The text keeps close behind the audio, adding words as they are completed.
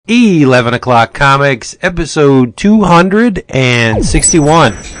11 O'Clock Comics, episode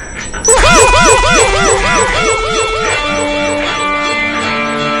 261.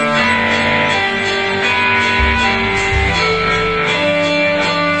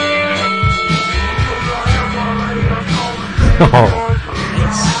 Oh.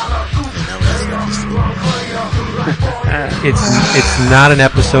 It's not an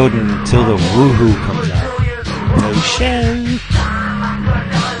episode until the woohoo comes out. No show.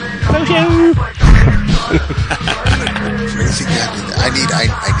 No show. I need this.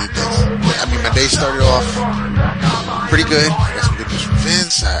 I mean, my day started off pretty good. I got some good news from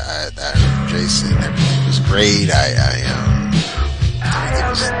Vince. I Jason. Everything was great. Everything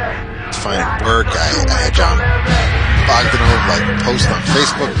was fine at work. I had John Bogdanov post on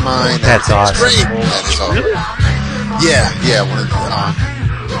Facebook of mine. That's awesome. Great. That is all. Really? Yeah. One of the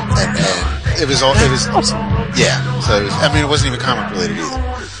and it was all. It was yeah. So it was, I mean, it wasn't even comic related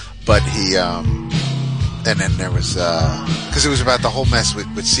either. But he and then there was because it was about the whole mess with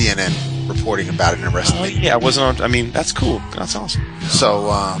CNN reporting about it and arresting me. Yeah, I wasn't on. I mean, that's cool. That's awesome.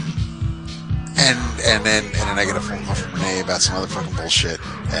 So and then I get a phone call from Renee about some other fucking bullshit,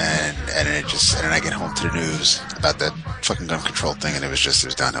 and then I get home to the news about that fucking gun control thing, and it was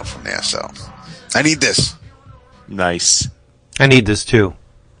downhill from there. So I need this. Nice. I need this too.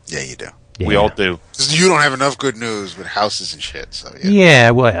 Yeah, you do. Yeah. We all do. Because you don't have enough good news with houses and shit. So yeah.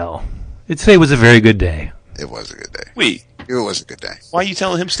 Yeah, well, today was a very good day. It was a good day. It was a good day. Why are you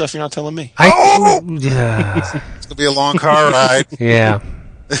telling him stuff you're not telling me? Yeah. It's gonna be a long car ride. Yeah.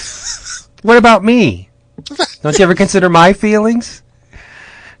 What about me? Don't you ever consider my feelings?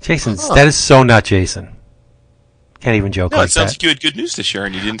 Jason, that is so not Jason. Can't even joke like it sounds that. like you had good news to share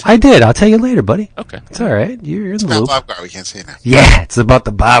and you didn't. I did. I'll tell you later, buddy. Okay. It's all right. You're in the It's loop. about Bobgar. We can't say it now. Yeah, it's about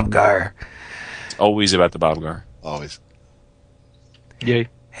the Bobgar. It's always about the Bobgar. Always. Yay.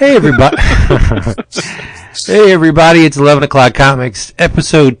 Hey, everybody. Hey, everybody. It's 11 O'Clock Comics,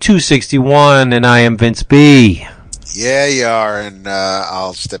 episode 261, and I am Vince B. Yeah, you are, and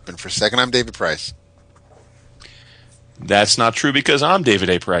I'll step in for a second. I'm David Price. That's not true because I'm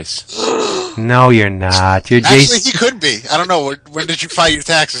David A. Price. No, you're not. You're Actually, Jason. he could be. I don't know. When did you file your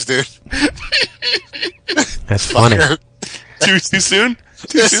taxes, dude? That's funny. Too soon?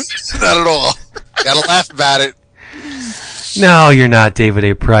 Too soon? Not at all. Gotta laugh about it. No, you're not David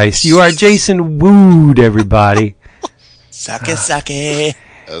A. Price. You are Jason Wood, everybody. Sake. That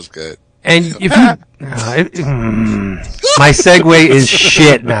was good. And if you... my segue is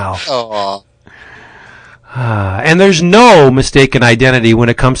shit now. Oh. And there's no mistaken identity when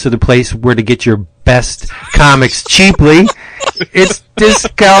it comes to the place where to get your best comics cheaply. It's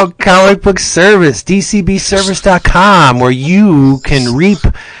Discount Comic Book Service, dcbservice.com, where you can reap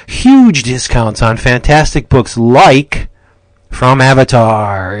huge discounts on fantastic books like From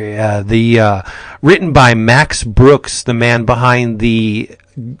Avatar, written by Max Brooks, the man behind the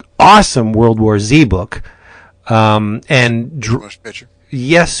awesome World War Z book, and Motion picture.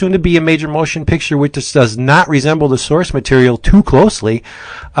 yes, soon to be a major motion picture, which just does not resemble the source material too closely.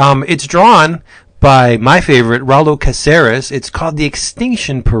 It's drawn by my favorite, Raulo Caceres. It's called The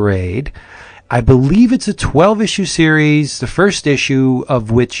Extinction Parade. I believe it's a 12-issue series, the first issue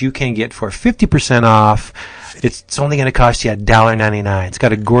of which you can get for 50% off. It's only going to cost you $1.99. It's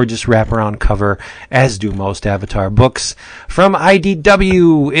got a gorgeous wraparound cover, as do most Avatar books. From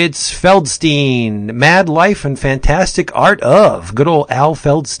IDW, it's Feldstein, Mad Life and Fantastic Art of. Good old Al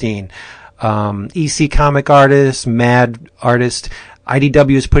Feldstein. EC comic artist, mad artist.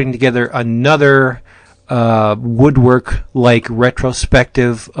 IDW is putting together another woodwork-like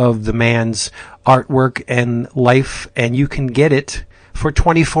retrospective of the man's artwork and life, and you can get it for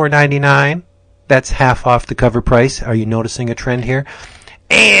 $24.99. That's half off the cover price. Are you noticing a trend here?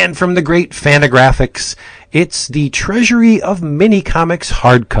 And from the great Fantagraphics, it's the Treasury of Mini Comics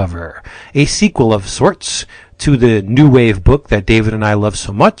hardcover, a sequel of sorts to the New Wave book that David and I love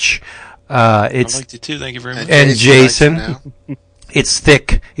so much. I liked it too. Thank you very much. And Jason, it's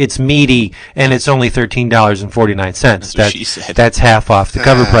thick, it's meaty, and it's only $13.49. That's what she said. That's half off the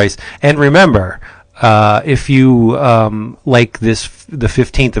cover price. And remember, if you like this, the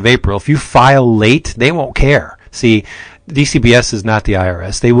 15th of April, if you file late, they won't care. See, DCBS is not the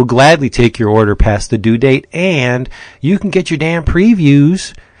IRS. They will gladly take your order past the due date, and you can get your damn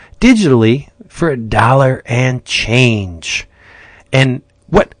previews digitally for $1 and change. And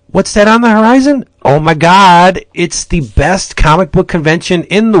what's that on the horizon? Oh my God, it's the best comic book convention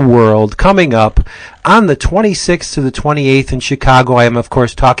in the world coming up on the 26th to the 28th in Chicago. I am, of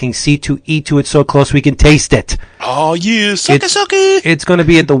course, talking C2E2. It's so close we can taste it. Oh, yeah, sucky. It's going to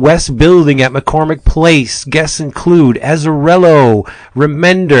be at the West Building at McCormick Place. Guests include Azzarello,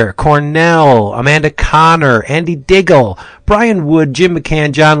 Remender, Cornell, Amanda Connor, Andy Diggle, Brian Wood, Jim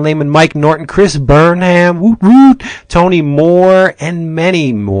McCann, John Lehman, Mike Norton, Chris Burnham, woot woot, Tony Moore, and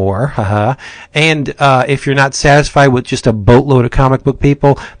many more. Haha. And if you're not satisfied with just a boatload of comic book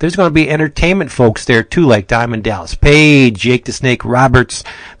people, there's going to be entertainment folks there too, like Diamond Dallas Page, Jake the Snake Roberts,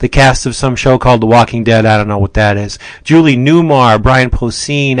 the cast of some show called The Walking Dead. I don't know what that is. Julie Newmar, Brian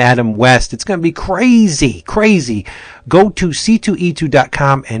Posehn, Adam West. It's going to be crazy, crazy. Go to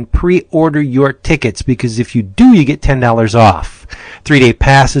c2e2.com and pre-order your tickets, because if you do, you get $10 off. 3-day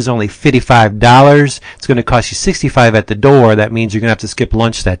pass is only $55. It's going to cost you $65 at the door. That means you're going to have to skip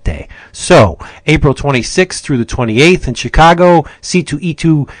lunch that day. So, April 26th through the 28th in Chicago,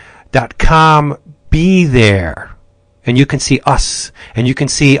 c2e2.com. Be there. And you can see us. And you can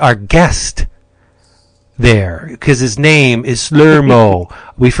see our guest there, because his name is Slurmo.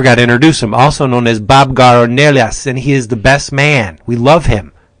 We forgot to introduce him, also known as Bobgar Ornelas, and he is the best man. We love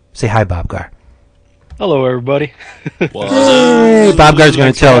him. Say hi, Bobgar. Hello, everybody. Hey, Bobgar's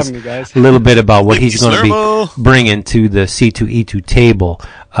going to tell us a little bit about what he's going to be bringing to the C2E2 table.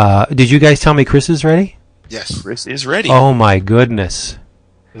 Did you guys tell me Chris is ready? Yes. Chris is ready. Oh my goodness.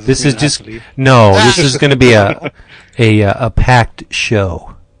 This is just this is going to be a packed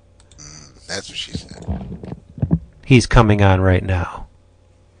show. That's what she said. He's coming on right now.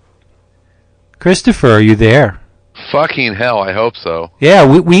 Christopher, are you there? Fucking hell, I hope so. Yeah,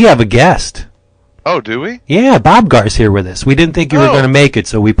 we have a guest. Oh, do we? Yeah, Bobgar's here with us. We didn't think you were going to make it,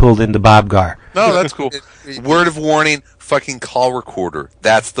 so we pulled into Bobgar. No, that's cool. Word of warning, fucking call recorder.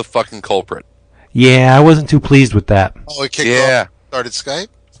 That's the fucking culprit. Yeah, I wasn't too pleased with that. Oh, it kicked off. Started Skype?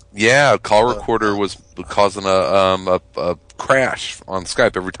 Yeah, call recorder was causing a crash on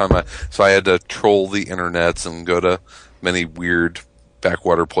Skype every time so I had to troll the internets and go to many weird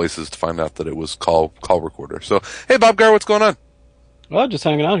backwater places to find out that it was call recorder. So, hey, Bobgar, what's going on? Well, just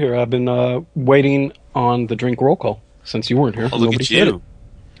hanging out here. I've been waiting on the drink roll call since you weren't here. Oh, look at you.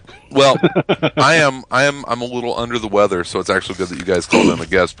 Well, I'm a little under the weather, so it's actually good that you guys called in a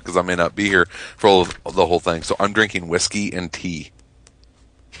guest, because I may not be here for the whole thing. So I'm drinking whiskey and tea.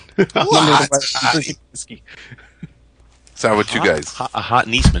 What? Whiskey. Is that what you guys? A hot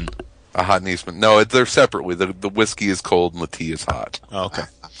Niesman. A hot Niesman. No, they're separately. The whiskey is cold and the tea is hot. Oh, okay.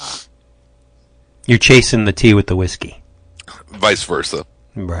 You're chasing the tea with the whiskey. Vice versa.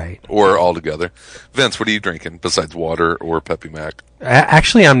 Right. Or all together. Vince, what are you drinking besides water or Peppy Mac?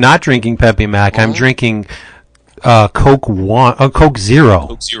 Actually, I'm not drinking Peppy Mac. I'm drinking Coke Zero. Coke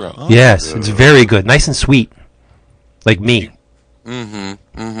Zero. Oh, yes, it's very good. Nice and sweet. Like me.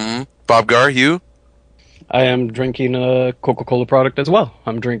 Bobgar, you? I am drinking a Coca-Cola product as well.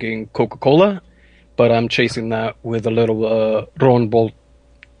 I'm drinking Coca-Cola, but I'm chasing that with a little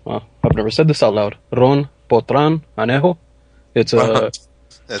I've never said this out loud. Ron Potran Anejo. It's a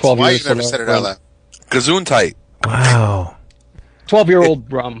 12 why years you never said it out loud. Gazoon tight. Wow.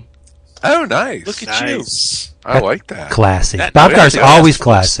 12-year-old rum. Oh, nice. Look at you. I like that. Classy. That- Bobgar's that- always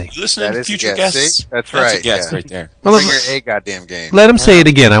that's- classy. Listening That to is a future guess. guests. See? That's a right, guess yeah. right there. Well, Bring your A goddamn game. Let him say it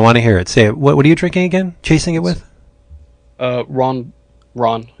again. I want to hear it. Say it. What are you drinking again? Chasing it with? Ron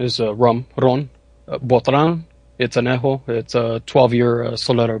is rum. Ron. Botran. It's Anejo. It's a 12-year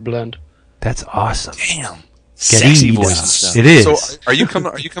Solera blend. That's awesome. Damn. Sexy Querida. voice and stuff. It is. So, are you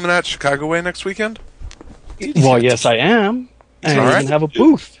coming out Chicago way next weekend? Well, yes, I am. And All I right. even have a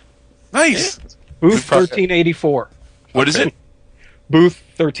booth. Nice. Booth 1384. What is it? Booth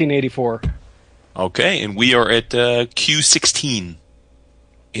 1384. Okay, and we are at Q16.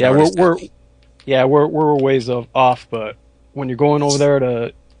 Yeah, we're a ways off, but when you're going over there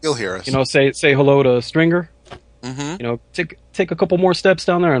to, You'll hear us. say hello to Stringer, take a couple more steps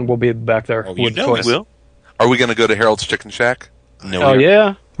down there, and we'll be back there. Oh, you with know toys. we will. Are we going to go to Harold's Chicken Shack? No, Oh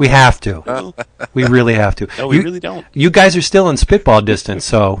yeah. we have to. We really have to. No, we really don't. You guys are still in spitball distance,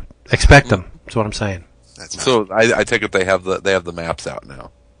 so expect them. That's what I'm saying. That's not- So I take it they have the maps out now.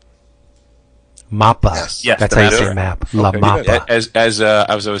 Mappa. Yes. That's the how you map. say map. La Okay, Mappa. As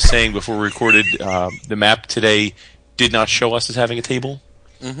I was saying before we recorded, the map today did not show us as having a table.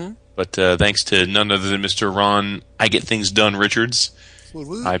 Mm-hmm. But thanks to none other than Mr. Ron, I Get Things Done Richards,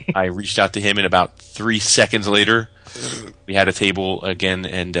 I reached out to him, and about 3 seconds later, we had a table again,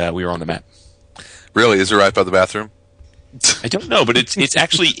 and we were on the map. Really? Is it right by the bathroom? I don't know, but it's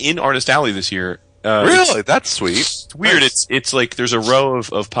actually in Artist Alley this year. Really? That's sweet. It's weird. Nice. It's like there's a row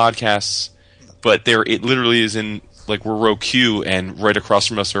of podcasts but it literally is in, like, we're row Q, and right across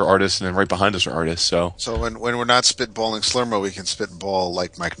from us are artists, and then right behind us are artists. So when we're not spitballing Slurmo, we can spitball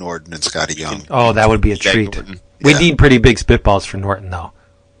like Mike Norton and Scotty Young. Oh, that would be a treat. We need pretty big spitballs for Norton, though.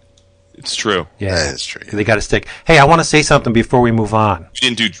 It's true. Yeah, that is true. They got to stick. Hey, I want to say something before we move on.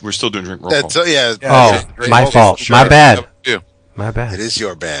 We're still doing drink roll call. My fault. Sure. My bad. You. My bad. It is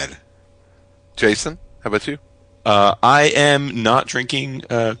your bad. Jason, how about you? I am not drinking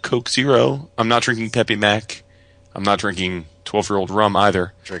Coke Zero. I'm not drinking Pepe Mac. I'm not drinking 12-year-old rum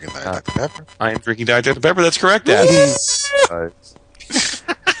either. Drinking Diet Dr. Pepper. I am drinking Diet Dr. Pepper. That's correct, Dad.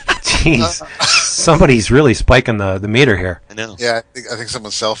 Jeez, somebody's really spiking the meter here. I know. Yeah, I think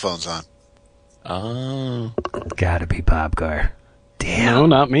someone's cell phone's on. Oh. Gotta be Bobgar. Damn. No,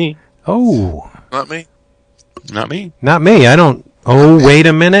 not me. Oh. Not me. Not me. Not me. I don't. Oh, wait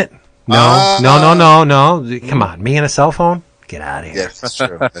a minute. No. Come on. Me and a cell phone? Get out of here. Yes, that's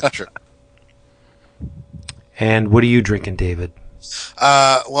true. That's true. And what are you drinking, David?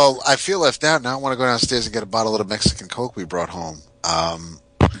 Well, I feel left out now. I want to go downstairs and get a bottle of the Mexican Coke we brought home.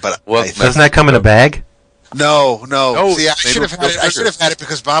 But Doesn't that come in a bag? No. Oh, see, I should have had it. I should have had it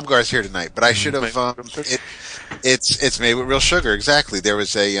because Bobgar's here tonight. But I should have. It's made with real sugar. Exactly. There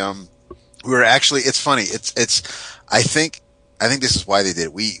was a. We were actually. It's funny. I think this is why they did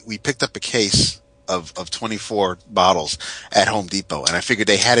it. We picked up a case of 24 bottles at Home Depot, and I figured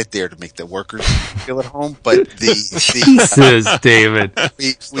they had it there to make the workers feel at home. But Jesus, David.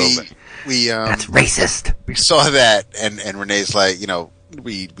 We That's racist. We saw that, and Renee's like,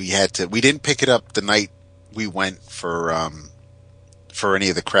 we didn't pick it up the night we went for any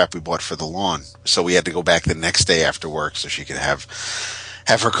of the crap we bought for the lawn, so we had to go back the next day after work so she could have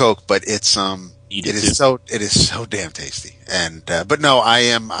her Coke. But it is so damn tasty. And but no, I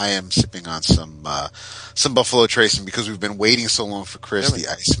am sipping on some Buffalo Trace, and because we've been waiting so long for Chris, the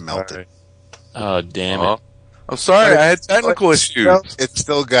ice melted. Right. Oh, damn it. I'm sorry, I had technical issues. It's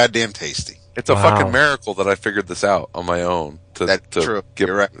still goddamn tasty. It's a fucking miracle that I figured this out on my own. That's true.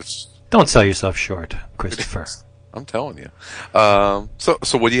 You're right. Don't sell yourself short, Christopher. I'm telling you.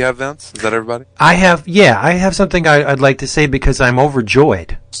 So what do you have, Vince? Is that everybody? I have something I'd like to say because I'm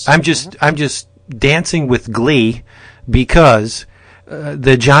overjoyed. I'm just dancing with glee because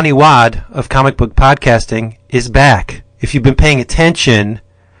the Johnny Wad of comic book podcasting is back. If you've been paying attention,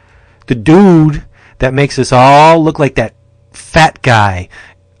 the dude that makes us all look like that fat guy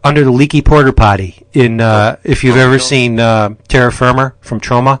under the leaky porter potty in if you've ever seen Terra Firma from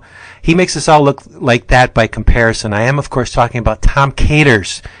Troma, he makes us all look like that by comparison. I am, of course, talking about Tom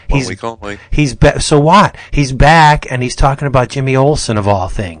Caters. So what? He's back, and he's talking about Jimmy Olsen of all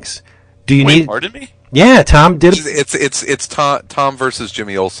things. Do you need? Pardon me? Yeah, Tom did. It's Tom versus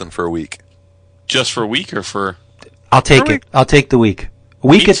Jimmy Olsen for a week. Just for a week or for? I'll take it. I'll take the week. A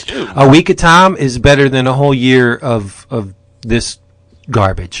week of Tom is better than a whole year of this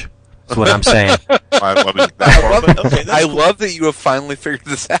garbage. That's what I'm saying. I love that you have finally figured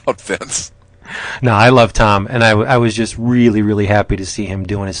this out, Vince. No, I love Tom, and I was just really, really happy to see him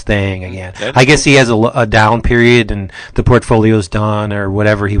doing his thing again. I guess he has a down period, and the portfolio's done, or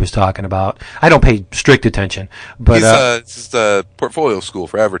whatever he was talking about. I don't pay strict attention, but it's just a portfolio school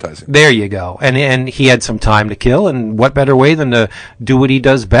for advertising. There you go. And he had some time to kill, and what better way than to do what he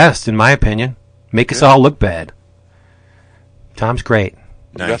does best, in my opinion, make us all look bad. Tom's great.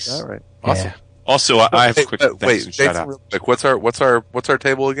 Nice. All right. Awesome. Yeah. Also, I have a quick wait, shout out. Real quick, what's our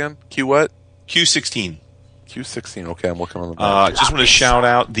table again? Q what? Q16. Q16. Okay, I'm looking on the back. Just want to shout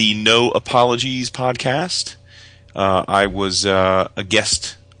out the No Apologies podcast. I was a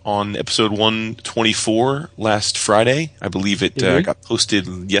guest on episode 124 last Friday. I believe it got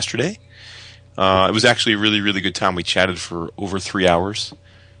posted yesterday. It was actually a really, really good time. We chatted for over 3 hours.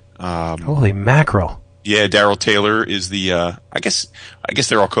 Holy mackerel. Yeah, Daryl Taylor is the, I guess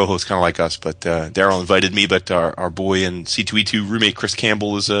they're all co-hosts kind of like us, but Daryl invited me, but our boy and C2E2 roommate Chris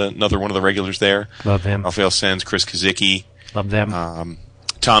Campbell is another one of the regulars there. Love him. Raphael Sens, Chris Kazicki. Love them.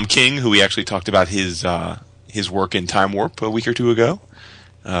 Tom King, who we actually talked about his work in Time Warp a week or two ago.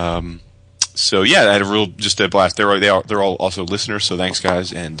 So yeah, I had just a blast. They're all also listeners, so thanks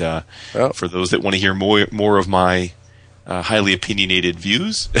guys. And for those that want to hear more of my highly opinionated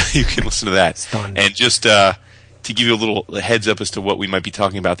views, you can listen to that. And just to give you a little heads up as to what we might be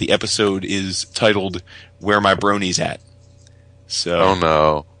talking about, the episode is titled "Where My Bronies At." So, oh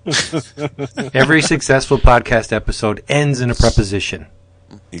no! Every successful podcast episode ends in a preposition.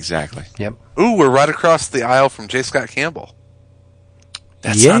 Exactly. Yep. Ooh, we're right across the aisle from J. Scott Campbell.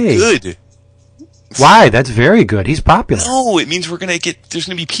 That's not good. Why? That's very good. He's popular. No, it means there's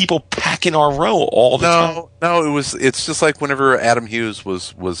gonna be people packing our row all the time. No, it's just like whenever Adam Hughes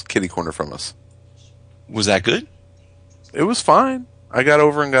was kitty corner from us. Was that good? It was fine. I got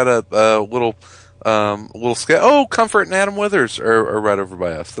over and got a little sketch. Oh, Comfort and Adam Withers are right over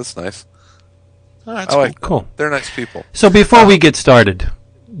by us. That's nice. Oh, that's Cool. They're nice people. So before we get started,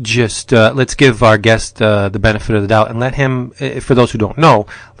 just let's give our guest the benefit of the doubt and let him, for those who don't know,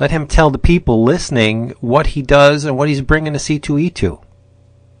 let him tell the people listening what he does and what he's bringing to C2E2.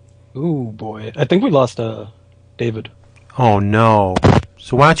 Ooh, boy. I think we lost David. Oh, no.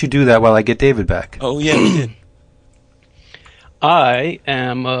 So why don't you do that while I get David back? Oh, yeah, we did. I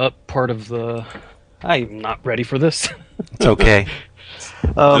am part of the... I'm not ready for this. It's okay.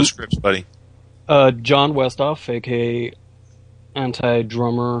 No scripts, buddy. John Westhoff, a.k.a.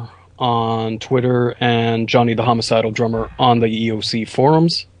 Anti-Drummer on Twitter, and Johnny the Homicidal Drummer on the EOC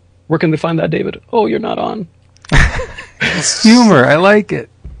forums. Where can they find that, David? Oh, you're not on. Humor. I like it.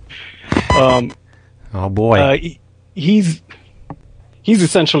 Oh, boy. He's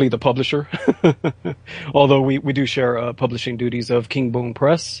essentially the publisher, although we do share publishing duties of King Bone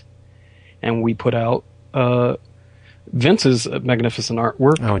Press, and we put out Vince's magnificent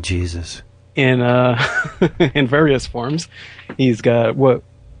artwork. Oh, Jesus. In in various forms. He's got what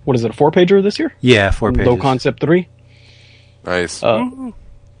is it, a 4-pager this year? Yeah, 4 pages. Low Concept 3. Nice.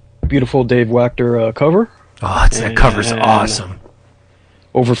 Beautiful Dave Wachter cover. Oh, that cover's awesome.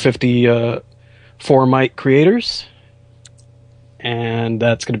 Over 50 Formite creators. And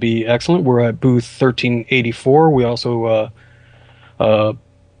that's going to be excellent. We're at booth 1384. We also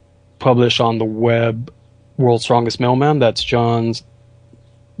publish on the web World's Strongest Mailman. That's John,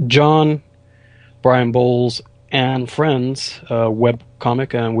 Brian Bowles, and Friends web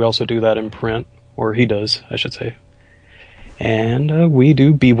comic. And we also do that in print, or he does, I should say. And we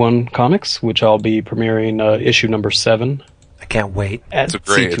do B1 Comics, which I'll be premiering issue number 7. I can't wait. It's a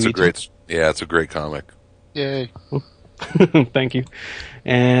great comic. Yay. Thank you.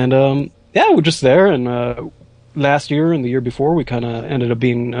 And we're just there. And last year and the year before, we kind of ended up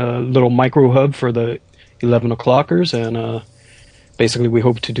being a little micro hub for the 11 o'clockers. And basically, we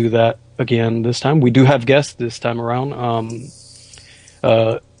hope to do that again this time. We do have guests this time around.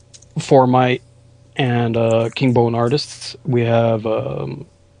 Formite and King Bone artists. We have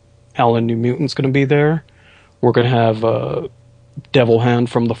Alan New Mutant's going to be there. We're going to have Devil Hand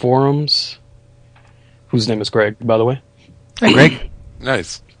from the forums, whose name is Greg, by the way. Hey, Greg.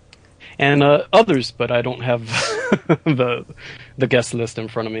 Nice. And others, but I don't have the guest list in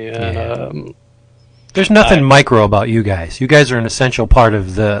front of me. And Yeah. There's nothing micro about you guys. You guys are an essential part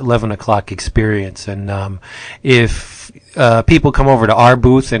of the 11 o'clock experience. And if people come over to our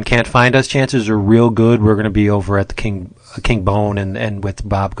booth and can't find us, chances are real good we're going to be over at the King Bone and with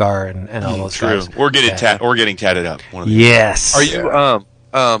Bobgar and all those True. guys. Or getting tatted up. One of the Yes. Are you,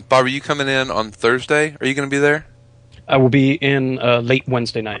 Bob, are you coming in on Thursday? Are you going to be there? I will be in late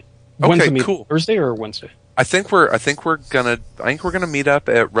Wednesday night. Okay, Wednesday, cool. Thursday or Wednesday? I think we're gonna meet up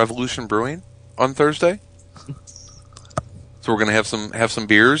at Revolution Brewing on Thursday. So we're gonna have some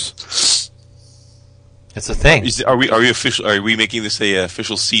beers. It's a thing. Are we making this a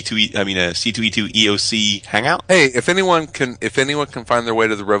official C2E2 EOC hangout? Hey, if anyone can find their way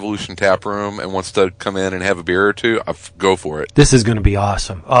to the Revolution tap room and wants to come in and have a beer or two, go for it. This is going to be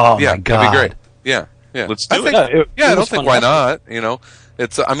awesome. Oh, Yeah, my God. that'd be great. Yeah. Let's do it. I don't think why not. You know,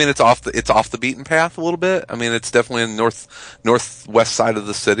 it's off the beaten path a little bit. I mean, it's definitely in northwest side of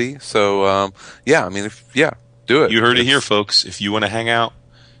the city. So do it. You heard it here, folks. If you want to hang out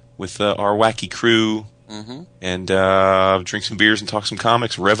with our wacky crew and drink some beers and talk some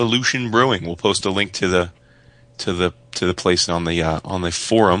comics, Revolution Brewing. We'll post a link to the place on the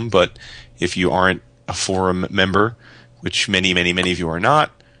forum. But if you aren't a forum member, which many of you are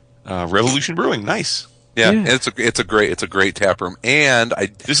not, Revolution Brewing, nice. Yeah. It's a great tap room, and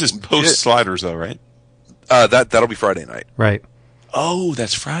this is post Sliders though, right? That'll be Friday night. Right. Oh,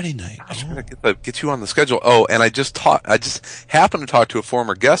 that's Friday night. I was trying to get you on the schedule. Oh, and I just happened to talk to a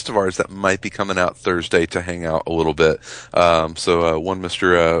former guest of ours that might be coming out Thursday to hang out a little bit. So one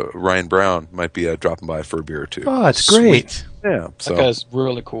Mr. Ryan Brown might be dropping by for a beer or two. Oh, that's great. Sweet. Yeah, so That guy's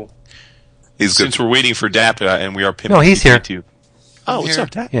really cool. he's good. Since we're waiting for Dap and we are pimping. No, he's here. too. Oh, what's up,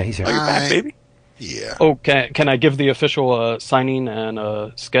 Dap? Yeah, he's here. Oh, you're back, baby. Yeah. Oh, can I give the official signing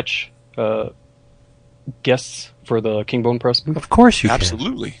and sketch guests for the King Bone Press booth? Of course you can.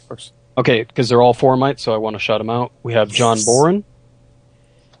 Absolutely. Okay, because they're all Formite, so I want to shout them out. We have John Boren.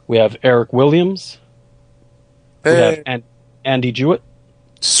 We have Eric Williams. We have Andy Jewett.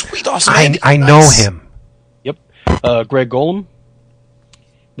 Sweet, awesome. I know him. Yep. Greg Golem.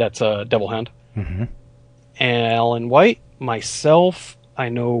 That's Devil Hand. Mm-hmm. And Alan White. Myself. I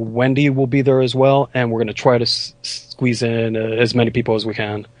know Wendy will be there as well, and we're going to try to squeeze in as many people as we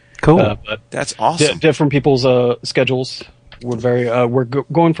can. Cool. But That's awesome. different people's schedules. We're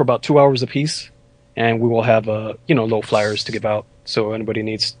going for about 2 hours apiece, and we will have little flyers to give out. So anybody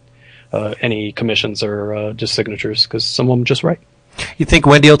needs any commissions or just signatures, because some of them just right. You think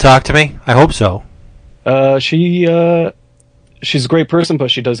Wendy will talk to me? I hope so. She's a great person, but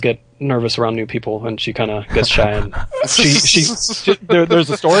she does get nervous around new people, and she kind of gets shy. And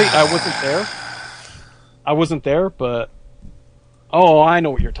there's a story. I wasn't there, but I know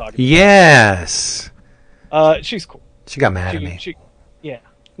what you're talking about. Yes. She's cool. She got mad at me.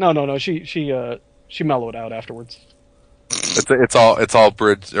 No. She mellowed out afterwards. It's all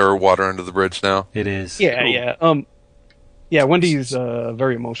bridge or water under the bridge now. It is. Yeah. Wendy's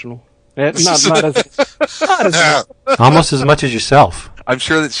very emotional. Not as Almost as much as yourself. I'm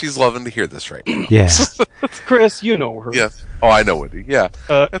sure that she's loving to hear this right now. Yeah. Chris, you know her. Yeah. Oh, I know Wendy. Yeah.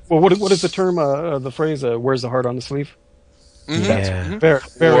 Well, what is the term? The phrase? Where's the heart on the sleeve? Yeah.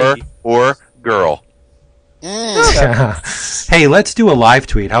 Very. Or girl. Hey, let's do a live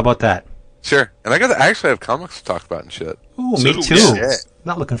tweet. How about that? Sure. And I actually have comics to talk about and shit. Ooh, So me do too. we.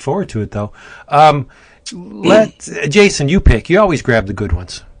 Not looking forward to it though. Jason, you pick. You always grab the good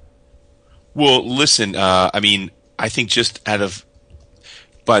ones. Well, listen, I think just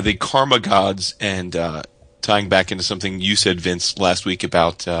by the karma gods and tying back into something you said, Vince, last week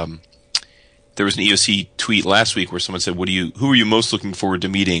about there was an EOC tweet last week where someone said, who are you most looking forward to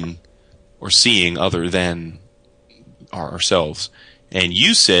meeting or seeing other than ourselves? And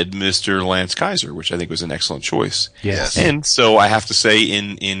you said Mr. Lance Kaiser, which I think was an excellent choice. Yes. And so I have to say,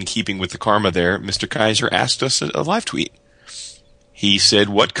 in keeping with the karma there, Mr. Kaiser asked us a live tweet. He said,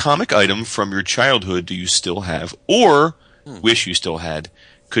 what comic item from your childhood do you still have or wish you still had?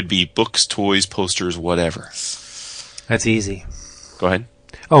 Could be books, toys, posters, whatever. That's easy. Go ahead.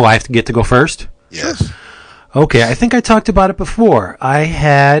 Oh, I have to get to go first? Yes. Okay, I think I talked about it before. I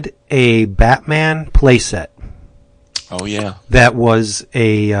had a Batman playset. Oh, yeah. That was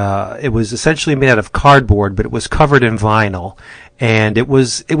it was essentially made out of cardboard, but it was covered in vinyl. And it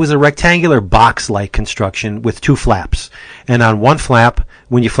was a rectangular box-like construction with two flaps. And on one flap,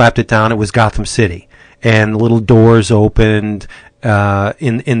 when you flapped it down, it was Gotham City. And the little doors opened,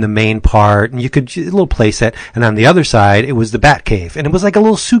 in the main part, and you could, a little play set. And on the other side, it was the Batcave. And it was like a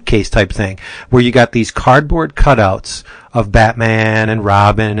little suitcase type thing, where you got these cardboard cutouts of Batman and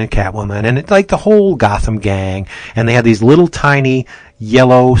Robin and Catwoman, and it's like the whole Gotham gang. And they had these little tiny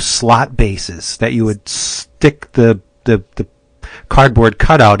yellow slot bases that you would stick the cardboard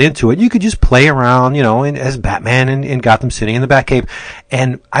cutout into it. You could just play around, as Batman in Gotham City in the Batcave.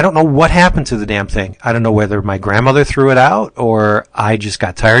 And I don't know what happened to the damn thing. I don't know whether my grandmother threw it out or I just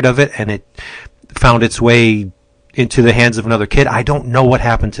got tired of it and it found its way into the hands of another kid. I don't know what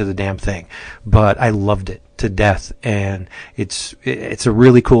happened to the damn thing, but I loved it to death. And it's a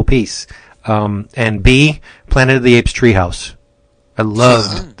really cool piece. And B, Planet of the Apes treehouse. I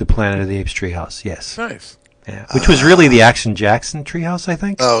loved the Planet of the Apes treehouse. Yes. Nice. Yeah, which was really the Action Jackson treehouse, I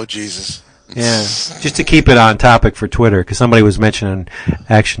think. Oh, Jesus. Yeah, just to keep it on topic for Twitter, because somebody was mentioning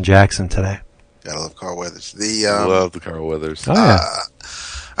Action Jackson today. Gotta love Carl Weathers. Love the Carl Weathers. Oh, yeah.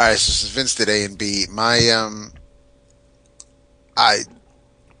 All right, so since Vince did A and B,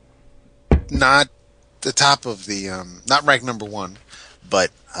 not the top of the, not ranked number one, but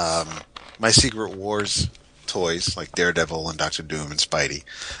my Secret Wars toys like Daredevil and Doctor Doom and Spidey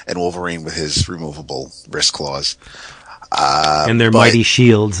and Wolverine with his removable wrist claws. And their mighty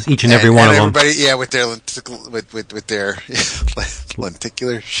shields, each and every one of them. Everybody, yeah, with their with their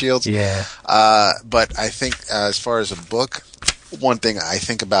lenticular shields. Yeah. But I think as far as a book, one thing I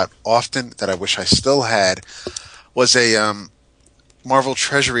think about often that I wish I still had was a Marvel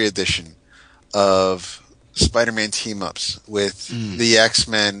Treasury edition of Spider-Man team-ups with the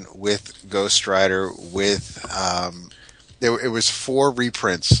X-Men, with Ghost Rider, with it was 4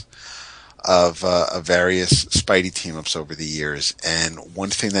 reprints of various Spidey team-ups over the years, and one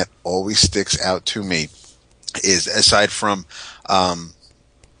thing that always sticks out to me is, aside from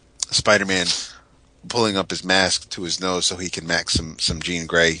Spider-Man pulling up his mask to his nose so he can max some Jean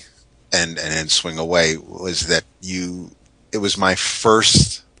Grey and then swing away, was that it was my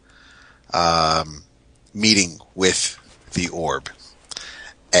first meeting with the Orb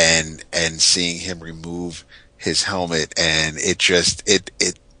and seeing him remove his helmet, and it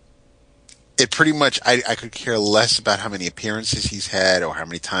pretty much, I could care less about how many appearances he's had or how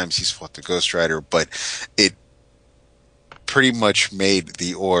many times he's fought the Ghost Rider, but it pretty much made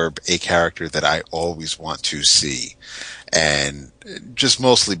the Orb a character that I always want to see, and just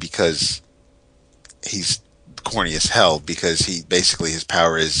mostly because he's corny as hell, because his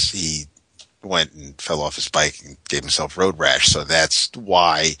power is he went and fell off his bike and gave himself road rash. So that's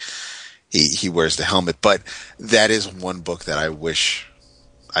why he wears the helmet. But that is one book that I wish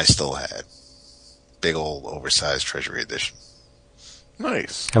I still had. Big old oversized Treasury edition.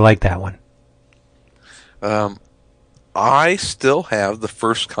 Nice. I like that one. I still have the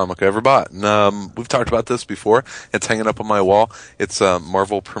first comic I ever bought. And, we've talked about this before. It's hanging up on my wall. It's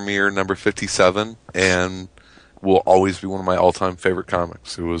Marvel Premiere number 57, and will always be one of my all-time favorite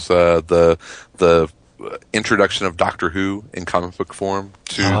comics. It was the introduction of Doctor Who in comic book form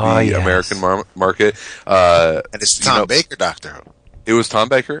to the American market. And it's Tom Baker Doctor Who. It was Tom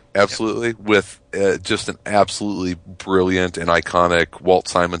Baker, absolutely, with just an absolutely brilliant and iconic Walt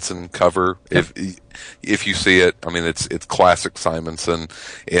Simonson cover. Yep. If you see it, I mean, it's classic Simonson,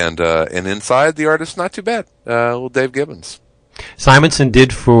 and inside the artist not too bad. Well, Dave Gibbons. Simonson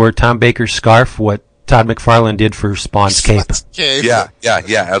did for Tom Baker's scarf what Todd McFarlane did for Spawn's cape. Yeah,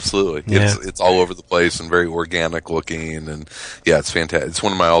 absolutely. Yeah. It's all over the place and very organic looking, and yeah, it's fantastic. It's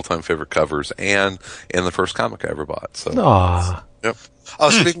one of my all-time favorite covers, and the first comic I ever bought. So. Aww. Yep.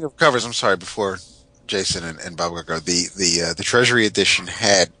 Oh, speaking of covers, I'm sorry. Before Jason and Bobgar go, the Treasury edition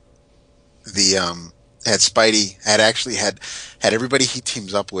had had Spidey had everybody he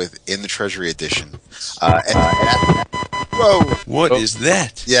teams up with in the Treasury edition. Whoa! What is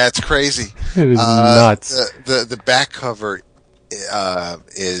that? Yeah, it's crazy. It is nuts. The back cover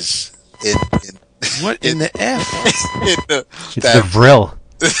is in What in the F? It's the Vril.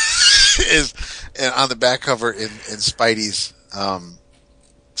 is and on the back cover in Spidey's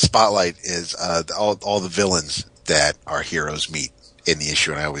spotlight is all the villains that our heroes meet in the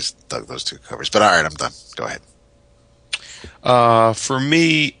issue, and I always dug those two covers. But all right, I'm done. Go ahead. For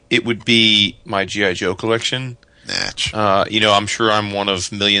me, it would be my G.I. Joe collection. Natch. I'm sure I'm one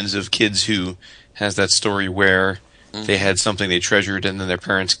of millions of kids who has that story where they had something they treasured and then their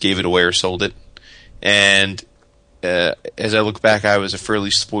parents gave it away or sold it. And as I look back, I was a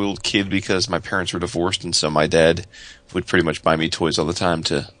fairly spoiled kid because my parents were divorced, and so my dad would pretty much buy me toys all the time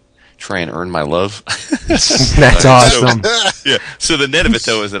to try and earn my love. That's awesome. So the net of it,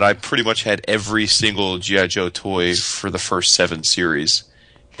 though, is that I pretty much had every single G.I. Joe toy for the first 7 series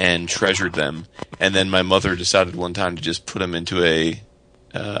and treasured them. And then my mother decided one time to just put them into a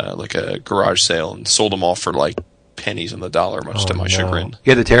garage sale and sold them all for like pennies on the dollar, much to my chagrin.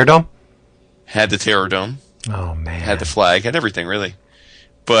 You had the Terrordome? Had the Terrordome. Oh, man. Had the flag. Had everything, really.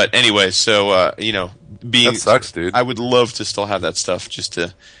 But anyway, so, being... That sucks, dude. I would love to still have that stuff just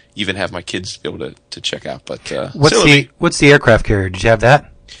to even have my kids be able to check out. But what's the aircraft carrier? Did you have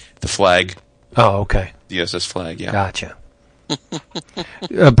that? The flag. Oh, okay. The USS Flag, yeah. Gotcha.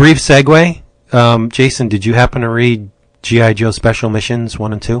 A brief segue. Jason, did you happen to read G.I. Joe Special Missions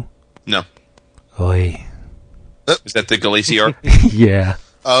 1 and 2? No. Oy. Is that the Galassi arc? Yeah.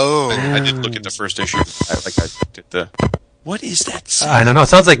 Oh. I did look at the first issue. I looked at the... What is that? I don't know. It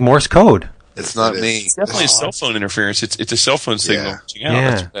sounds like Morse code. It's not me. It's definitely a cell phone interference. It's a cell phone signal.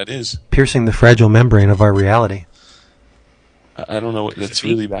 Yeah. That's what that is. Piercing the fragile membrane of our reality. I don't know. That's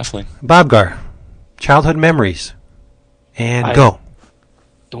really baffling. Bobgar, childhood memories. And go.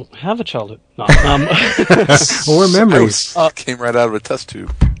 Don't have a childhood. No. Or memories. Came right out of a test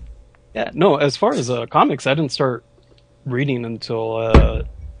tube. Yeah, no, as far as comics, I didn't start reading until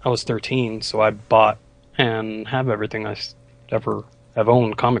I was 13, so I bought and have everything I ever have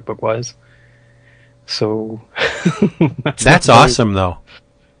owned comic book wise. So that's awesome, though.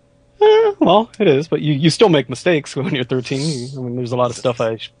 Well, it is, but you still make mistakes when you're 13. I mean, there's a lot of stuff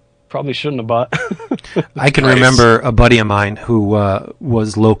I probably shouldn't have bought. I can remember a buddy of mine who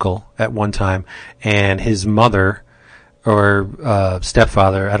was local at one time, and his mother or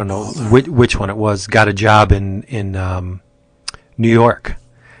stepfather, I don't know which one it was, got a job in New York,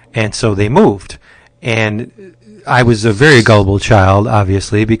 and so they moved. And I was a very gullible child,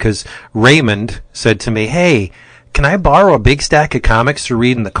 obviously, because Raymond said to me, "Hey, can I borrow a big stack of comics to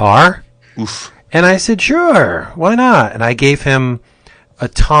read in the car?" Oof. And I said, "Sure, why not?" And I gave him a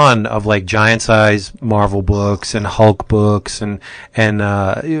ton of like giant size Marvel books and Hulk books and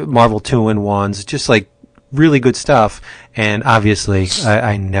Marvel 2-in-1s, just like really good stuff. And obviously,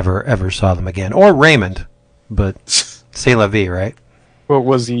 I never ever saw them again. Or Raymond, but c'est la vie, right?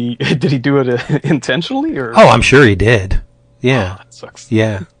 Well, did he do it intentionally, or? Oh, I'm sure he did. Yeah. Oh, that sucks.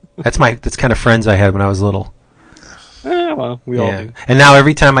 Yeah. That's kind of friends I had when I was little. Well, we all do. And now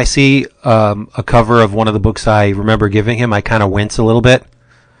every time I see a cover of one of the books I remember giving him, I kind of wince a little bit.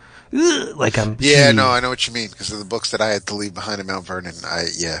 Like I'm. Yeah, no, I know what you mean, because of the books that I had to leave behind in Mount Vernon. I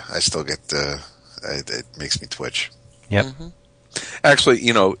still get it makes me twitch. Yep. Mm-hmm. Actually,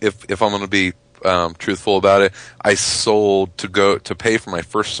 if I'm going to be truthful about it. I sold to pay for my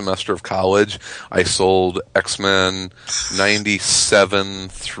first semester of college. I sold X-Men 97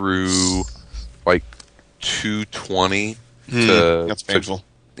 through like 220 That's painful.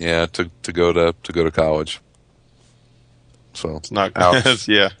 to go to college. So It's not. ouch.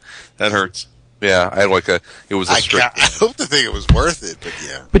 Yeah, that hurts. Yeah, I had it was a straight. I hope to think it was worth it, but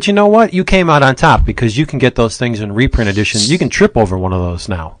yeah. But you know what? You came out on top because you can get those things in reprint edition. You can trip over one of those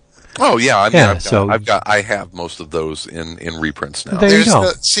now. Oh yeah, I mean, Yeah, I have most of those in reprints now. There you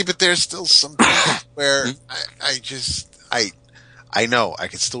go. But there's still some things where I know I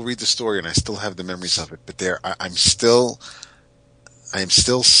can still read the story and I still have the memories of it, but I'm still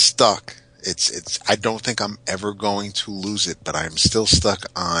stuck. I don't think I'm ever going to lose it, but I'm still stuck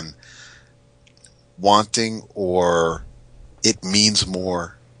on wanting, or it means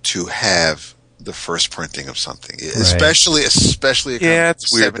more to have the first printing of something, especially it's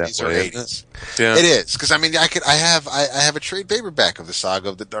weird 70s that or way, 80s. Yeah. It is, because I mean, I have a trade paperback of the Saga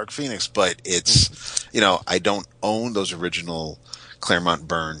of the Dark Phoenix, but it's I don't own those original Claremont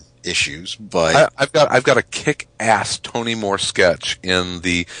Byrne issues, but I've got a kick-ass Tony Moore sketch in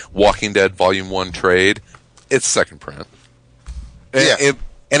the Walking Dead Volume 1 trade. It's second print. Yeah.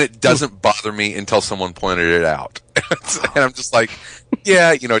 And it doesn't bother me until someone pointed it out. And I'm just like,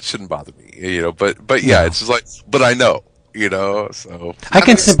 yeah, it shouldn't bother me, but yeah, it's just like, but I know, so. I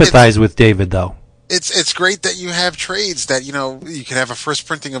can sympathize with David, though. It's great that you have trades that, you can have a first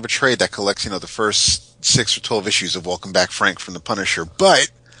printing of a trade that collects, the first 6 or 12 issues of Welcome Back Frank from the Punisher, but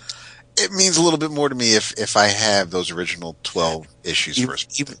it means a little bit more to me if I have those original 12 issues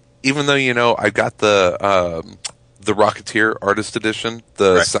first. Even though, I got the Rocketeer Artist Edition,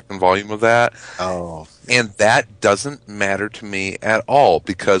 the second volume of that. Oh. And that doesn't matter to me at all,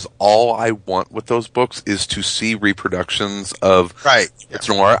 because all I want with those books is to see reproductions of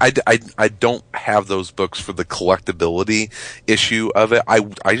original art. I don't have those books for the collectability issue of it.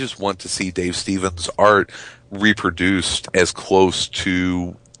 I just want to see Dave Stevens' art reproduced as close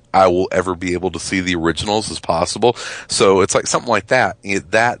to I will ever be able to see the originals as possible. So it's like something like that.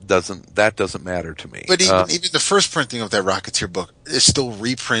 That doesn't matter to me. But even the first printing of that Rocketeer book is still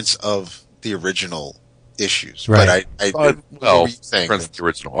reprints of the issues. Right. But reprints of the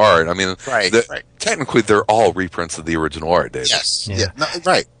original art. I mean, technically they're all reprints of the original art, David. Yes. Yeah. No,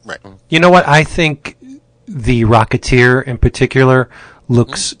 right. You know what? I think the Rocketeer in particular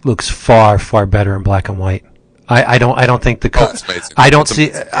looks far, far better in black and white. I don't think it's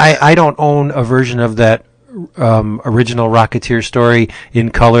amazing. I don't own a version of that original Rocketeer story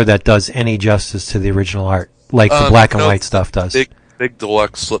in color that does any justice to the original art, like the black and white stuff does. Big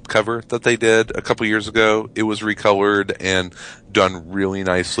deluxe slipcover that they did a couple years ago. It was recolored and done really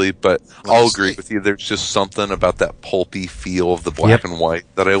nicely, but I'll agree with you. There's just something about that pulpy feel of the black and white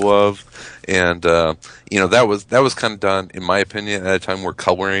that I love. And, that was kind of done, in my opinion, at a time where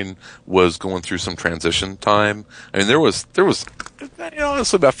coloring was going through some transition time. I mean, there was,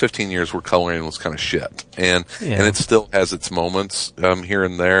 honestly about 15 years where coloring was kind of shit. And it still has its moments, here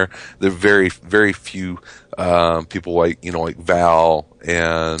and there. There are very, very few, people like Val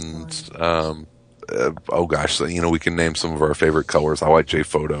and, we can name some of our favorite colors. I like J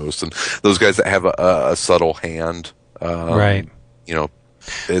Photos and those guys that have a subtle hand. Right.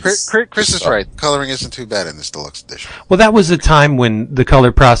 Chris is right. Coloring isn't too bad in this deluxe edition. Well, that was a time when the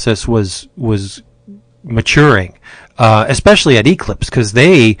color process was maturing, especially at Eclipse, because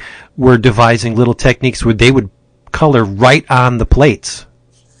they were devising little techniques where they would color right on the plates.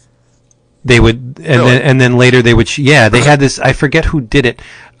 They would, and then later they would, they had this, I forget who did it,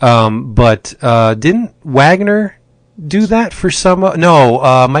 but didn't Wagner do that for some?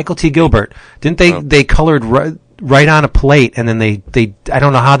 No, Michael T. Gilbert. Didn't they? They colored right on a plate, and then they I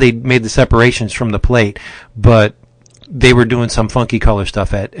don't know how they made the separations from the plate, but they were doing some funky color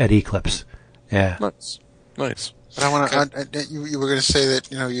stuff at Eclipse. Yeah, nice. But I want to. You were going to say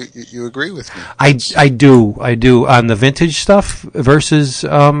that you agree with me. I do on the vintage stuff versus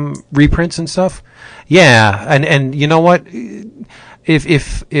reprints and stuff. Yeah, and you know what?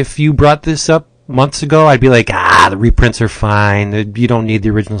 If you brought this up months ago, I'd be like, the reprints are fine. You don't need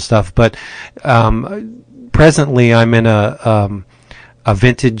the original stuff. But presently, I'm in a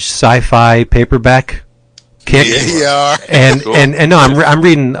vintage sci-fi paperback kick. Yeah, you are. And no, I'm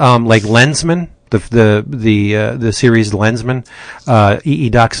reading like Lensman. The series Lensman, E.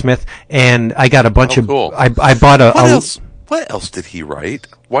 Doc Smith, and I got a bunch of. Cool. I bought What else did he write?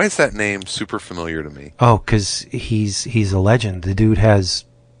 Why is that name super familiar to me? Oh, because he's a legend. The dude has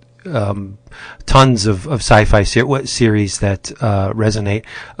tons of sci-fi series that resonate.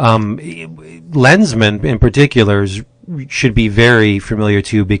 Lensman in particular is should be very familiar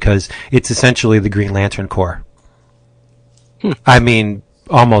to because it's essentially the Green Lantern Corps. I mean,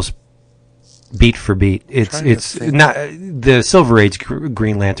 almost beat for beat. It's not the Silver Age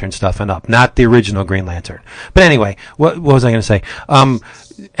Green Lantern stuff and up, not the original Green Lantern. But anyway, what was I going to say?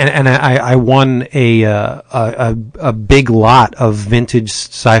 And I won a big lot of vintage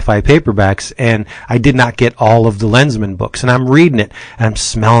sci-fi paperbacks, and I did not get all of the Lensman books. And I'm reading it, and I'm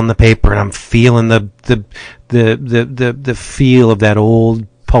smelling the paper, and I'm feeling the feel of that old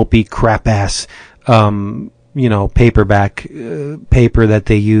pulpy crap ass paperback paper that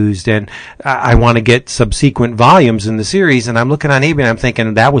they used, and I want to get subsequent volumes in the series, and I'm looking on eBay and I'm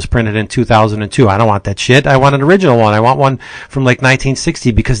thinking that was printed in 2002. I don't want that shit. I want an original one. I want one from like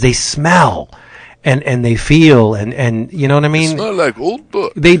 1960 because they smell and they feel and you know what I mean? They smell like old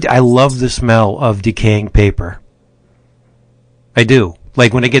books. I love the smell of decaying paper. I do.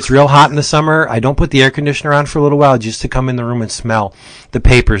 Like when it gets real hot in the summer, I don't put the air conditioner on for a little while just to come in the room and smell the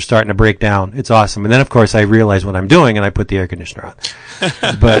paper starting to break down. It's awesome. And then, of course, I realize what I'm doing and I put the air conditioner on.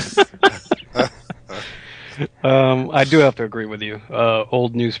 But I do have to agree with you.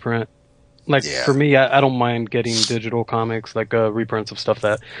 Old newsprint. Like, for me, I don't mind getting digital comics, like reprints of stuff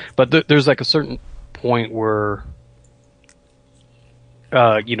but there's like a certain point where,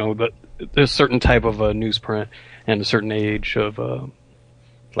 there's a certain type of newsprint and a certain age of,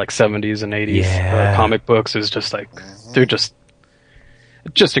 like 70s and 80s comic books is just like, they're just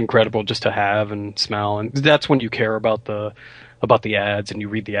incredible just to have and smell. And that's when you care about the ads and you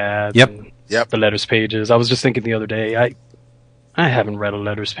read the ads and the letters pages. I was just thinking the other day, I haven't read a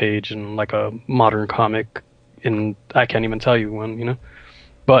letters page in like a modern comic I can't even tell you when,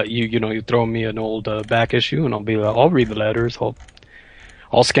 but you throw me an old back issue and I'll be like, I'll read the letters. I'll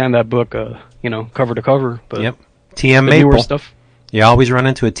scan that book, cover to cover. But TM Maple stuff. You always run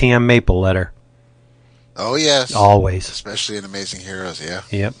into a TM Maple letter. Oh, yes. Always. Especially in Amazing Heroes, yeah.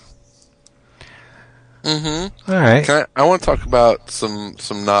 Yep. Mm-hmm. All right. I want to talk about some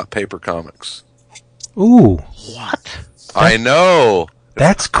not paper comics. Ooh. What? I know.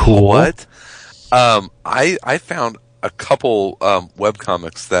 That's cool. What? I found a couple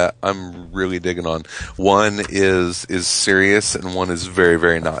webcomics that I'm really digging on. One is serious and one is very,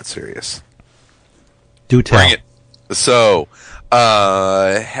 very not serious. Do tell. Bring it. So,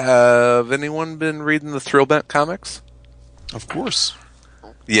 have anyone been reading the Thrillbent comics? Of course.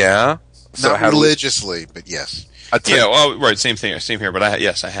 Yeah. So not religiously, but yes. Right. Same thing. Same here. But I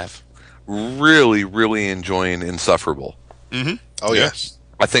have. Really, really enjoying Insufferable. Mm-hmm. Oh yes.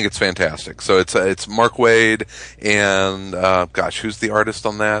 I think it's fantastic. So it's Mark Waid and who's the artist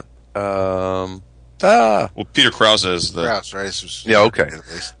on that? Well, Peter Krause is the Krause, right? Yeah. Okay.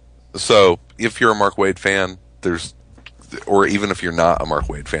 So if you're a Mark Waid fan, or even if you're not a Mark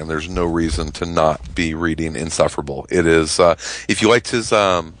Waid fan, there's no reason to not be reading Insufferable. It is, if you liked his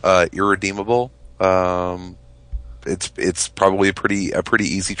Irredeemable, it's probably a pretty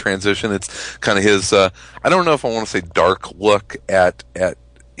easy transition. It's kind of his, I don't know if I want to say dark look at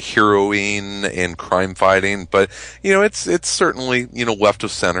heroing and crime fighting, but it's certainly left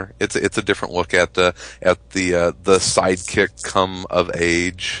of center. It's a different look at the sidekick come of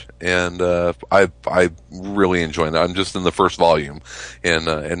age, and I really enjoying that. I'm just in the first volume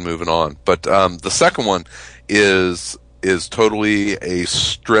and moving on, but the second one is totally a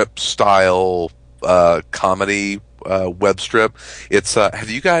strip style comedy web strip. It's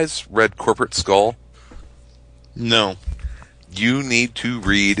have you guys read Corporate Skull? No. You need to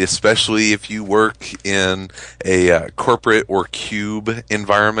read, especially if you work in a corporate or cube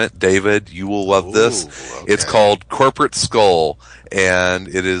environment. David, you will love this. Okay. It's called Corporate Skull, and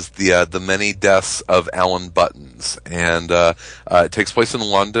it is the many deaths of Alan Buttons, and it takes place in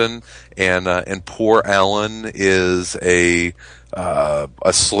London, and poor Alan is a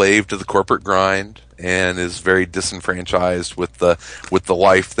slave to the corporate grind, and is very disenfranchised with the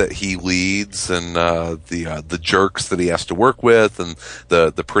life that he leads, and the jerks that he has to work with, and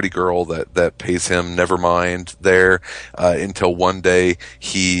the pretty girl that pays him never mind there, until one day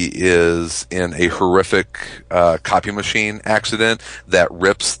he is in a horrific copy machine accident that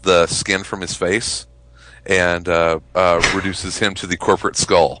rips the skin from his face and reduces him to the corporate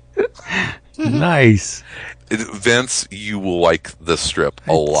skull. Nice. Vince, you will like this strip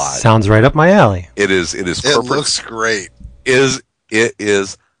a lot. Sounds right up my alley. It is. It looks great. It's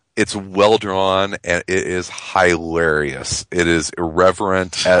well drawn and it is hilarious. It is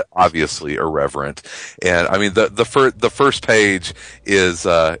irreverent, obviously irreverent. And I mean, the first page is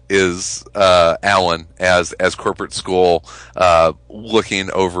Alan as Corporate Skull,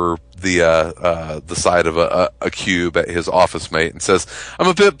 looking over the side of a cube at his office mate and says, "I'm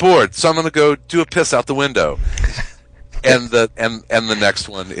a bit bored, so I'm going to go do a piss out the window." and the next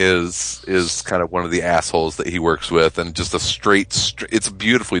one is kind of one of the assholes that he works with, and just a it's a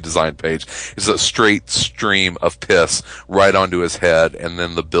beautifully designed page. It's a straight stream of piss right onto his head, and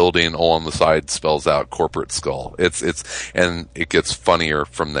then the building along the side spells out corporate skull. And it gets funnier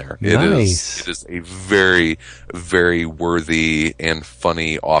from there. Nice. It is a very, very worthy and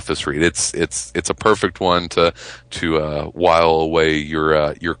funny office read. It's a perfect one to while away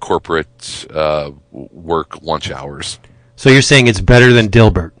your corporate work lunch hours. So you're saying it's better than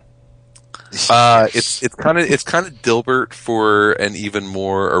Dilbert? It's kind of Dilbert for an even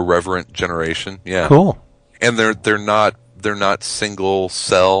more irreverent generation. Yeah, Cool. and they're not single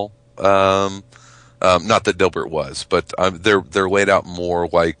cell. Not that Dilbert was, but they're laid out more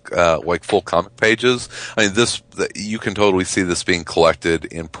like full comic pages. I mean, you can totally see this being collected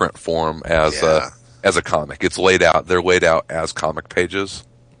in print form as a comic. They're laid out as comic pages.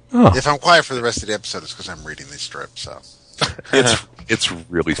 Oh. If I'm quiet for the rest of the episode, it's because I'm reading these strips. So It's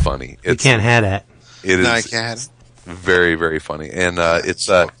really funny. You can't have that. It is. No, I can't. Very, very funny, and it's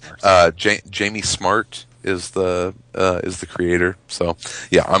Jamie Smart is the creator. So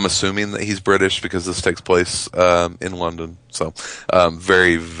yeah, I'm assuming that he's British because this takes place in London. So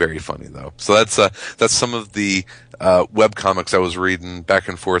very, very funny though. So that's some of the web comics I was reading back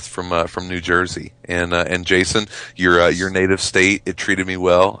and forth from New Jersey. And Jason, your native state, it treated me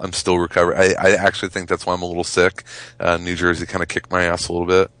well. I'm still recovering. I actually think that's why I'm a little sick. New Jersey kind of kicked my ass a little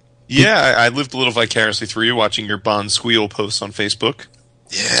bit. Yeah, I lived a little vicariously through you, watching your Bon Squeal posts on Facebook.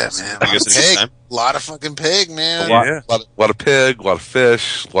 Yeah, man. I guess it's a good time. A lot of fucking pig, man. A lot of pig, a lot of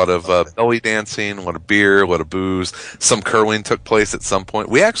fish, a lot of belly dancing, a lot of beer, a lot of booze. Some curling took place at some point.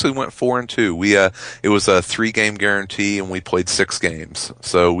 We actually went 4-2. It was a 3-game guarantee, and we played 6 games.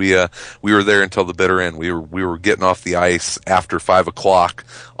 So we were there until the bitter end. We were getting off the ice after 5:00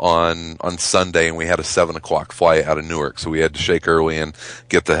 on Sunday, and we had a 7:00 flight out of Newark. So we had to shake early and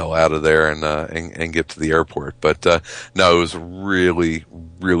get the hell out of there and get to the airport. But no, it was a really,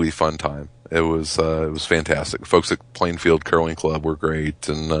 really fun time. It was fantastic. Folks at Plainfield Curling Club were great,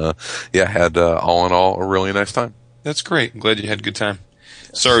 and had all in all a really nice time. That's great. I'm glad you had a good time.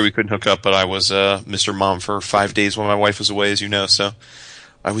 Sorry we couldn't hook up, but I was Mr. Mom for 5 days while my wife was away, as you know. So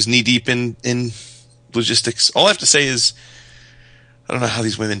I was knee deep in logistics. All I have to say is, I don't know how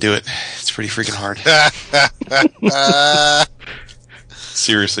these women do it. It's pretty freaking hard.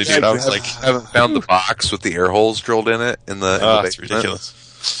 Seriously, dude. I was like, I haven't found the box with the air holes drilled in it in the it's ridiculous.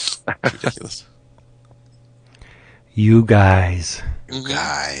 It's ridiculous. You guys.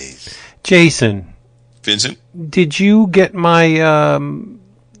 Jason. Vincent? Did you get my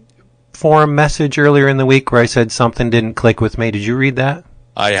forum message earlier in the week where I said something didn't click with me? Did you read that?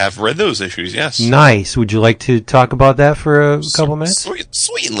 I have read those issues, yes. Nice. Would you like to talk about that for a couple minutes?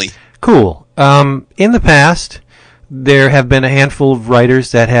 Sweetly. Cool. In the past, there have been a handful of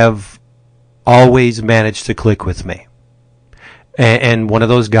writers that have always managed to click with me. And one of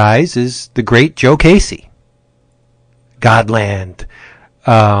those guys is the great Joe Casey. Godland.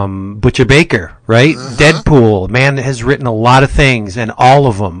 Butcher Baker, right? Uh-huh. Deadpool. Man has written a lot of things, and all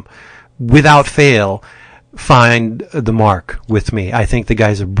of them, without fail, find the mark with me. I think the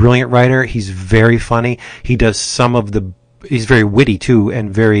guy's a brilliant writer. He's very funny. He does he's very witty too,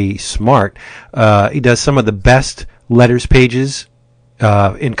 and very smart. He does some of the best letters pages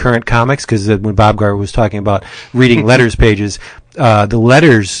in current comics, because when Bobgar was talking about reading letters pages,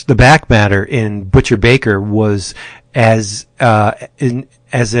 the back matter in Butcher Baker was as an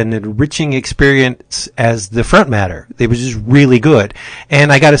enriching experience as the front matter. They were just really good.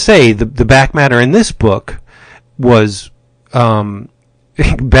 And I got to say, the back matter in this book was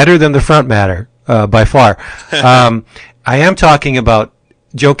better than the front matter by far. I am talking about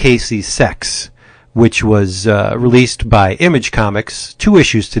Joe Casey's Sex, which was released by Image Comics, 2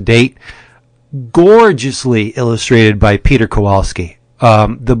 issues to date, gorgeously illustrated by Peter Kowalski.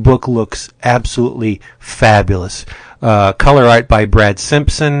 The book looks absolutely fabulous. Color art by Brad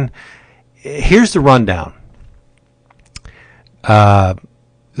Simpson. Here's the rundown.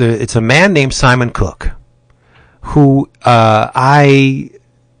 It's a man named Simon Cook, who I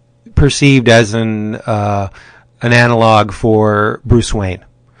perceived as an analog for Bruce Wayne.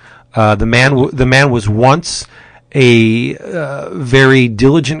 The man was once a very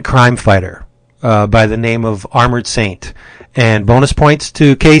diligent crime fighter by the name of Armored Saint. And bonus points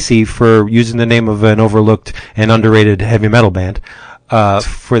to Casey for using the name of an overlooked and underrated heavy metal band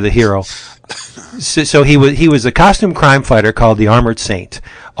for the hero. So he was a costume crime fighter called the Armored Saint.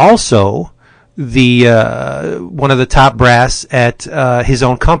 Also, the one of the top brass at his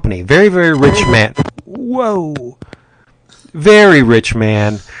own company. Very, very rich man. Whoa. Very rich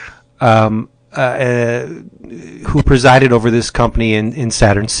man. who presided over this company in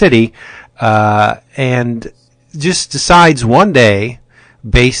Saturn City, and just decides one day,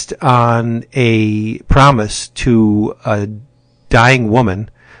 based on a promise to a dying woman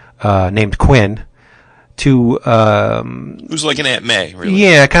named Quinn, to who's like an Aunt May, really?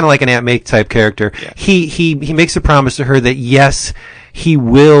 Yeah, kind of like an Aunt May type character. Yeah. He makes a promise to her that yes, he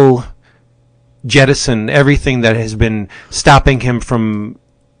will jettison everything that has been stopping him from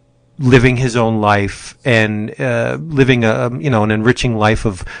living his own life and living an enriching life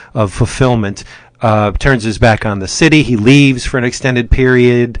of fulfillment. Turns his back on the city. He leaves for an extended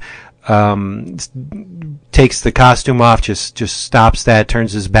period. Takes the costume off. Just stops that.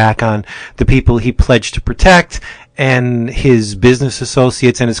 Turns his back on the people he pledged to protect and his business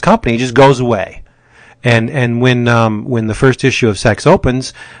associates and his company. Just goes away. And when the first issue of Sex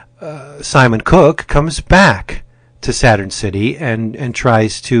opens, Simon Cook comes back to Saturn City and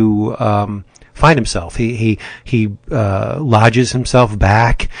tries to find himself. He lodges himself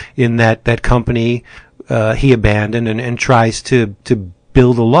back in that company he abandoned and tries to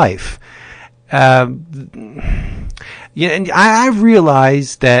build a life. And I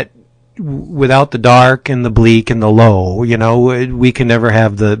realized that without the dark and the bleak and the low, we can never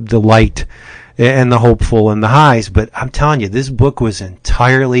have the light and the hopeful and the highs. But I'm telling you, this book was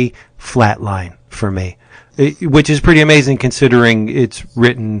entirely flatline for me, which is pretty amazing considering it's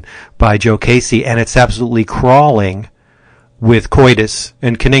written by Joe Casey and it's absolutely crawling with coitus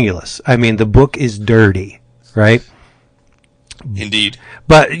and cunnilingus. I mean, the book is dirty, right? Indeed.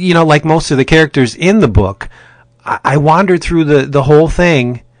 But, like most of the characters in the book, I wandered through the whole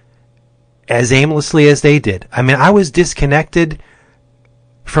thing as aimlessly as they did. I mean, I was disconnected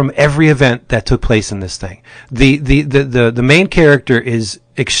from every event that took place in this thing. The main character is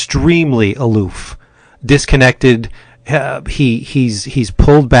extremely aloof, disconnected. He's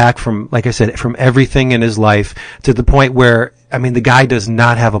pulled back from, like I said, from everything in his life to the point where, I mean, the guy does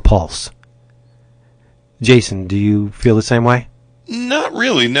not have a pulse. Jason, do you feel the same way? Not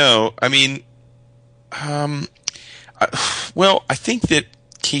really, no. I mean, I think that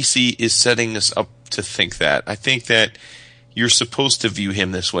Casey is setting us up to think that. I think that you're supposed to view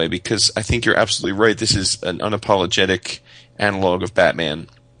him this way because I think you're absolutely right. This is an unapologetic analog of Batman.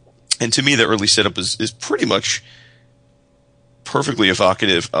 And to me, that early setup is pretty much perfectly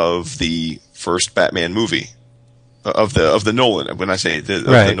evocative of the first Batman movie, of the Nolan. When I say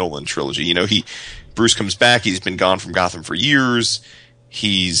the Nolan trilogy, Bruce comes back. He's been gone from Gotham for years.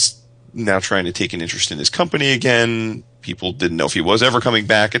 He's now trying to take an interest in his company again. People didn't know if he was ever coming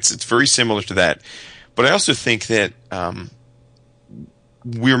back. It's very similar to that. But I also think that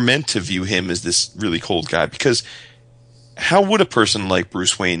we're meant to view him as this really cold guy because how would a person like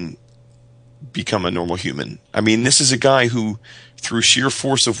Bruce Wayne become a normal human? I mean, this is a guy who, through sheer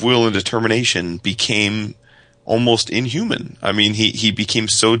force of will and determination, became almost inhuman. I mean, he became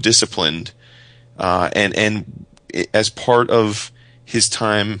so disciplined, and as part of his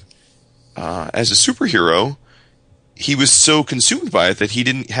time as a superhero, he was so consumed by it that he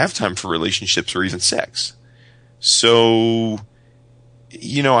didn't have time for relationships or even sex. So,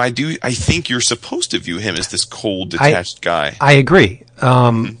 I think you're supposed to view him as this cold, detached guy. I agree.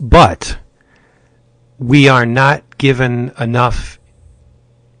 But we are not given enough,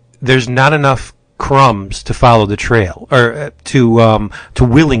 there's not enough crumbs to follow the trail, or to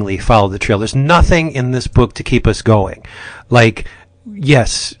willingly follow the trail. There's nothing in this book to keep us going. Like,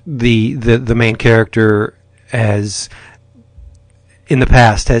 yes, the main character has, in the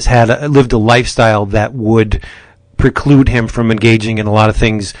past, has lived a lifestyle that would preclude him from engaging in a lot of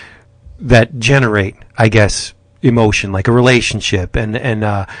things that generate, I guess, emotion, like a relationship, and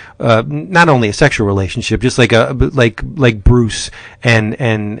not only a sexual relationship, just like Bruce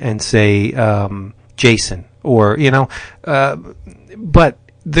and say Jason, or but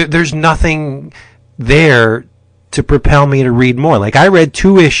there's nothing there to propel me to read more. Like, I read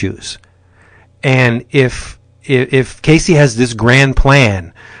 2 issues, and if Casey has this grand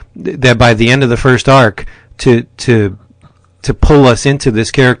plan that by the end of the first arc to pull us into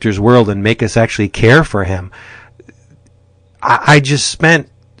this character's world and make us actually care for him, I just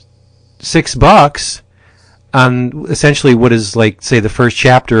spent $6 on essentially what is, like, say, the first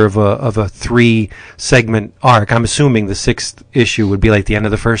chapter of a 3-segment arc. I'm assuming the 6th issue would be like the end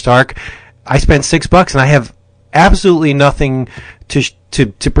of the first arc. I spent $6 and I have absolutely nothing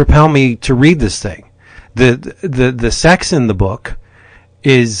to propel me to read this thing. The sex in the book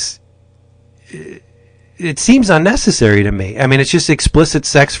is, it seems unnecessary to me. I mean, it's just explicit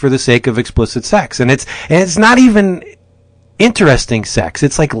sex for the sake of explicit sex, and it's not even interesting sex.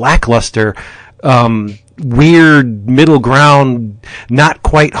 It's like lackluster, weird middle ground, not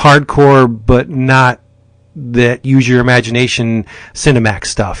quite hardcore, but not that use your imagination Cinemax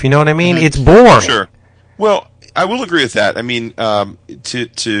stuff. You know what I mean? It's boring. Sure. Well, I will agree with that. I mean,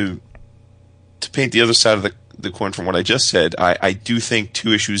 to paint the other side of the coin from what I just said, I do think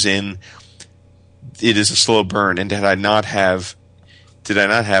 2 issues in, it is a slow burn. And did I not have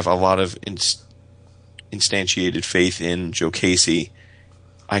a lot of instantiated faith in Joe Casey,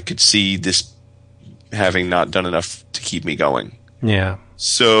 I could see this having not done enough to keep me going. Yeah.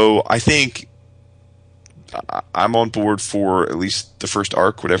 So I think I'm on board for at least the first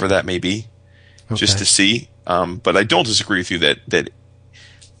arc, whatever that may be, just to see. But I don't disagree with you that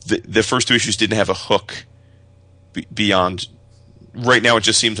the first 2 issues didn't have a hook beyond. Right now, it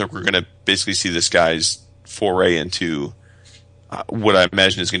just seems like we're going to basically see this guy's foray into what I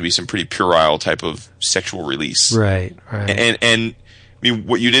imagine is going to be some pretty puerile type of sexual release. Right. And I mean,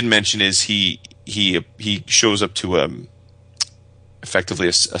 what you didn't mention is he shows up to effectively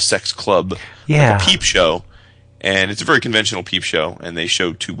a sex club, like a peep show, and it's a very conventional peep show, and they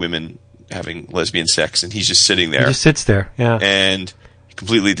show 2 women having lesbian sex, and he's just sitting there. He just sits there, yeah. And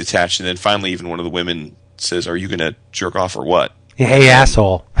completely detached, and then finally even one of the women says, "Are you going to jerk off or what?" Hey,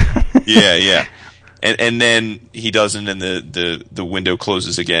 asshole. Yeah. And then he doesn't, and the window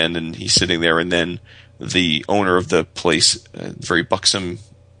closes again, and he's sitting there, and then the owner of the place, very buxom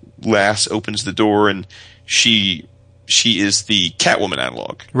lass, opens the door, and she is the Catwoman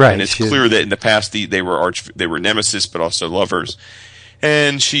analog. Right. And it's clear that in the past they were nemesis, but also lovers.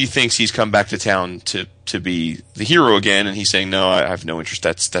 And she thinks he's come back to town to be the hero again, and he's saying, "No, I have no interest.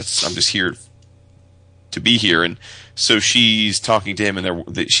 I'm just here to be here." And so she's talking to him,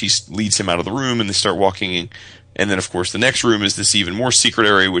 and she leads him out of the room, and they start walking. And then, of course, the next room is this even more secret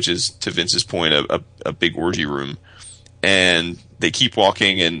area, which is, to Vince's point, a big orgy room. And they keep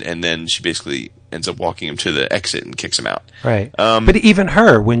walking, and then she basically ends up walking him to the exit and kicks him out. Right. But even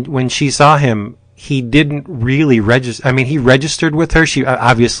her, when she saw him, he didn't really register. I mean, he registered with her. She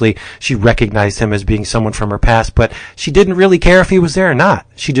obviously she recognized him as being someone from her past, but she didn't really care if he was there or not.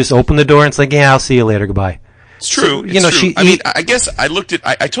 She just opened the door and it's like, "Yeah, I'll see you later. Goodbye." It's true. So, true. I guess I looked at.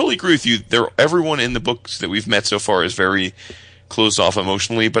 I totally agree with you. Everyone in the books that we've met so far is very closed off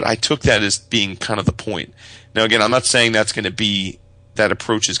emotionally, but I took that as being kind of the point. Now, again, I'm not saying that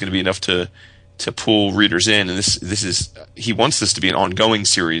approach is going to be enough to pull readers in, and this is he wants this to be an ongoing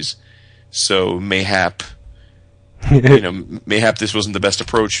series. So mayhap this wasn't the best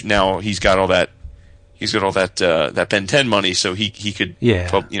approach. Now he's got all that Ben 10 money, so he could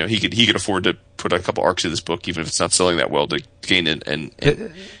he could afford to put a couple arcs of this book, even if it's not selling that well, to gain and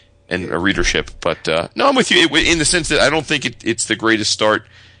a readership. But no, I'm with you in the sense that I don't think it's the greatest start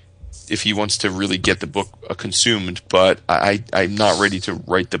if he wants to really get the book consumed. But I'm not ready to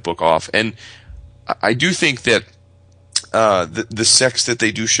write the book off, and I do think that. The sex that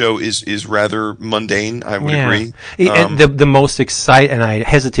they do show is rather mundane. I would agree. The most exciting, and I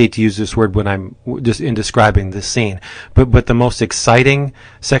hesitate to use this word when I'm just in describing this scene, but the most exciting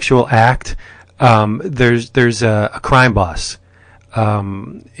sexual act. There's a crime boss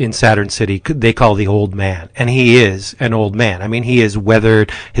in Saturn City. They call the old man, and he is an old man. I mean, he is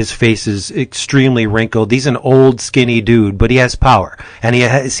weathered. His face is extremely wrinkled. He's an old, skinny dude, but he has power, and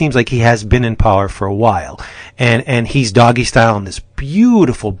it seems like he has been in power for a while. And he's doggy style on this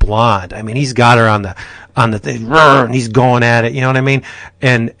beautiful blonde. I mean, he's got her on the thing, and he's going at it. You know what I mean?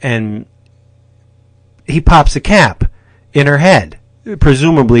 And he pops a cap in her head,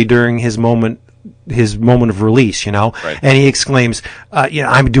 presumably during his moment of release, Right. And he exclaims,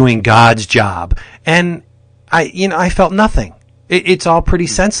 "I'm doing God's job." And I felt nothing. It's all pretty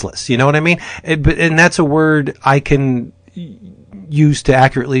senseless. You know what I mean? And that's a word I can use to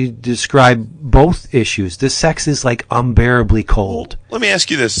accurately describe both issues. The sex is like unbearably cold. Let me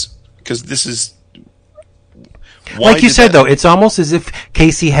ask you this, because this is like you said, though, it's almost as if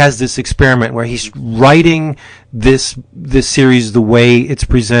Casey has this experiment where he's writing this series the way it's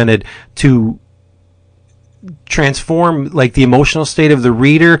presented to transform like the emotional state of the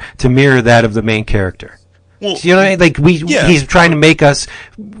reader to mirror that of the main character. Well, so, you know what I mean? He's trying to make us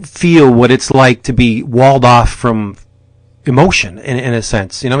feel what it's like to be walled off from emotion in a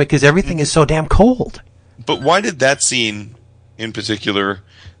sense, because everything is so damn cold. But why did that scene in particular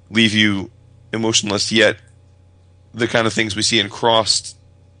leave you emotionless, yet the kind of things we see in Krause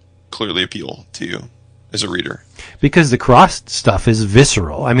clearly appeal to you as a reader? Because the Krause stuff is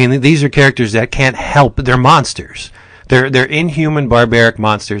visceral. I mean, these are characters that can't help. They're monsters. They're inhuman, barbaric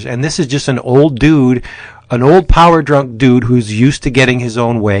monsters. And this is just an old dude, an old power-drunk dude who's used to getting his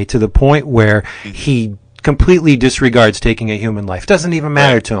own way to the point where he completely disregards taking a human life. Doesn't even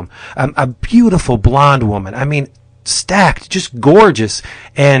matter to him. A beautiful blonde woman. I mean, stacked, just gorgeous,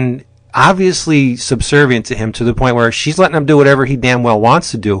 and obviously subservient to him to the point where she's letting him do whatever he damn well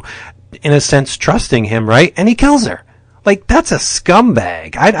wants to do, in a sense trusting him, right? And he kills her. Like, that's a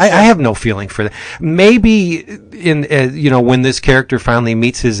scumbag. I have no feeling for that. Maybe in, when this character finally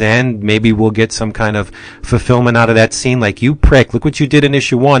meets his end, maybe we'll get some kind of fulfillment out of that scene. Like, you prick, look what you did in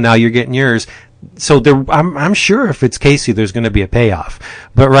issue 1, now you're getting yours. So I'm sure if it's Casey, there's going to be a payoff.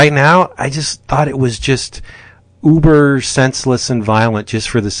 But right now, I just thought it was just uber senseless and violent just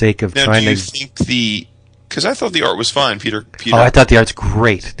for the sake of trying to... do you think because I thought the art was fine, Peter. Oh, I thought the art's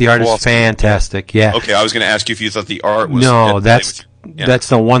great. The art is fantastic. Yeah. Okay, I was going to ask you if you thought the art was. No, that's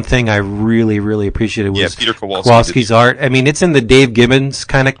the one thing I really, really appreciated was Peter Kowalski's art. I mean, it's in the Dave Gibbons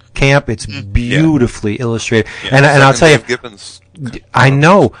kind of camp. It's beautifully illustrated, and I'll tell you, Dave Gibbons. I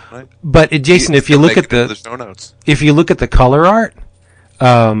know, but Jason, if you look at the color art,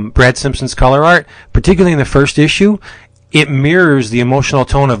 Brad Simpson's color art, particularly in the first issue, it mirrors the emotional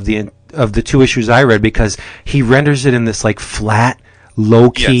tone of the 2 issues I read, because he renders it in this like flat,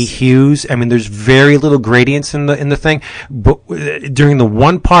 low-key hues. I mean, there's very little gradients in the thing, but during the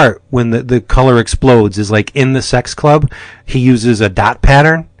one part when the color explodes is like in the sex club, he uses a dot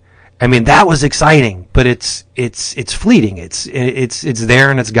pattern. I mean, that was exciting, but it's fleeting. It's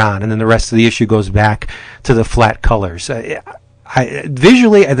there and it's gone, and then the rest of the issue goes back to the flat colors.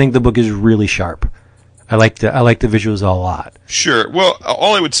 Visually, I think the book is really sharp. I like the visuals a lot. Sure. Well,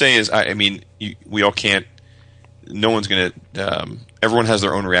 all I would say is, we all can't. No one's gonna. Everyone has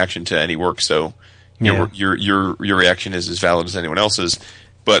their own reaction to any work, so your reaction is as valid as anyone else's.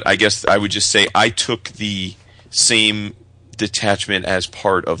 But I guess I would just say I took the same detachment as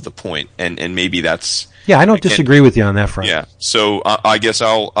part of the point, and maybe that's. Yeah, I don't disagree with you on that front. Yeah. So I guess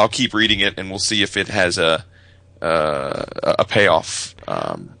I'll keep reading it, and we'll see if it has a payoff.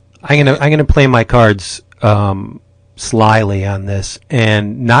 I'm gonna play my cards slyly on this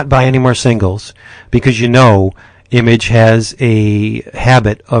and not buy any more singles, because Image has a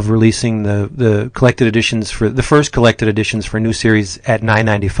habit of releasing the collected editions for the first collected editions for new series at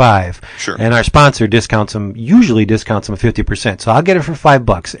 $9.95. Sure. And our sponsor usually discounts them 50%. So I'll get it for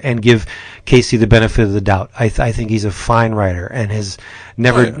 $5 and give Casey the benefit of the doubt. I think he's a fine writer and has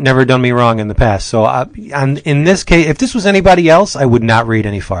never done me wrong in the past. So in this case, if this was anybody else, I would not read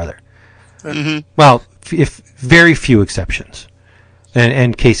any farther. Mm-hmm. Well, if very few exceptions,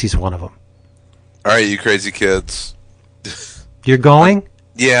 and Casey's one of them. All right, you crazy kids. You're going?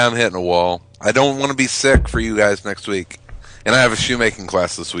 Yeah, I'm hitting a wall. I don't want to be sick for you guys next week. And I have a shoemaking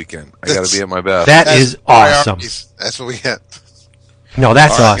class this weekend. I got to be at my best. That is awesome. That's what we get. No,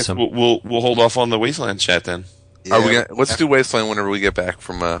 that's awesome. We'll hold off on the Wasteland chat then. Yeah, let's do Wasteland whenever we get back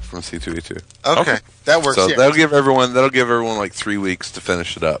from C2E2. Okay, that works. So that'll give everyone like 3 weeks to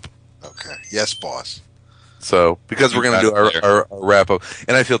finish it up. Okay. Yes, boss. So, because we're going to do our wrap up,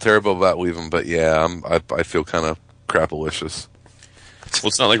 and I feel terrible about leaving, but yeah, I feel kind of crapalicious. Well,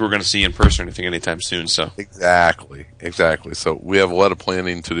 it's not like we're going to see you in person or anything anytime soon, so. Exactly. So, we have a lot of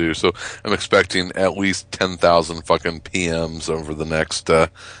planning to do, so I'm expecting at least 10,000 fucking PMs over the next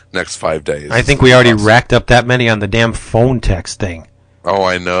 5 days. I think we already racked up that many on the damn phone text thing. Oh,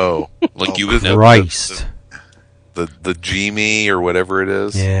 I know. Like you would know. Christ. The Gme or whatever it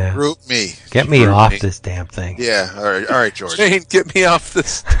is. Yeah. Group me. Get me off this damn thing. Yeah. All right, George. Shane, get me off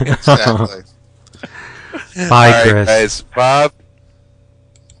this. Exactly. Bye, Chris. Right, guys. Bob.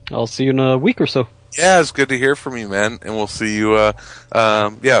 I'll see you in a week or so. Yeah, it's good to hear from you, man. And we'll see you.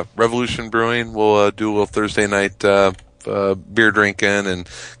 Revolution Brewing. We'll do a little Thursday night beer drinking, and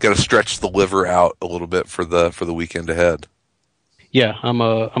got to stretch the liver out a little bit for the weekend ahead. Yeah, I'm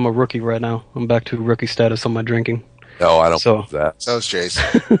a rookie right now. I'm back to rookie status on my drinking. No, I don't believe that. So's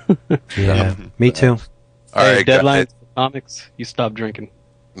Jason. Yeah, me too. All right, deadline comics. You stop drinking.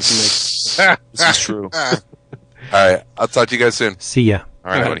 This is true. All right, I'll talk to you guys soon. See ya.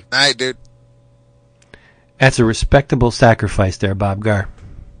 All right, buddy. Night, dude. That's a respectable sacrifice there, Bobgar.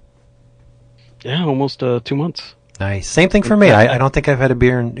 Yeah, almost 2 months. Nice. Same thing for me. I don't think I've had a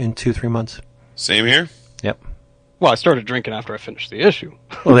beer in 2-3 months. Same here. Yep. Well, I started drinking after I finished the issue.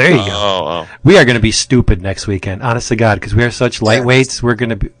 Well, there you go. Oh. We are going to be stupid next weekend, honest to God, because we are such lightweights. We're going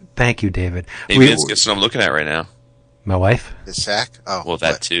to be... Thank you, David. Hey, Vince, guess what I'm looking at right now? My wife? The sack? Oh. Well,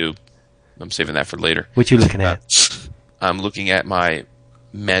 that too. I'm saving that for later. What you looking at? I'm looking at my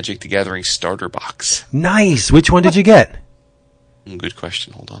Magic the Gathering starter box. Nice. Which one did you get? Good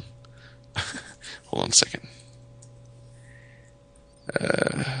question. Hold on. Hold on a second.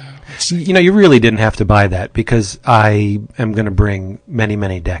 You really didn't have to buy that, because I am going to bring many,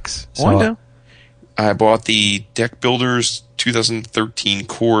 many decks. So, I know. I bought the Deck Builders 2013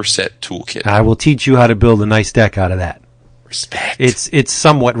 Core Set Toolkit. I will teach you how to build a nice deck out of that. Respect. It's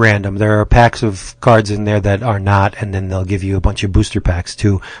somewhat random. There are packs of cards in there that are not, and then they'll give you a bunch of booster packs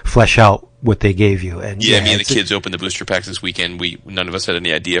to flesh out what they gave you. And me and the kids opened the booster packs this weekend. None of us had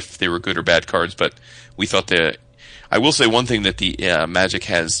any idea if they were good or bad cards, but we thought I will say one thing that the Magic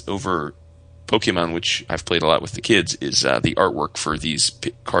has over Pokemon, which I've played a lot with the kids, is the artwork for these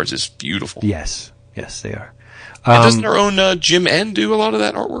cards is beautiful. Yes, they are. And doesn't our own Jim N do a lot of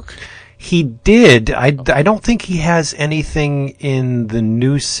that artwork? He did. I don't think he has anything in the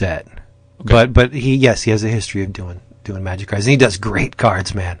new set, okay. but he has a history of doing Magic cards, and he does great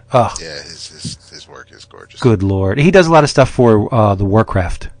cards, man. Oh, yeah, his work is gorgeous. Good Lord, he does a lot of stuff for the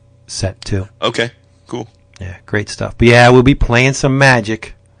Warcraft set too. Okay, cool. Yeah, great stuff. But yeah, we'll be playing some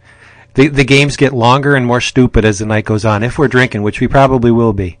Magic. The games get longer and more stupid as the night goes on, if we're drinking, which we probably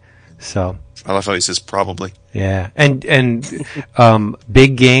will be. So. I love how he says probably. Yeah, and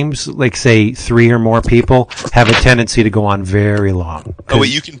big games, like say 3 or more people, have a tendency to go on very long. Oh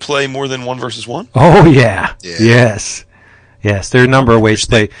wait, you can play more than 1 versus 1? Oh yeah. Yes. There are a number of ways to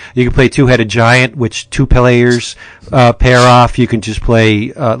play. You can play Two-Headed Giant, which 2 players pair off. You can just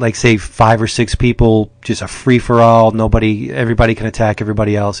play like say 5 or 6 people, just a free for all. Everybody can attack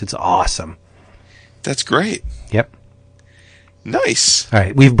everybody else. It's awesome. That's great. Yep. Nice. All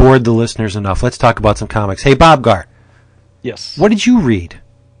right, we've bored the listeners enough. Let's talk about some comics. Hey, Bobgar. Yes. What did you read?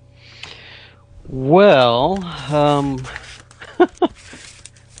 Well,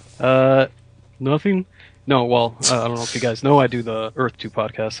 nothing. No, well, I don't know if you guys know I do the Earth 2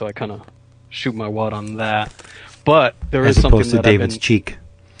 podcast, so I kind of shoot my wad on that. But there is something that as opposed to David's cheek.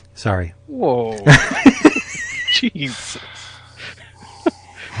 Sorry. Whoa. Jeez.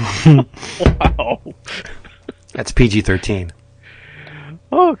 Wow. That's PG-13.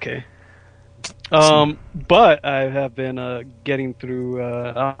 Okay. But I have been getting through.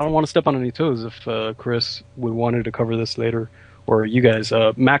 I don't want to step on any toes. If Chris would wanted to cover this later, or you guys,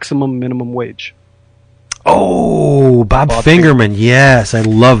 Maximum Minimum Wage. Oh, Bob Fingerman. Yes, I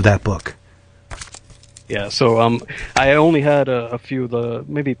love that book. Yeah. So I only had a few of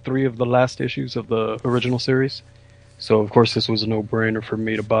maybe 3 of the last issues of the original series. So of course this was a no-brainer for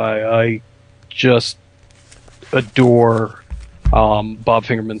me to buy. I just adore Bob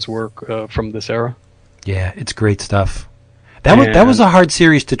Fingerman's work from this era. Yeah, it's great stuff. That was a hard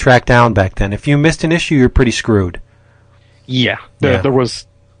series to track down back then. If you missed an issue, you're pretty screwed. Yeah, there was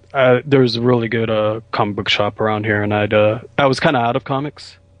a really good comic book shop around here, and I was kind of out of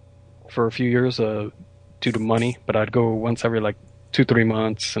comics for a few years due to money, but I'd go once every like 2-3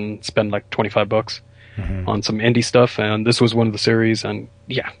 months and spend like $25 on some indie stuff, and this was one of the series, and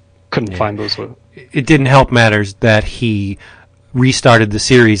couldn't find those. It didn't help matters that he restarted the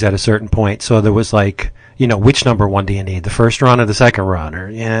series at a certain point, so there was like, which number one do you need, the first run or the second run, or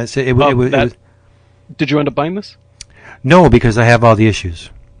Did you end up buying this? No, because I have all the issues.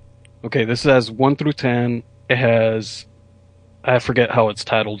 Okay, this has 1 through 10. It has, I forget how it's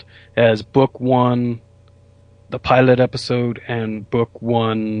titled. It has book 1, the pilot episode, and book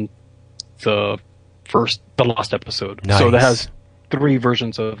 1, the last episode. Nice. So that has 3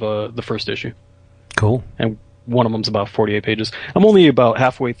 versions of the first issue. Cool. And one of them's about 48 pages. I'm only about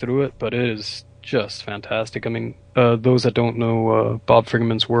halfway through it, but it is just fantastic. I mean, those that don't know Bob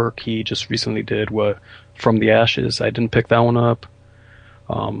Fingerman's work, he just recently did From the Ashes. I didn't pick that one up.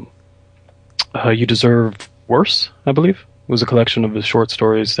 You Deserve Worse, I believe. It was a collection of his short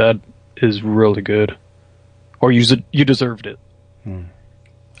stories. That is really good. Or You Deserved It.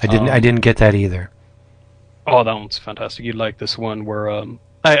 I didn't get that either. Oh, that one's fantastic. You'd like this one where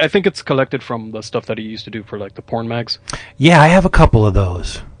I think it's collected from the stuff that he used to do for like the porn mags. Yeah, I have a couple of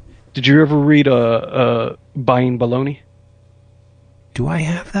those. Did you ever read Buying Baloney? Do I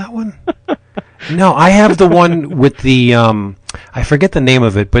have that one? No, I have the one with the I forget the name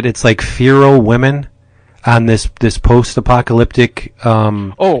of it, but it's like Fero women on this post-apocalyptic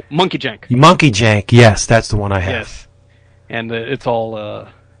Monkey Jank. Monkey Jank. Yes, that's the one I have. Yes. And it's all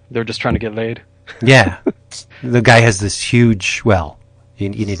they're just trying to get laid. Yeah. The guy has this huge, you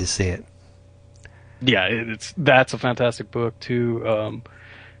need to see it. Yeah, that's a fantastic book too.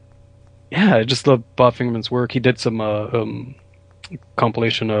 I just love Bob Fingerman's work. He did some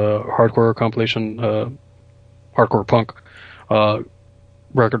compilation, hardcore compilation, hardcore punk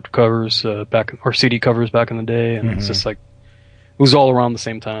record covers or CD covers back in the day, and it's just like it was all around the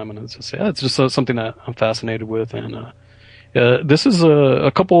same time, and it's just something that I'm fascinated with, and this is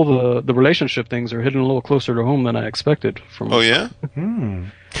a couple of the relationship things are hitting a little closer to home than I expected. Oh yeah.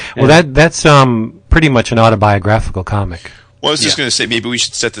 Well, that's pretty much an autobiographical comic. Well, I was just going to say maybe we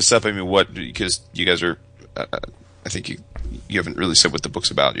should set this up. I mean, because you guys are, I think you haven't really said what the book's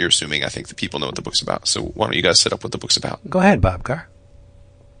about. You're assuming I think the people know what the book's about. So why don't you guys set up what the book's about? Go ahead, Bobgar.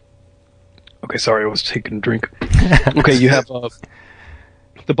 Okay, sorry, I was taking a drink. Okay, you have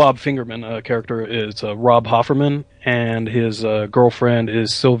the Bob Fingerman character is Rob Hofferman, and his girlfriend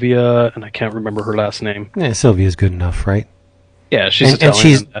is Sylvia, and I can't remember her last name. Yeah, Sylvia's good enough, right? Yeah, she's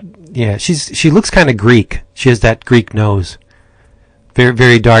Italian. She looks kind of Greek. She has that Greek nose. Very,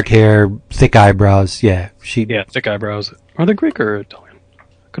 very dark hair, thick eyebrows. Yeah, thick eyebrows. Are they Greek or Italian? I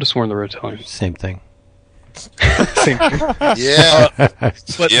could have sworn they were Italian. Same thing. Same thing. Yeah.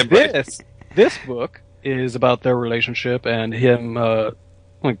 But this book is about their relationship and him.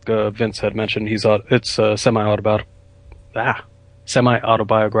 Like Vince had mentioned, it's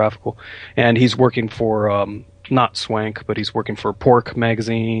semi-autobiographical, and he's working for not Swank, but he's working for Pork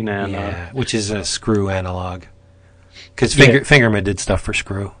magazine, and which is a Screw analog. Because Fingerman did stuff for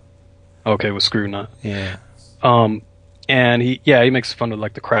Screw. Okay, with Screw, not. Yeah. And he makes fun of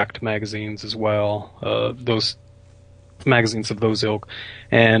like the Cracked magazines as well, those magazines of those ilk,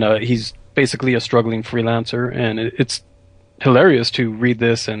 and he's basically a struggling freelancer, and it's hilarious to read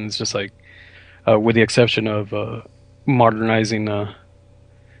this, and it's just like, with the exception of modernizing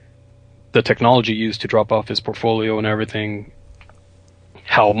the technology used to drop off his portfolio and everything,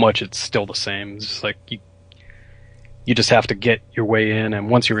 how much it's still the same. It's just like you just have to get your way in, and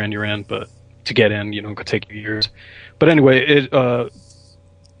once you're in, but to get in, it could take you years. But anyway, to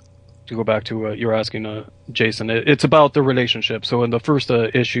go back to what you're asking, Jason, it's about the relationship. So in the first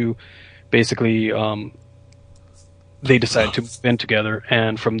issue, basically, they decide to move in together,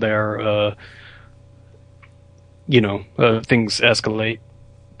 and from there, things escalate.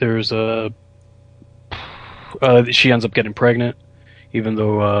 There's she ends up getting pregnant, even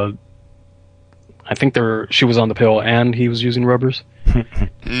though I think she was on the pill and he was using rubbers.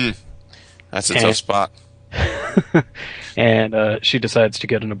 That's a tough spot. And she decides to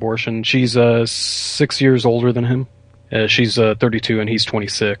get an abortion. She's 6 years older than him. She's 32 and he's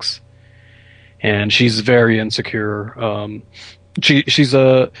 26. And she's very insecure.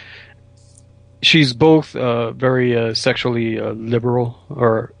 She's both very sexually liberal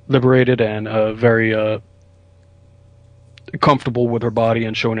or liberated, and very comfortable with her body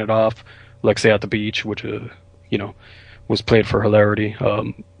and showing it off, like say at the beach, which was played for hilarity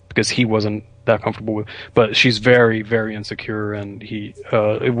because he wasn't that comfortable with. But she's very, very insecure, and he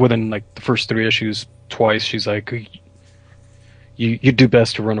within like the first 3 issues, twice she's like, You do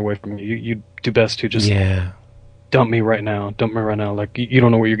best to run away from me. You do best to just dump me right now. Like, you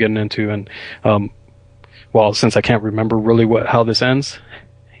don't know what you're getting into. And, well, since I can't remember really how this ends,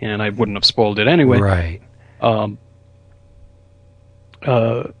 and I wouldn't have spoiled it anyway. Right.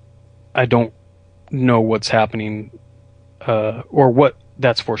 I don't know what's happening, or what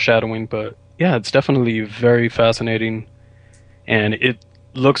that's foreshadowing, but yeah, it's definitely very fascinating, and it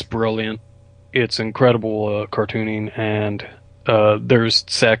looks brilliant. It's incredible cartooning, and there's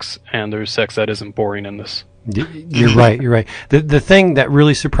sex, and there's sex that isn't boring in this. You're right. The thing that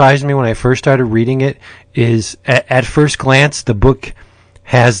really surprised me when I first started reading it is, at first glance, the book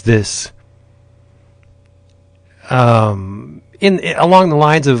has this, along the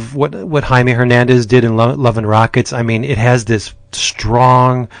lines of what Jaime Hernandez did in Love and Rockets. I mean, it has this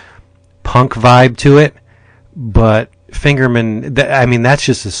strong punk vibe to it, but Fingerman, that's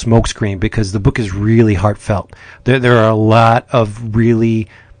just a smokescreen, because the book is really heartfelt. There are a lot of really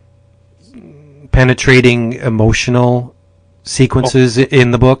penetrating emotional sequences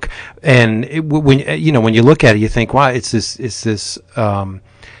in the book, and when you look at it, you think, wow, it's this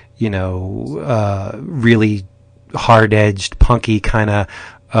really hard-edged, punky kind of,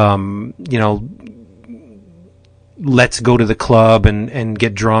 let's go to the club and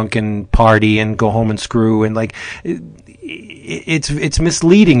get drunk and party and go home and screw, and like it's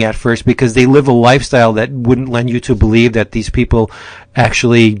misleading at first, because they live a lifestyle that wouldn't lend you to believe that these people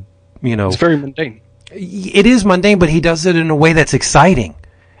actually, it's very mundane. It is mundane, but he does it in a way that's exciting.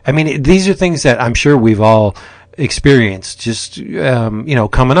 I mean, these are things that I'm sure we've all experienced, just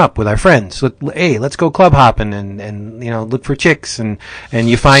coming up with our friends. Hey, let's go club hopping and look for chicks, and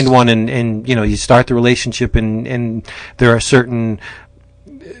you find one, and you start the relationship, and there are certain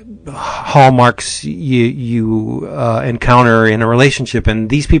hallmarks you encounter in a relationship, and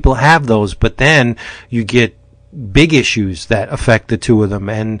these people have those, but then you get big issues that affect the two of them,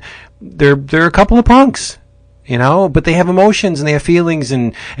 and they're a couple of punks, but they have emotions and they have feelings,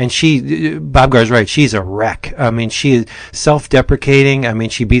 and Bobgar's right, she's a wreck. I mean, she is self-deprecating. I mean,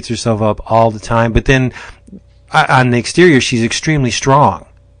 she beats herself up all the time, but then on the exterior, she's extremely strong.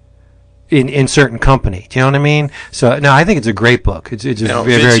 in certain company. Do you know what I mean? So no, I think it's a great book. It's a Now,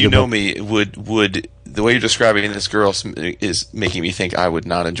 very, Vince, very you good know book. me. Would the way you're describing this girl is making me think I would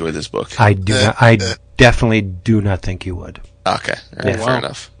not enjoy this book? I do not. I definitely do not think you would. Okay, all right, Yeah. fair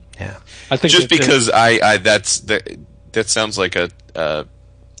enough. Yeah. I think Just that, because that sounds like a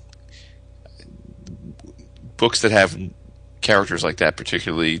books that have characters like that,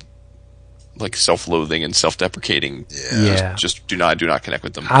 particularly like self-loathing and self-deprecating. Yeah. Just do not connect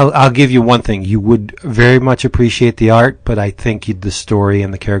with them. I'll give you one thing. You would very much appreciate the art, but I think the story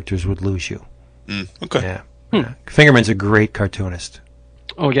and the characters would lose you. Okay. Yeah. Yeah. Fingerman's a great cartoonist.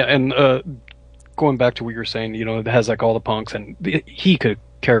 Oh yeah, and going back to what you're saying, it has like all the punks, and he could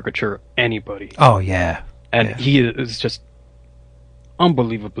caricature anybody, Oh yeah. and Yeah. he is just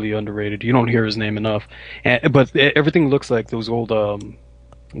unbelievably underrated. You don't hear his name enough, but everything looks like those old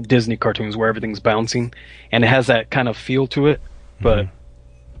Disney cartoons where everything's bouncing, and it has that kind of feel to it. But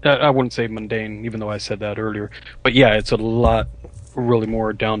I wouldn't say mundane, even though I said that earlier. But yeah, it's a lot really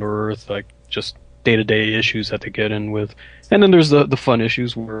more down to earth, like just day-to-day issues that they get in with. And then there's the fun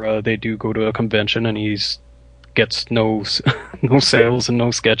issues where they do go to a convention and he's gets no sales and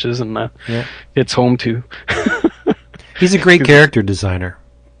no sketches, and Yeah. it's home too. He's a great character designer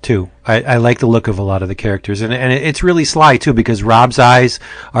too. I like the look of a lot of the characters, and it's really sly too, because Rob's eyes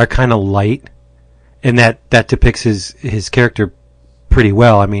are kind of light, and that depicts his character pretty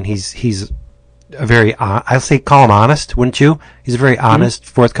well. I mean, he's a very I'll say call him honest, wouldn't you? He's a very honest,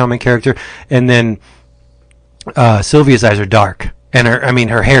 forthcoming character. And then Sylvia's eyes are dark, and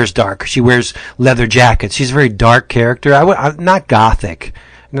her hair's dark. She wears leather jackets. She's a very dark character. I'm not gothic.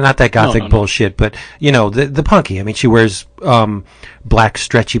 Not that gothic No. bullshit, but the punky. I mean, she wears black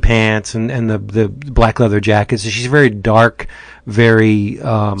stretchy pants and the black leather jackets. She's very dark, very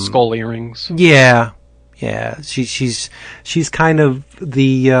Skull earrings. yeah. She's kind of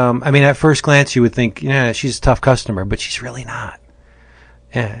the. I mean, at first glance, you would think, she's a tough customer, but she's really not.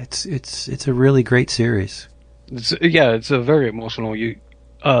 Yeah, it's a really great series. It's a very emotional.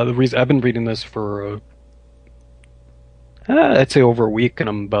 The reason I've been reading this for. I'd say over a week, and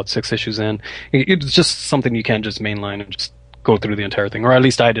I'm about 6 issues in. It's just something you can't just mainline and just go through the entire thing, or at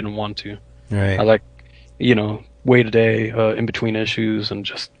least I didn't want to. Right. I like, wait a day in between issues, and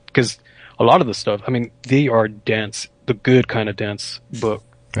just because a lot of the stuff, I mean, they are dense, the good kind of dense book.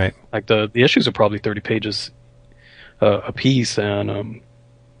 Right. Like the issues are probably 30 pages a piece, and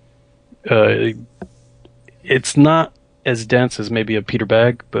it's not as dense as maybe a Peter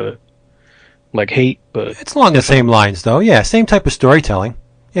Bag, but like Hate, but It's along the same lines, though. Yeah, same type of storytelling.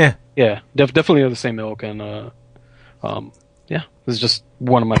 Yeah. yeah, definitely of the same ilk, and yeah, this is just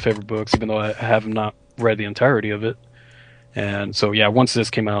one of my favorite books, even though I have not read the entirety of it. And so yeah, once this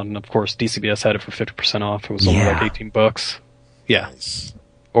came out, and of course DCBS had it for 50% off. It was only Yeah. like $18. Yeah, Nice.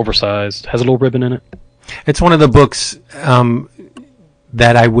 oversized, has a little ribbon in it. It's one of the books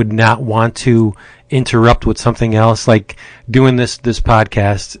that I would not want to interrupt with something else, like doing this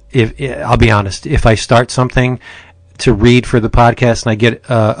podcast. If I'll be honest, if I start something to read for the podcast and I get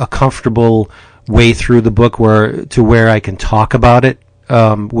a comfortable way through the book where I can talk about it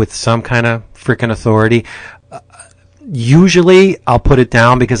with some kind of freaking authority, usually I'll put it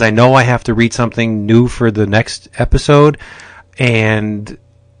down because I know I have to read something new for the next episode, and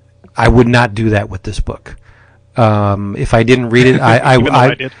I would not do that with this book. If I didn't read it, Even though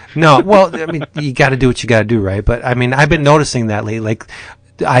I did. No, well, I mean, you got to do what you got to do, right? But I mean, I've been noticing that lately. Like,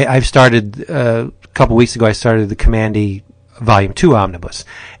 I've started a couple weeks ago. I started the Commandy Volume 2 omnibus,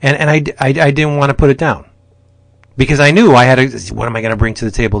 and I didn't want to put it down because I knew I had to. What am I going to bring to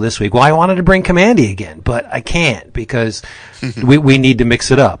the table this week? Well, I wanted to bring Commandy again, but I can't because we need to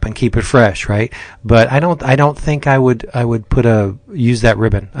mix it up and keep it fresh, right? But I don't think I would use that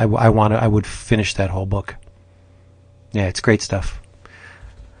ribbon. I would finish that whole book. Yeah, it's great stuff.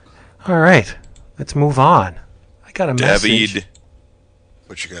 All right, let's move on. I got a message. David.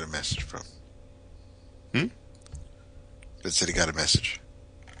 What you got a message from? It said he got a message.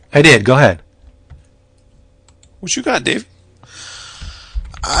 I did. Go ahead. What you got, Dave?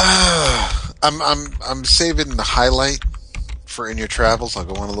 I'm saving the highlight for In Your Travels. I'll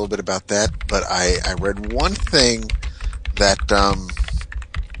go on a little bit about that. But I read one thing that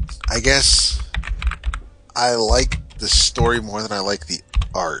I guess I like the story more than I like the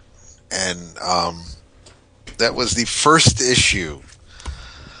art, and that was the first issue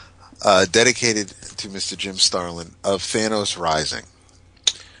dedicated to Mr. Jim Starlin of Thanos Rising.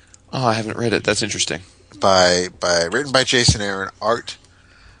 Oh, I haven't read it. That's interesting. Written by Jason Aaron, art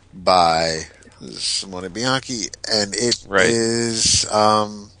by Simone Bianchi, and it is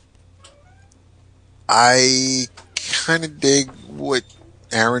I kind of dig what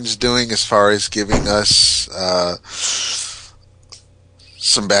Aaron's doing as far as giving us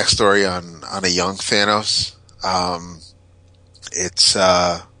some backstory on a young Thanos. It's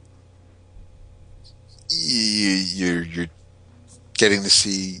you're getting to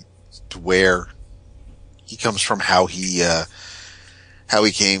see where he comes from, how he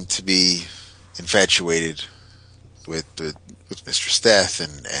came to be infatuated with Mistress Death,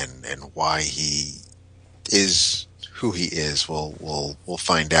 and why he is who he is. We'll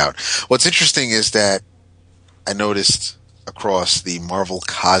find out. What's interesting is that I noticed across the Marvel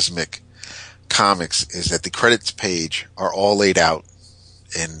Cosmic Comics is that the credits page are all laid out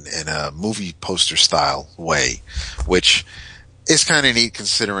in a movie poster style way, which is kind of neat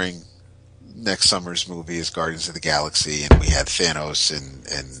considering next summer's movie is Guardians of the Galaxy, and we had Thanos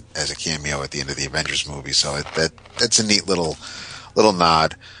and as a cameo at the end of the Avengers movie. So that's a neat little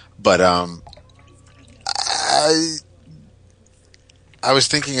nod. But I was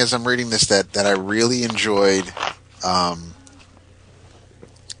thinking as I'm reading this that I really enjoyed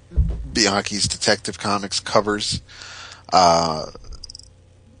Bianchi's Detective Comics covers.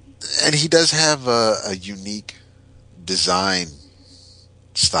 And he does have a unique design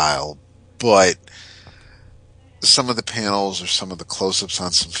style, but some of the panels or some of the close-ups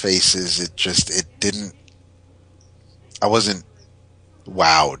on some faces, I wasn't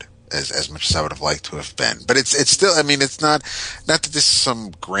wowed as much as I would have liked to have been. But it's still, I mean, it's not that this is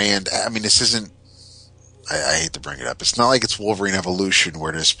some grand, I mean, this isn't, I hate to bring it up. It's not like it's Wolverine Evolution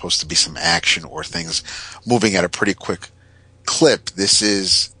where there's supposed to be some action or things moving at a pretty quick clip. This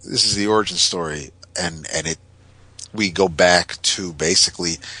is the origin story, and we go back to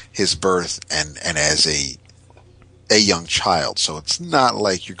basically his birth and as a young child. So it's not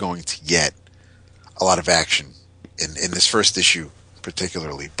like you're going to get a lot of action in this first issue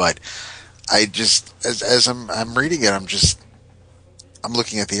particularly. But I just, as I'm reading it, I'm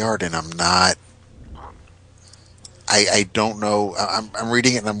looking at the art and I'm not, I don't know. I'm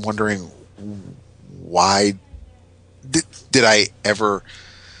reading it and I'm wondering why did I ever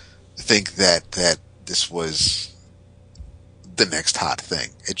think that this was the next hot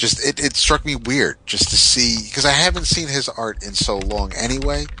thing? It struck me weird just to see, because I haven't seen his art in so long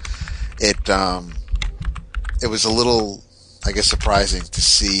anyway. It was a little, I guess, surprising to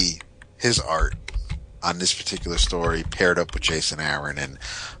see his art on this particular story paired up with Jason Aaron, and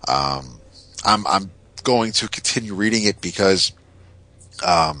I'm going to continue reading it because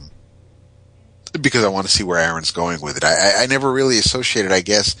I want to see where Aaron's going with it. I never really associated, I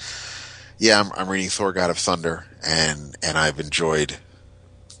guess. Yeah, I'm reading Thor: God of Thunder, and I've enjoyed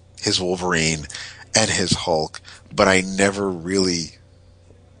his Wolverine and his Hulk, but I never really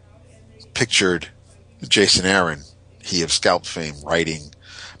pictured Jason Aaron, he of Scalp fame, writing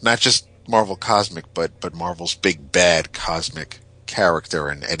not just Marvel Cosmic, but Marvel's big bad cosmic character,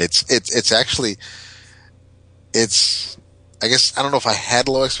 and it's actually, I guess, I don't know if I had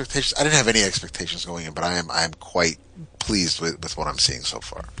low expectations. I didn't have any expectations going in, but I am quite pleased with what I'm seeing so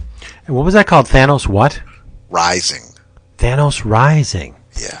far. And what was that called? Thanos what? Rising. Thanos Rising.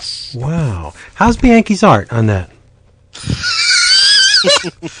 Yes. Wow. How's Bianchi's art on that?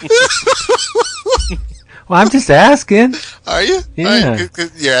 Well, I'm just asking. Are you? Yeah.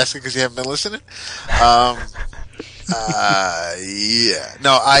 You're asking because you haven't been listening? Yeah.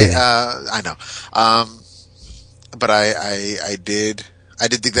 No, I know. But I did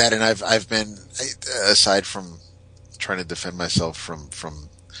dig that, and I've been, aside from trying to defend myself from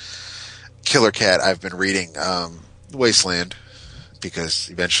Killer Cat, I've been reading Wasteland, because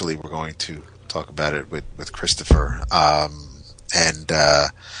eventually we're going to talk about it with Christopher. And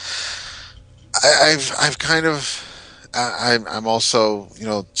I've kind of, I'm also,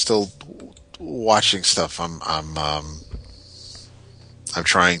 still watching stuff. I'm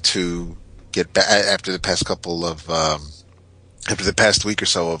trying to get back after the past couple of, after the past week or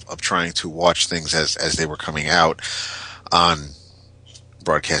so of trying to watch things as they were coming out on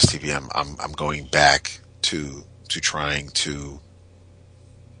broadcast TV. I'm going back to trying to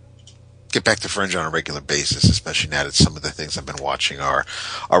get back to Fringe on a regular basis, especially now that some of the things I've been watching are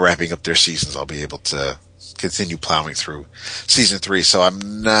wrapping up their seasons. I'll be able to continue plowing through season 3. So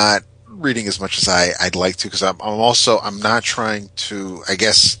I'm not reading as much as I'd like to, because I'm not trying to, I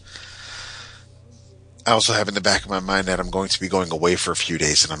guess, I also have in the back of my mind that I'm going to be going away for a few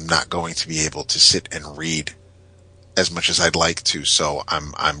days, and I'm not going to be able to sit and read as much as I'd like to. So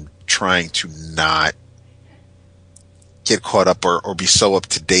I'm trying to not get caught up or be so up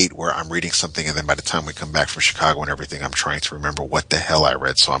to date where I'm reading something, and then by the time we come back from Chicago and everything, I'm trying to remember what the hell I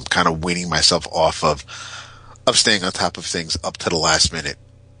read. So I'm kind of weaning myself off of staying on top of things up to the last minute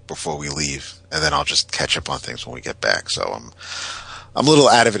before we leave, and then I'll just catch up on things when we get back. So I'm a little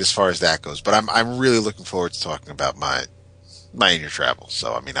out of it as far as that goes, but I'm really looking forward to talking about my in your travels.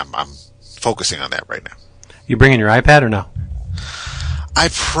 So I mean, I'm focusing on that right now. You bringing your iPad or no? I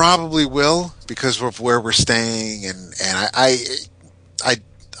probably will because of where we're staying, and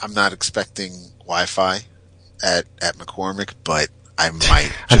I'm not expecting Wi-Fi at McCormick, but I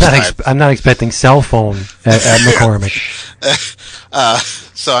might. I'm not expecting cell phone at McCormick.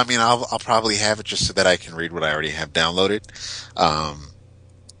 So I mean, I'll probably have it just so that I can read what I already have downloaded.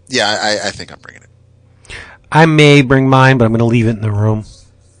 Yeah, I think I'm bringing it. I may bring mine, but I'm going to leave it in the room.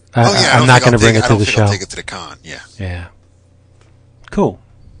 I'm not going to bring it to the show. I'll take it to the con. Yeah. Yeah. Cool.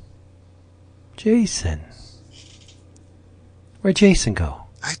 Jason. Where'd Jason go?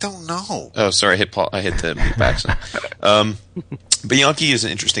 I don't know. Oh, sorry, I hit the mute by accident. Bianchi is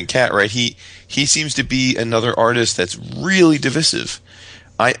an interesting cat, right? He seems to be another artist that's really divisive.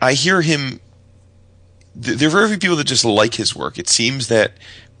 I hear him. There are very few people that just like his work. It seems that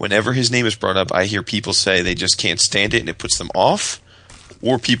whenever his name is brought up, I hear people say they just can't stand it and it puts them off,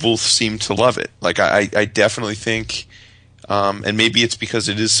 or people seem to love it. Like I definitely think, and maybe it's because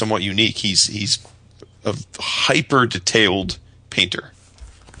it is somewhat unique. He's a hyper detailed painter.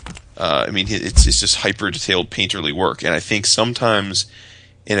 I mean, it's just hyper detailed painterly work, and I think sometimes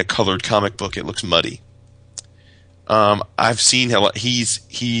in a colored comic book it looks muddy. I've seen how his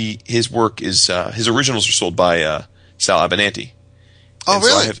work is his originals are sold by Sal Abenanti. Oh,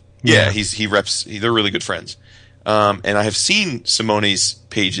 really? He reps. They're really good friends. And I have seen Simone's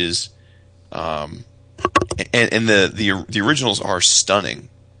pages, and the originals are stunning,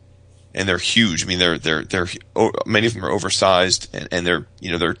 and they're huge. I mean, they're many of them are oversized, and they're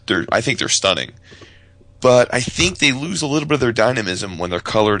I think they're stunning. But I think they lose a little bit of their dynamism when they're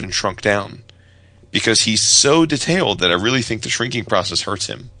colored and shrunk down, because he's so detailed that I really think the shrinking process hurts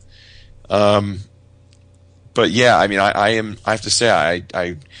him. But yeah, I mean, I have to say,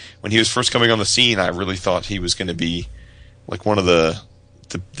 I when he was first coming on the scene, I really thought he was going to be like one of the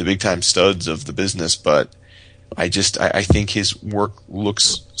big time studs of the business. But I think his work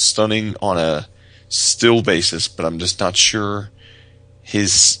looks stunning on a still basis, but I'm just not sure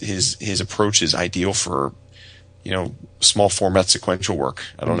his approach is ideal for, small format sequential work.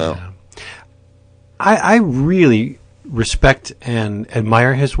 I don't know. I really respect and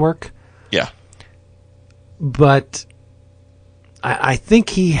admire his work. Yeah. But I think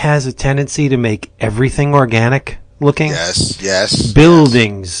he has a tendency to make everything organic looking. Yes.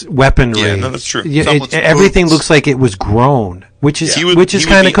 Buildings, weaponry. Yeah, no, that's true. Everything looks like it was grown, which is kind of cool. It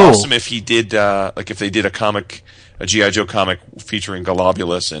would be awesome if he did, if they did a G.I. Joe comic featuring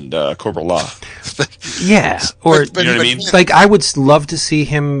Golobulus and Cobra La. Yeah, or you know what I mean? Like, I would love to see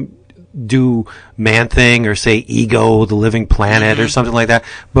him do Man-Thing or say Ego, the Living Planet, or something like that.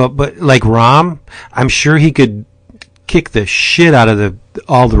 But like Rom, I'm sure he could kick the shit out of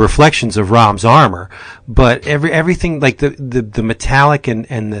all the reflections of Rom's armor. But everything like the metallic and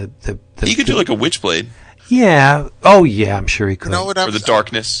the he could do like a Witchblade. Yeah. Oh yeah, I'm sure he could. Or the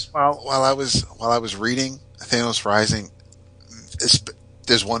darkness. While I was reading Thanos Rising,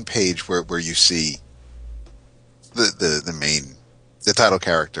 there's one page where you see the title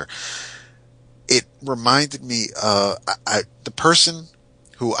character. It reminded me the person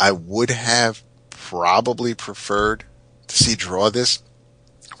who I would have probably preferred to see draw this.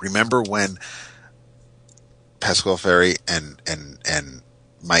 Remember when Pascal Ferry and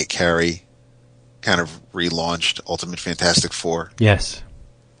Mike Carey kind of relaunched Ultimate Fantastic Four? Yes.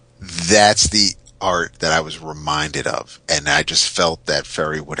 That's the art that I was reminded of, and I just felt that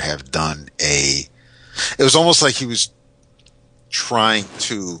Ferry would have done it was almost like he was trying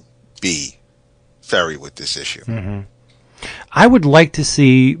to be Ferry with this issue. Mm-hmm. I would like to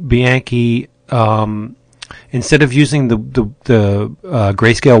see Bianchi, instead of using the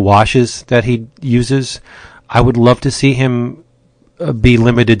grayscale washes that he uses, I would love to see him be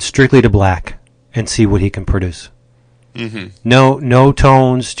limited strictly to black and see what he can produce. Mm-hmm. No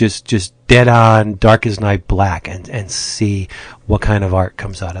tones, just dead on, dark as night black, and see what kind of art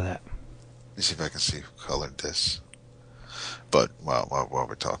comes out of that. Let me see if I can see who colored this. But while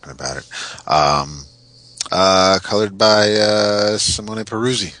we're talking about it, colored by Simone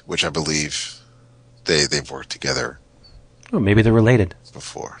Peruzzi, which I believe they've worked together. Oh, maybe they're related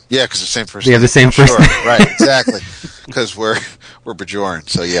Before, yeah, because the same person. They have the same first name. Sure. Right, exactly. Because we're Bajoran,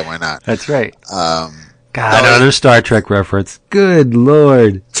 so yeah, why not? That's right. Another Star Trek reference. Good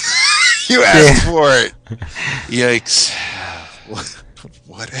Lord. You asked for it. Yikes.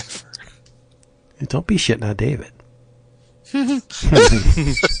 Whatever. Don't be shitting on David. That's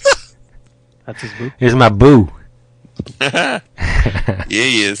his boo. Here's my boo. Yeah,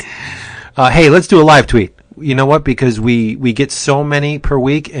 he is. Hey, let's do a live tweet. you know what? Because we get so many per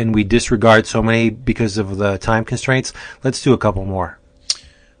week and we disregard so many because of the time constraints. Let's do a couple more.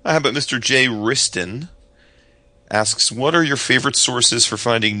 How about Mr. J. Riston asks, what are your favorite sources for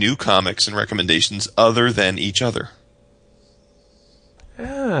finding new comics and recommendations other than each other?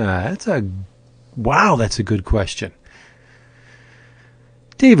 That's a good question.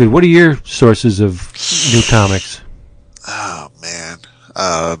 David, what are your sources of new comics? Oh, man.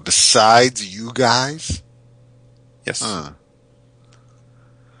 Besides you guys? Yes.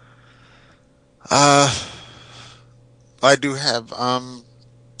 I do have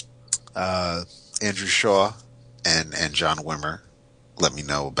Andrew Shaw and John Wimmer let me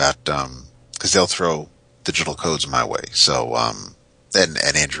know about because they'll throw digital codes my way. So and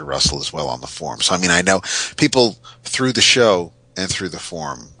Andrew Russell as well on the forum. So I mean, I know people through the show and through the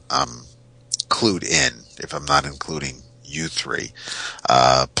forum clued in. If I'm not including you three,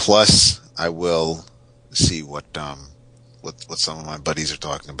 plus I will see what some of my buddies are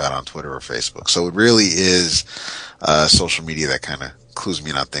talking about on Twitter or Facebook. So it really is social media that kind of clues me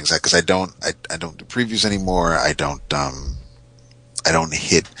in on things, because I don't do previews anymore. I don't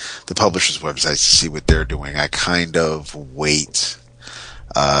hit the publisher's websites to see what they're doing. I kind of wait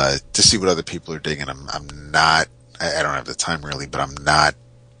to see what other people are digging. I don't have the time really, but I'm not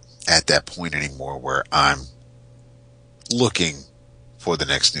at that point anymore where I'm looking for the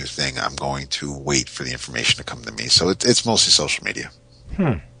next new thing. I'm going to wait for the information to come to me. So it's mostly social media.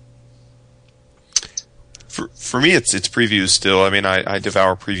 For me, it's previews still. I mean, I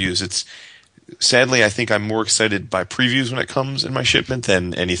devour previews. Sadly, I think I'm more excited by previews when it comes in my shipment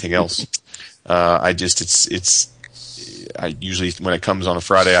than anything else. I usually, when it comes on a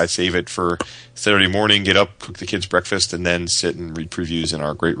Friday, I save it for Saturday morning, get up, cook the kids breakfast, and then sit and read previews in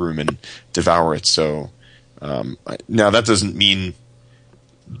our great room and devour it. So, now that doesn't mean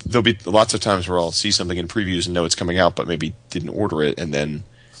there'll be lots of times where I'll see something in previews and know it's coming out, but maybe didn't order it, and then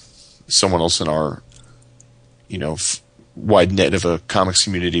someone else in our, wide net of a comics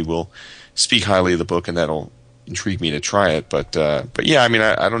community will speak highly of the book, and that'll intrigue me to try it. But yeah, I mean,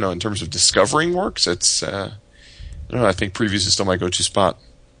 I don't know. In terms of discovering works, it's I don't know. I think previews is still my go-to spot.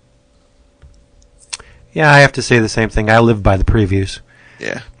 Yeah, I have to say the same thing. I live by the previews.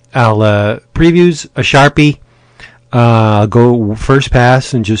 Yeah, I'll previews a Sharpie. I'll go first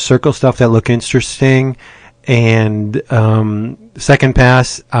pass and just circle stuff that look interesting, and second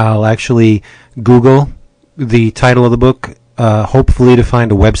pass I'll actually Google the title of the book, hopefully to find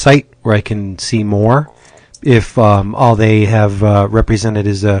a website where I can see more. If all they have represented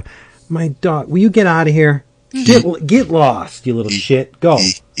is my dog. Will you get out of here? Get lost, you little shit. Go.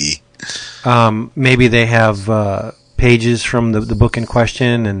 Maybe they have pages from the book in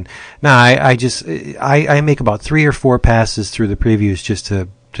question, and I make about 3 or 4 passes through the previews just to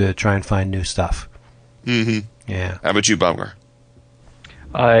try and find new stuff. Mm-hmm. Yeah. How about you, Bobgar?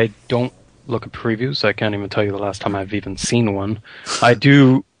 I don't look at previews. I can't even tell you the last time I've even seen one. I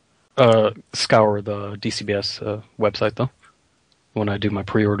do scour the DCBS website, though, when I do my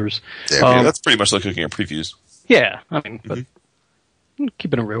pre-orders. That's pretty much like looking at previews. Yeah, I mean, but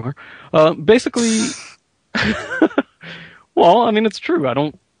keeping it real here. Basically, well, I mean, it's true. I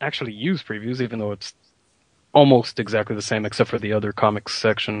don't actually use previews, even though it's almost exactly the same, except for the other comics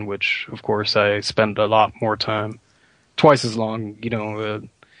section, which, of course, I spend a lot more time, twice as long,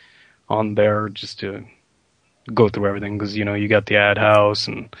 on there just to go through everything, because, you got the ad house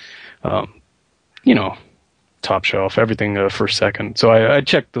and, top shelf, everything for a second. So I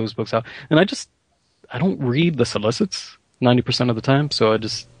check those books out, and I don't read the solicits 90% of the time, so I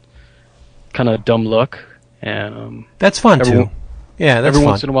just kind of dumb luck. And that's fun too. Yeah, that's every fun.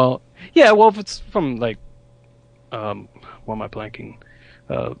 once in a while. Yeah, well, if it's from like, what am I blanking?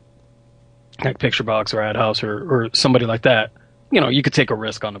 Like Picture Box or Ad House or somebody like that. You could take a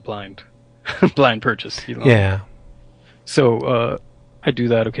risk on a blind purchase. Yeah. So I do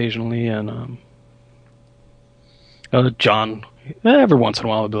that occasionally, and John, every once in a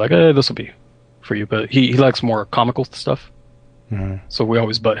while, will be like, this will be for you. But he likes more comical stuff. Mm-hmm. So we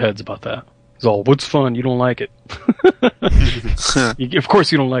always butt heads about that. It's all, what's fun? You don't like it. Of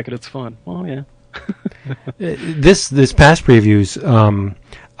course you don't like it. It's fun. Well, yeah. This past previews,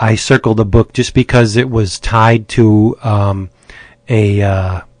 I circled a book just because it was tied to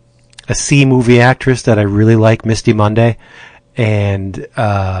a C movie actress that I really like, Misty Monday, and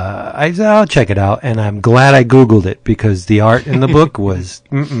I said I'll check it out, and I'm glad I Googled it because the art in the book was.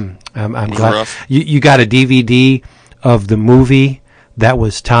 I'm glad rough. You got a DVD of the movie that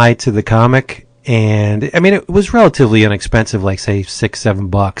was tied to the comic, and I mean it was relatively inexpensive, like say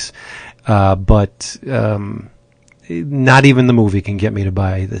 $6-7, but not even the movie can get me to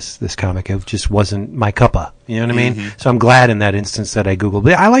buy this comic. It just wasn't my cuppa. You know what I mean? So I'm glad in that instance that I Googled.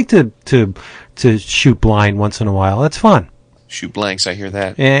 But I like to shoot blind once in a while. That's fun. Shoot blanks, I hear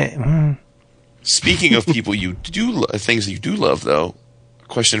that. Eh, Speaking of people you do things that you do love, though, a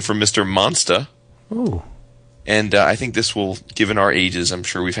question from Mr. Monsta. Ooh. And I think this will, given our ages, I'm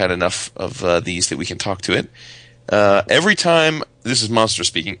sure we've had enough of these that we can talk to it. Every time, this is Monster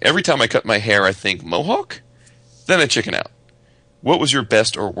speaking, every time I cut my hair, I think mohawk, then I chicken out. What was your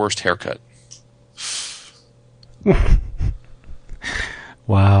best or worst haircut?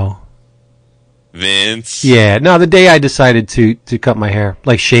 Wow. Vince? Yeah, no, the day I decided to cut my hair,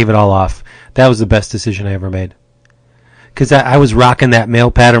 like shave it all off, that was the best decision I ever made. Because I was rocking that male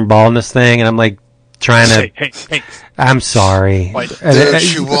pattern baldness thing, and I'm like, trying to. Hey. I'm sorry. Dude,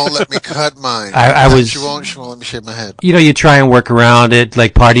 she won't let me cut mine. She won't let me shave my head. You know, you try and work around it,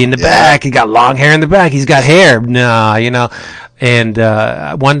 like party in the back. He got long hair in the back. He's got hair. Nah, you know. And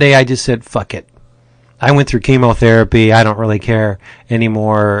one day I just said, fuck it. I went through chemotherapy. I don't really care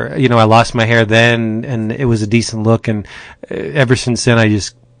anymore. You know, I lost my hair then, and it was a decent look. And ever since then, I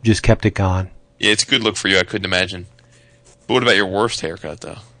just kept it gone. Yeah, it's a good look for you. I couldn't imagine. But what about your worst haircut,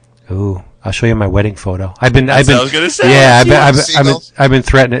 though? Ooh, I'll show you my wedding photo. I've been. I was gonna say. Yeah, I've been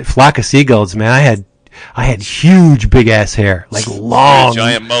threatening flock of seagulls, man. I had huge, big ass hair, like long,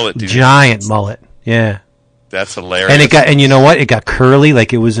 giant mullet, dude. Giant mullet. Yeah. That's hilarious. And you know what? It got curly,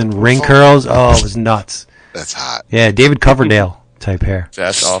 like it was in ring curls. Oh, it was nuts. That's hot. Yeah, David Coverdale type hair.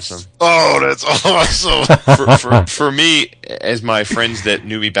 That's awesome. Oh, that's awesome. For me, as my friends that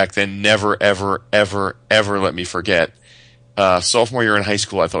knew me back then never, ever, ever, ever let me forget. Sophomore year in high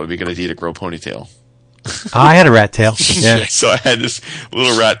school, I thought it would be a good idea to grow a ponytail. I had a rat tail. Yeah. So I had this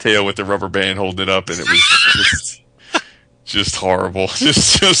little rat tail with the rubber band holding it up, and it was just horrible.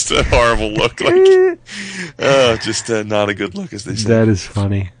 Just a horrible look. Like, not a good look, as they say. That is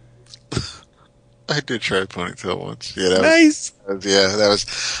funny. I did try a ponytail once. Yeah, that nice.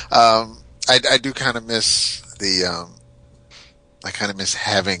 I do kind of miss I kind of miss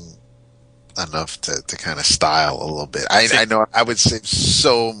having enough to kind of style a little bit. I know I would save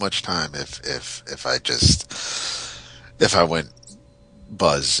so much time if I went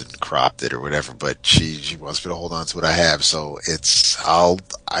buzz and cropped it or whatever, but she wants me to hold on to what I have, so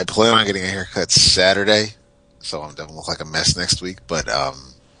I plan on getting a haircut Saturday, so I'm gonna look like a mess next week, but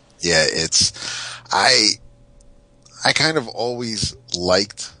yeah, I kind of always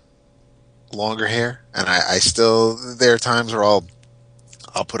liked longer hair, and I still, there are times where I'll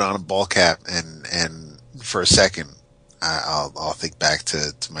put on a ball cap and for a second I'll think back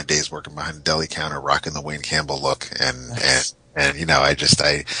to my days working behind the deli counter, rocking the Wayne Campbell look, and you know, I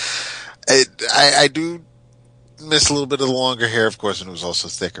do miss a little bit of the longer hair, of course, and it was also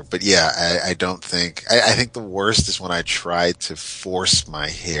thicker. But yeah, I think the worst is when I tried to force my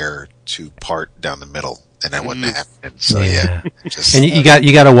hair to part down the middle, and that wouldn't happen. So yeah, and you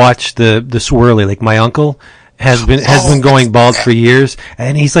got to watch the swirly. Like my uncle has been going bald for years,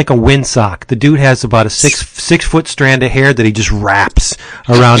 and he's like a windsock. The dude has about a 6 foot strand of hair that he just wraps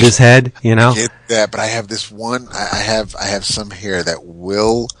around his head. You know, get that. But I have this one. I have some hair that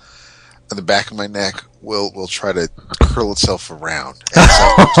will, on the back of my neck, will try to curl itself around.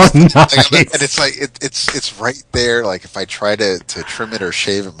 And nice. And it's like it's right there. Like if I try to trim it or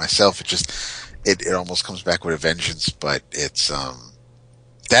shave it myself, it almost comes back with a vengeance. But it's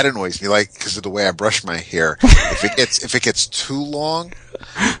that annoys me, like, because of the way I brush my hair. If it gets too long,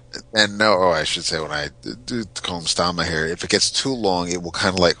 and I should say when I do comb style my hair, if it gets too long, it will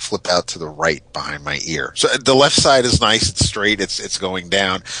kind of like flip out to the right behind my ear. So the left side is nice, it's straight, it's going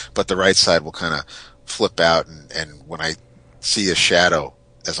down, but the right side will kind of flip out, and when I see a shadow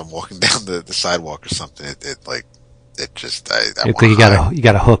as I'm walking down the sidewalk or something, you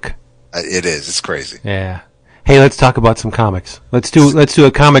got a hook. It is. It's crazy. Yeah. Hey, let's talk about some comics. Let's do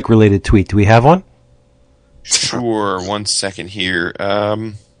a comic related tweet. Do we have one? Sure. 1 second here.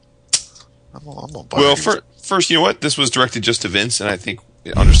 I'm first, you know what? This was directed just to Vince, and I think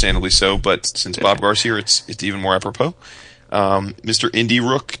understandably so. But since Bobgar's here, it's even more apropos. Mr. Indie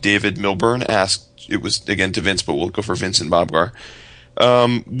Rook, David Milburn, asked. It was again to Vince, but we'll go for Vince and Bobgar.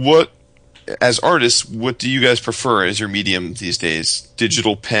 As artists, what do you guys prefer as your medium these days?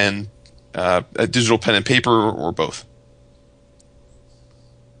 Digital pen and paper, or both?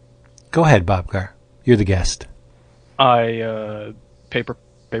 Go ahead, Bobgar. You're the guest. Paper.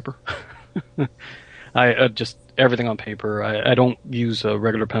 I just everything on paper. I don't use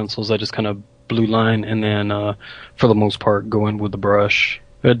regular pencils. I just kind of blue line, and then for the most part go in with the brush.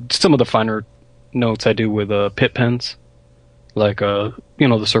 Some of the finer notes I do with pit pens, like the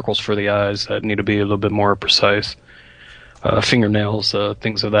circles for the eyes that need to be a little bit more precise. fingernails,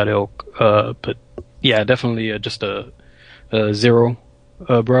 things of that ilk. But yeah, definitely just a zero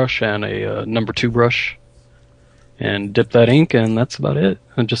brush and a number 2 brush, and dip that ink, and that's about it.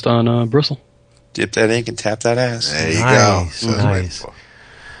 And just on bristle. Dip that ink and tap that ass. There you Nice, go. nice.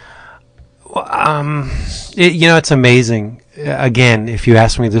 It's amazing. Again, if you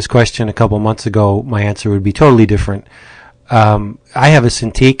asked me this question a couple months ago, my answer would be totally different. I have a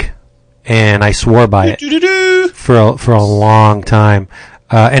Cintiq, and I swore by it for a long time,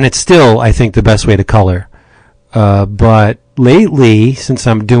 and it's still, I think, the best way to color. But lately, since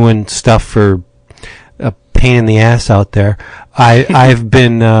I'm doing stuff for a pain in the ass out there, I've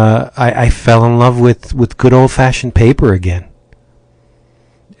been I fell in love with good old fashioned paper again.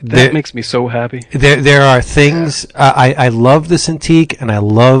 That makes me so happy. There are things I love the Cintiq, and I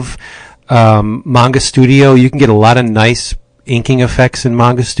love Manga Studio. You can get a lot of nice inking effects in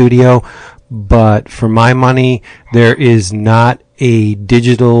Manga Studio, but for my money, there is not a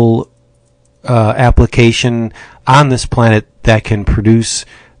digital application on this planet that can produce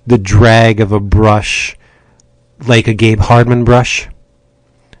the drag of a brush like a Gabe Hardman brush,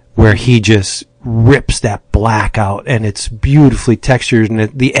 where he just rips that black out, and it's beautifully textured,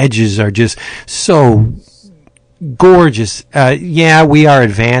 and the edges are just so gorgeous. Yeah, we are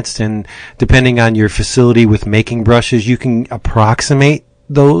advanced, and depending on your facility with making brushes, you can approximate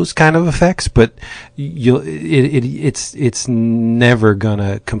those kind of effects, but it's never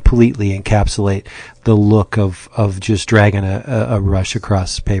gonna completely encapsulate the look of just dragging a brush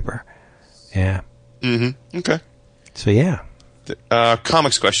across paper. Yeah. Mm-hmm. Okay. So yeah.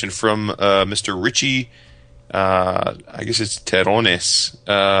 Comics question from Mr. Richie. I guess it's Terrones.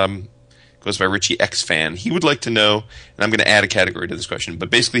 Goes by Richie X Fan. He would like to know, and I'm going to add a category to this question, but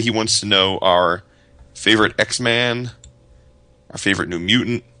basically he wants to know our favorite X-Man, our favorite New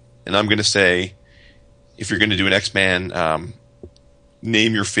Mutant, and I'm going to say, if you're going to do an X-Man,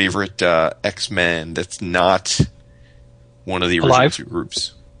 name your favorite X-Men that's not one of the original two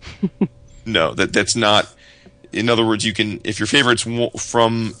groups. No, that's not. In other words, you can, if your favorite's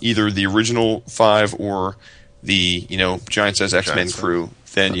from either the original 5 or the, Giant Size X-Men crew,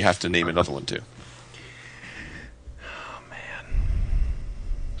 then you have to name another one too. Oh man,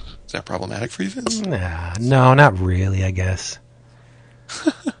 is that problematic for you, Vince? Nah, no, not really. I guess.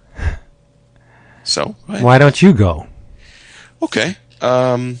 So why don't you go? Okay.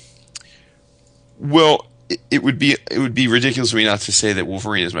 Well, it would be ridiculous of me not to say that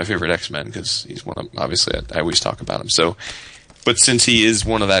Wolverine is my favorite X-Men, because he's one of, obviously I always talk about him. So, but since he is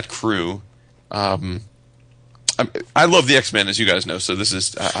one of that crew, I love the X-Men, as you guys know. So this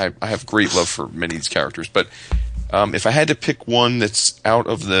is I have great love for many of these characters. But if I had to pick one that's out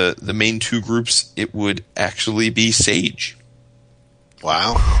of the main two groups, it would actually be Sage.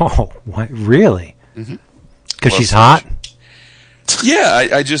 Wow. Oh, what, really? Mm-hmm. Because she's hot. Yeah,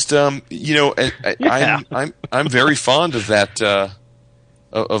 I just I'm very fond of that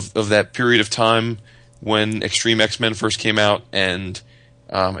of that period of time when Extreme X-Men first came out, and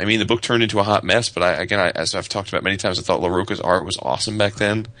the book turned into a hot mess. But as I've talked about many times, I thought LaRocca's art was awesome back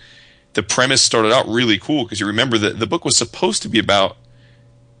then. The premise started out really cool, because you remember that the book was supposed to be about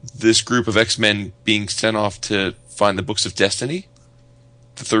this group of X-Men being sent off to find the Books of Destiny,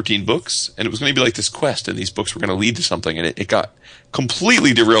 the 13 books, and it was going to be like this quest, and these books were going to lead to something, and it got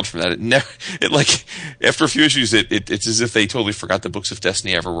completely derailed from that. It like after a few issues, it's as if they totally forgot the Books of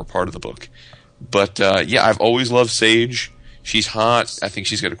Destiny ever were part of the book. But yeah, I've always loved Sage. She's hot. I think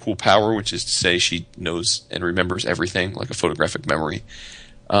she's got a cool power, which is to say she knows and remembers everything, like a photographic memory.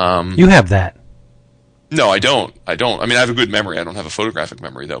 You have that. No, I don't. I have a good memory. I don't have a photographic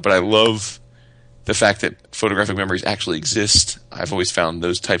memory, though. But I love the fact that photographic memories actually exist. I've always found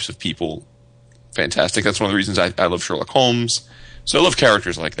those types of people fantastic. That's one of the reasons I love Sherlock Holmes. So I love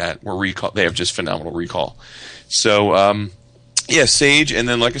characters like that, where they have just phenomenal recall. So, yeah, Sage, and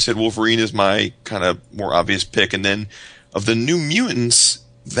then, like I said, Wolverine is my kind of more obvious pick. And then of the New Mutants,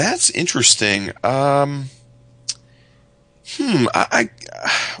 that's interesting. Well,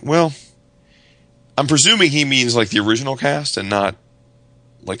 I'm presuming he means like the original cast and not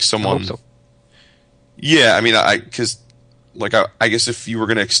like someone. I hope so. Yeah, I guess if you were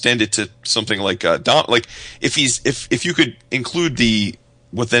going to extend it to something like if you could include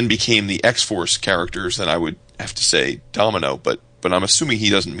what then became the X-Force characters, then I would have to say Domino. But I'm assuming he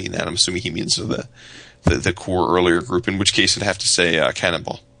doesn't mean that. I'm assuming he means the core earlier group. In which case, I'd have to say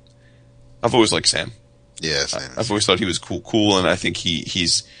Cannonball. I've always liked Sam. Yeah, Sam. I've always thought he was cool, and I think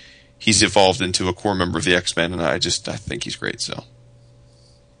he's evolved into a core member of the X-Men, and I think he's great. So.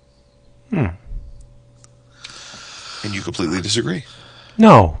 And you completely disagree.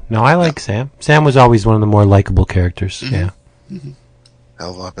 No, I like Sam. Sam was always one of the more likable characters. Mm-hmm. Yeah. Mm-hmm.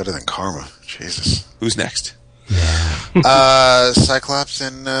 Hell of a lot better than Karma. Jesus. Who's next? Cyclops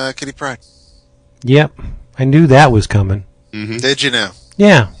and Kitty Pryde. Yep. I knew that was coming. Mm-hmm. Did you know?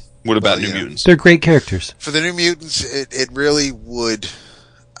 Yeah. What about New Mutants? They're great characters. For the New Mutants, it really would.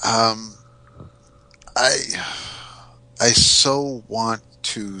 I so want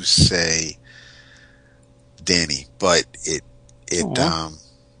to say Danny, but it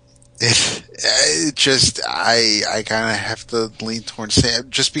just I kind of have to lean towards Sam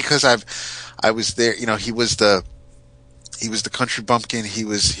just because I was there. You know, he was the country bumpkin. He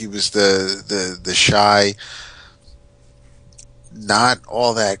was the shy, not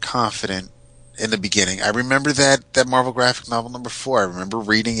all that confident in the beginning. I remember that Marvel graphic novel number 4. I remember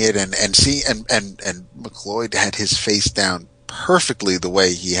reading it and McLeod had his face down perfectly the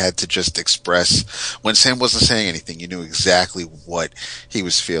way he had to just express when Sam wasn't saying anything. You knew exactly what he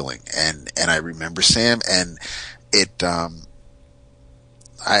was feeling. And I remember Sam, and it,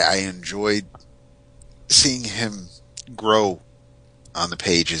 I enjoyed seeing him grow on the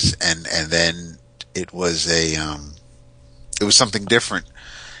pages, and then it was it was something different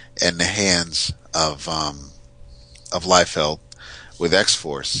in the hands of Liefeld with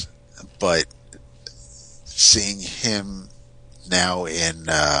X-Force, but seeing him now in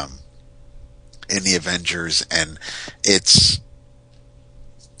the Avengers, and it's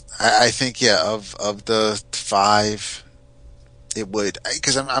I think of the 5, it would,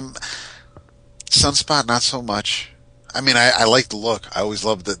 because I'm Sunspot not so much. I mean, I like the look. I always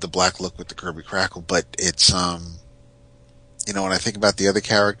loved the black look with the Kirby crackle, but it's you know, when I think about the other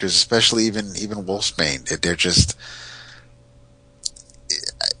characters, especially even Wolfsbane, they're just,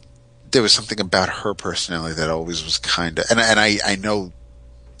 there was something about her personality that always was kind of, and I know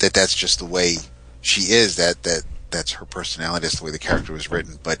that that's just the way she is, that's her personality, that's the way the character was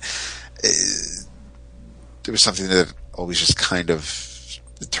written, but there was something that always just kind of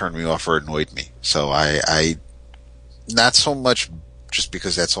turned me off or annoyed me. So I not so much just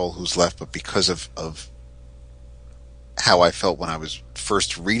because that's all who's left, but because of how I felt when I was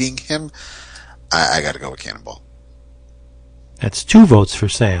first reading him, I got to go with Cannonball. That's 2 votes for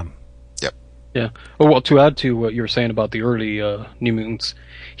Sam. Yep. Yeah. Well, to add to what you were saying about the early New Mutants,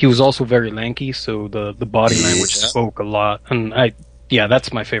 he was also very lanky, so the body language spoke a lot. And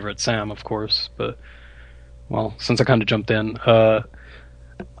that's my favorite Sam, of course. But, well, since I kind of jumped in,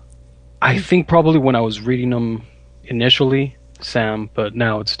 I think probably when I was reading them initially, Sam, but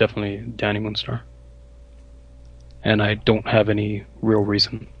now it's definitely Danny Moonstar. And I don't have any real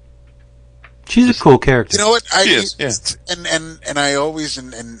reason. She's a cool character. You know what? She is, yeah. And I always,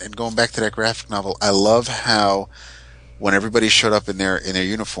 and going back to that graphic novel, I love how when everybody showed up in their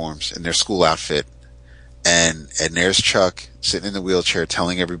uniforms, in their school outfit, and there's Chuck sitting in the wheelchair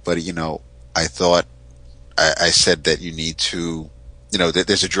telling everybody, you know, I thought I said that you need to, you know, that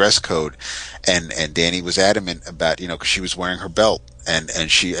there's a dress code, and Danny was adamant about, you know, because she was wearing her belt and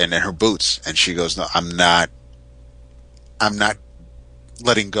her boots, and she goes, no, I'm not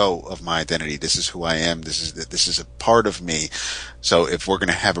letting go of my identity. This is who I am. This is a part of me. So if we're going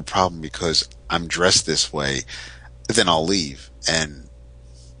to have a problem because I'm dressed this way, then I'll leave. And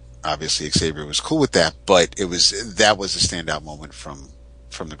obviously Xavier was cool with that, but that was a standout moment from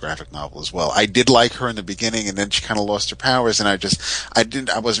the graphic novel as well. I did like her in the beginning, and then she kind of lost her powers, and I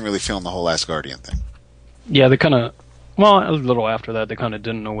wasn't really feeling the whole Asgardian thing. Yeah, they kind of, well, a little after that, they kind of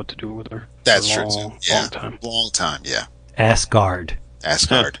didn't know what to do with her. That's true too. Yeah. Long time, yeah. Asgard.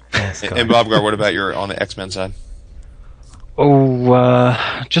 And Bobgar, what about your on the X-Men side?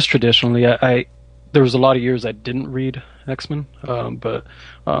 Oh, just traditionally, I there was a lot of years I didn't read X-Men, but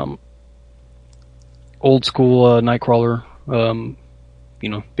old school Nightcrawler, you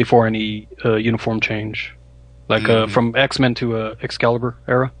know, before any uniform change, like from X-Men to Excalibur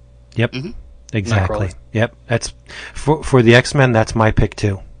era. Yep, exactly. Nightcrawler. Yep, that's for the X-Men. That's my pick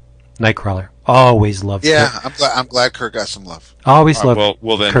too. Nightcrawler. Always loved. Yeah, Kurt. I'm glad Kurt got some love. Always loved.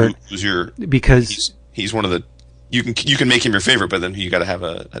 Well, then Kurt, who's your? Because he's one of the. You can make him your favorite, but then you got to have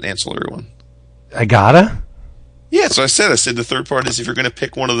an ancillary one. I gotta. Yeah, so I said the third part is if you're going to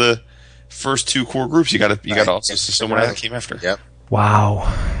pick one of the first 2 core groups, you got to also see someone that came after. Yep. Wow.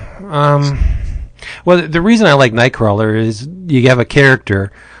 Well, the reason I like Nightcrawler is you have a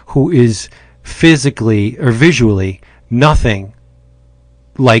character who is physically or visually nothing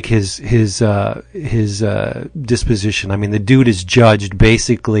like his disposition. I mean, the dude is judged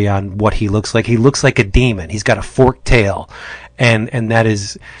basically on what he looks like. He looks like a demon. He's got a forked tail, and that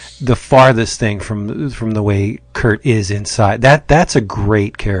is the farthest thing from the way Kurt is inside. That's a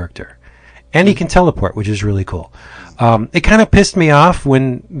great character, and he can teleport, which is really cool. It kind of pissed me off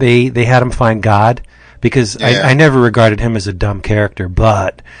when they had him find God, because I never regarded him as a dumb character,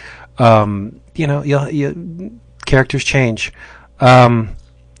 but, characters change. And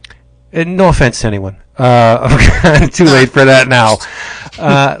no offense to anyone. Too late for that now.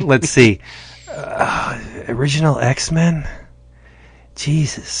 Let's see. Original X-Men?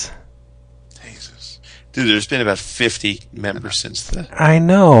 Jesus. Dude, there's been about 50 members since then. I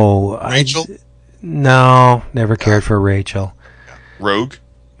know. Rachel? No, never cared for Rachel. Rogue?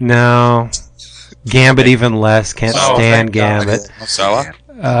 No. Gambit even less. Can't stand Gambit. Psylocke?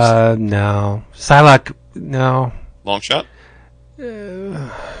 No. Psylocke, no. Longshot?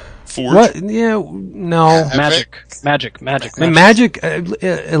 Forge? What? Yeah, no. Magic.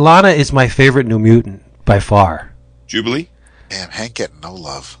 Ilana is my favorite New Mutant by far. Jubilee? Damn, Hank getting no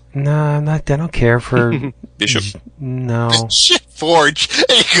love. No, I'm not. I don't care for Bishop? No. Shit, Forge.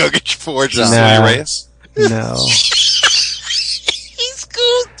 There you go, get your Forge on. No. Reyes? No. He's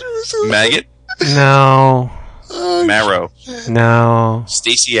going through some... Maggot? No. Marrow? No.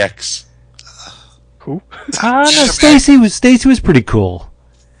 Stacy X? Who? No. Stacy was pretty cool.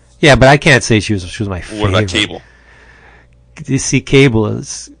 Yeah, but I can't say she was my favorite. What about Cable? You see, Cable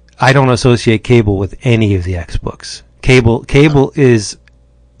is... I don't associate Cable with any of the X books. Cable is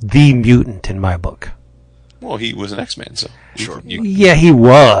the mutant in my book. Well, he was an X-Man, so sure. Yeah, he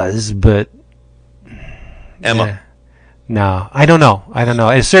was, but... Emma? No, I don't know.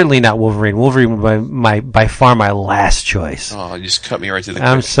 It's certainly not Wolverine. Wolverine was by far my last choice. Oh, you just cut me right to the...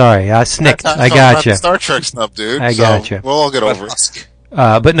 I'm sorry. I snicked. I got you. Star Trek snub, dude. I got you. We'll all get over it.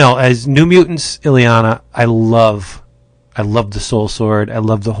 But no, as New Mutants, Ileana, I love the Soul Sword. I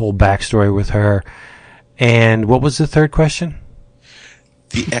love the whole backstory with her. And what was the third question?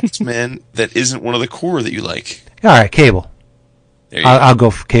 The X-Men that isn't one of the core that you like. All right, Cable. There you I'll go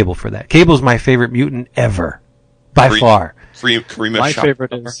for Cable for that. Cable's my favorite mutant ever, by far. Karima My Shaw.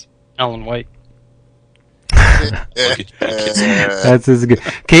 favorite is Alan White. That's as good.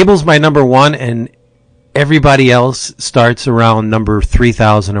 Cable's my number one, and everybody else starts around number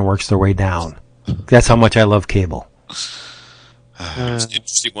 3,000 and works their way down. That's how much I love Cable. It's an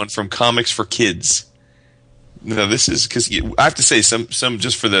interesting one from Comics for Kids. No, this is because I have to say some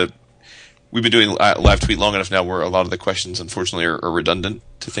just for the we've been doing live tweet long enough now where a lot of the questions unfortunately are redundant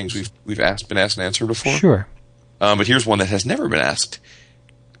to things we've been asked and answered before. Sure. But here's one that has never been asked,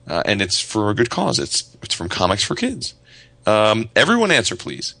 and it's for a good cause. It's from Comics for Kids. Everyone answer,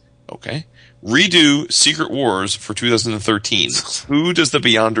 please. Okay. Redo Secret Wars for 2013. Who does the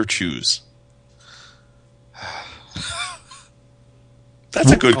Beyonder choose?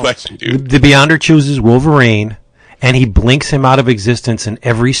 That's a good question, dude. The Beyonder chooses Wolverine, and he blinks him out of existence in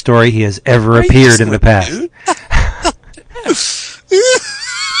every story he has ever appeared in the past.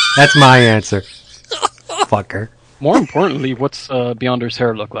 That's my answer. Fucker. More importantly, what's Beyonder's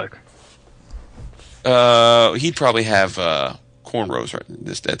hair look like? He'd probably have cornrows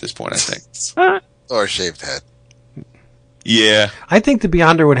at this point, I think. Or a shaved head. Yeah. I think the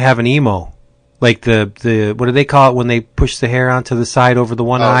Beyonder would have an emo. Like the what do they call it when they push the hair onto the side over the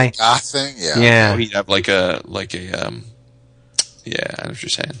one eye? Goth thing? Yeah. Yeah. Oh, he'd have like a yeah, I know what you're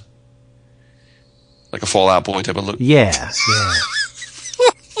saying. Like a Fallout Boy type of look. Yeah.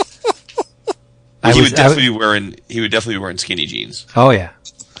 He would definitely be wearing skinny jeans. Oh yeah.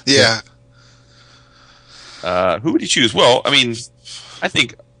 Yeah. Who would he choose? Well, I mean, I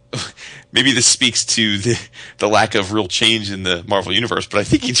think maybe this speaks to the lack of real change in the Marvel Universe, but I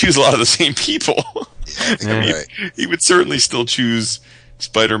think he'd choose a lot of the same people. He would certainly still choose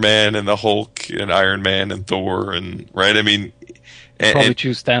Spider-Man and the Hulk and Iron Man and Thor and right. I mean, Probably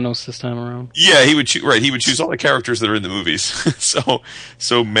choose Thanos this time around. Yeah, he would choose. Right, he would choose all the characters that are in the movies.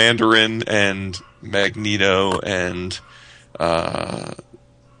 so Mandarin and Magneto and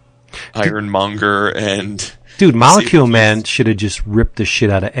Ironmonger and dude, Molecule Man should have just ripped the shit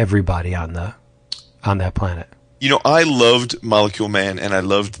out of everybody on that planet. You know, I loved Molecule Man, and I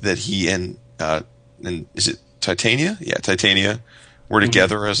loved that he and is it Titania? Yeah, Titania were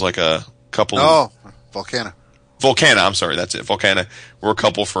together as like a couple. Oh, Volcana, I'm sorry, that's it. Volcana were a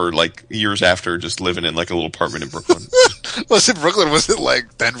couple for like years after, just living in like a little apartment in Brooklyn. Was it Brooklyn? Was it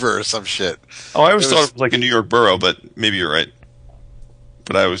like Denver or some shit? Oh, I always thought it was like a New York borough, but maybe you're right.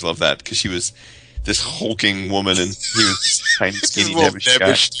 But I always loved that because she was this hulking woman and he was this tiny, skinny, nebbish guy.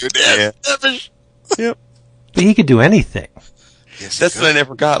 Yeah. Nebbish. Yep. But he could do anything. Yes, that's what I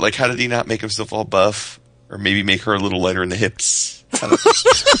never got. Like, how did he not make himself all buff? Or maybe make her a little lighter in the hips?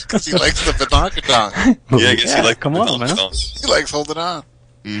 Because he likes the badonka-dong. Yeah, I guess he likes come on, man. He likes holding on.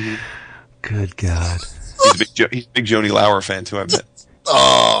 Mm-hmm. Good God. He's a big Joni Lauer fan, too, I bet.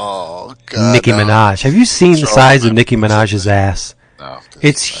 Oh, God. Nicki no. Minaj. Have you seen the size of Nicki Minaj's ass? No.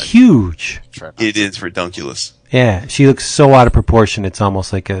 It's huge. It is redunculous. Yeah, she looks so out of proportion. It's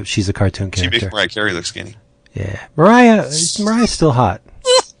almost like she's a cartoon She character. makes Mariah Carey look skinny. Yeah, Mariah's still hot.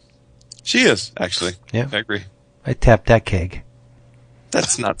 She is, actually. Yeah. I agree. I tapped that keg.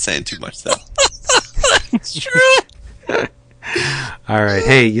 That's not saying too much, though. It's true. All right.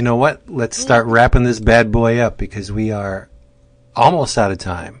 Hey, you know what? Let's start wrapping this bad boy up because we are almost out of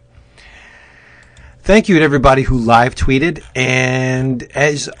time. Thank you to everybody who live tweeted. And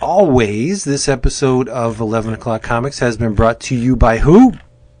as always, this episode of 11 O'Clock Comics has been brought to you by who?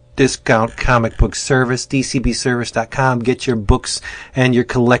 Discount Comic Book Service, dcbservice.com. Get your books and your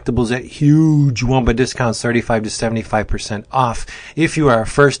collectibles at huge Wumba discounts, 35 to 75% off. If you are a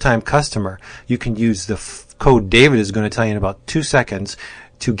first-time customer, you can use the code David is going to tell you in about 2 seconds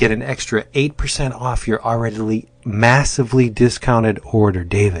to get an extra 8% off your already massively discounted order.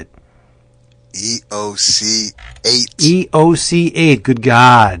 David. EOC 8. EOC 8, good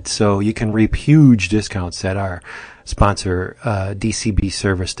God. So you can reap huge discounts at our sponsor,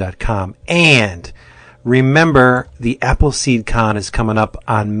 dcbservice.com. And remember, the Appleseed Con is coming up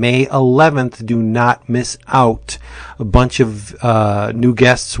on May 11th. Do not miss out. A bunch of new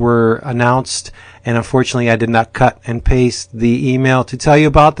guests were announced, and unfortunately I did not cut and paste the email to tell you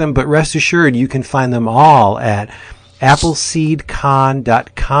about them, but rest assured you can find them all at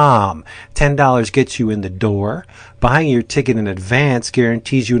appleseedcon.com. $10 gets you in the door. Buying your ticket in advance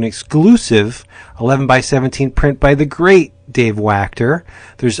guarantees you an exclusive 11x17 print by the great Dave Wachter.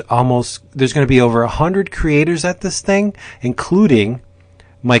 There's going to be over 100 creators at this thing, including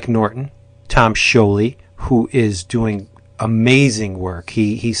Mike Norton, Tom Sholey, who is doing amazing work.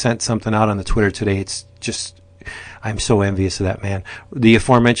 He sent something out on the Twitter today. It's just, I'm so envious of that man. The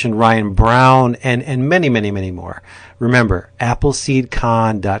aforementioned Ryan Brown and many, many, many more. Remember,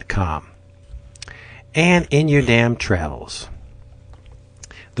 appleseedcon.com. And in your damn travels.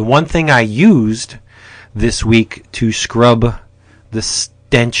 The one thing I used this week to scrub the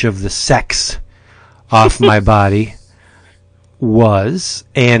stench of the sex off my body was,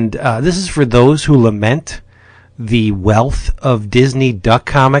 and this is for those who lament the wealth of Disney Duck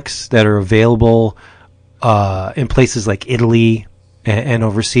comics that are available in places like Italy and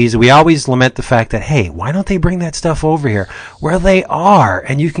overseas. We always lament the fact that, hey, why don't they bring that stuff over here? Well, they are,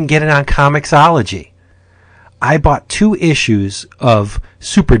 and you can get it on comiXology. I bought 2 issues of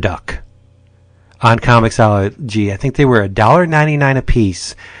Superduck on comiXology. I think they were $1.99 a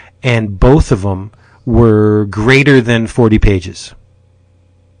piece, and both of them were greater than 40 pages.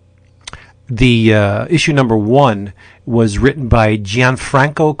 The issue number 1 was written by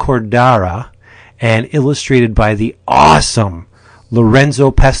Gianfranco Cordara and illustrated by the awesome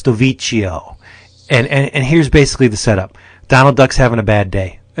Lorenzo Pastovicchio. And here's basically the setup. Donald Duck's having a bad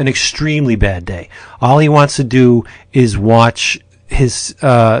day. An extremely bad day. All he wants to do is watch his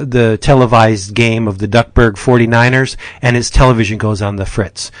the televised game of the Duckburg 49ers, and his television goes on the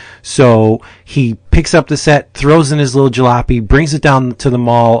fritz. So he picks up the set, throws in his little jalopy, brings it down to the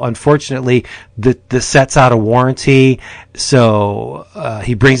mall. Unfortunately, the set's out of warranty, so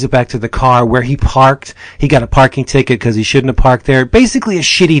he brings it back to the car where he parked. He got a parking ticket because he shouldn't have parked there. Basically a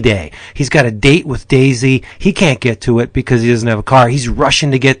shitty day. He's got a date with Daisy. He can't get to it because he doesn't have a car. He's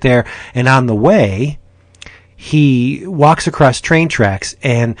rushing to get there, and on the way, he walks across train tracks,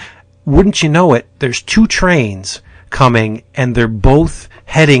 and wouldn't you know it, there's 2 trains coming, and they're both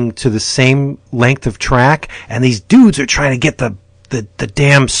heading to the same length of track, and these dudes are trying to get the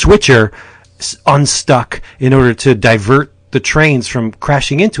damn switcher unstuck in order to divert the trains from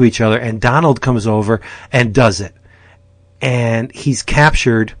crashing into each other, and Donald comes over and does it. And he's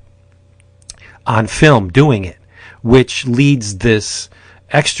captured on film doing it, which leads this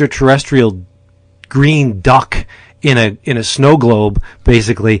extraterrestrial green duck in a snow globe,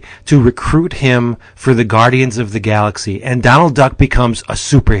 basically, to recruit him for the Guardians of the Galaxy. And Donald Duck becomes a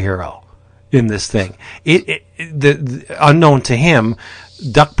superhero in this thing. The unknown to him,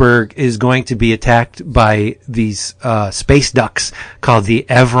 Duckburg is going to be attacked by these space ducks called the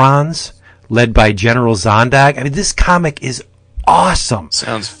Evrons, led by General Zondag. I mean, this comic is awesome.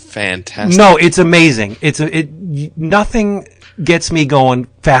 Sounds fantastic. No, it's amazing. Nothing gets me going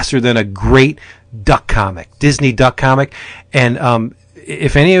faster than a great duck comic, Disney duck comic. And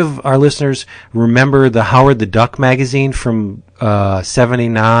if any of our listeners remember the Howard the Duck magazine from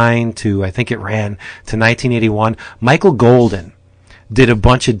 79 to, I think it ran to 1981, Michael Golden did a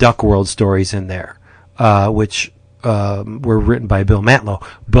bunch of Duck World stories in there, which were written by Bill Mantlo.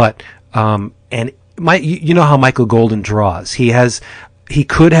 But you know how Michael Golden draws. He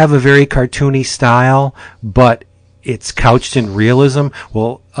could have a very cartoony style, but it's couched in realism.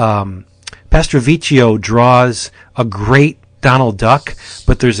 Well, Pastrovicchio draws a great Donald Duck,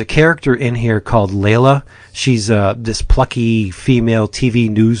 but there's a character in here called Layla. She's this plucky female TV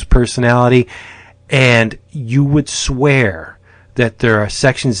news personality, and you would swear that there are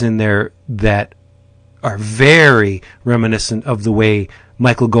sections in there that are very reminiscent of the way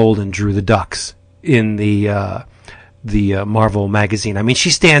Michael Golden drew the Ducks in the Marvel magazine. I mean,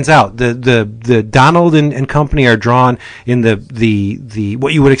 she stands out. The Donald and company are drawn in the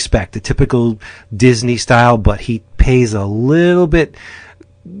what you would expect, the typical Disney style, but he pays a little bit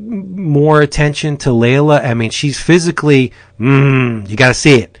more attention to Layla. I mean, she's physically, you gotta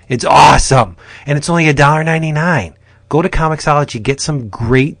see it. It's awesome. And it's only $1.99. Go to comiXology, get some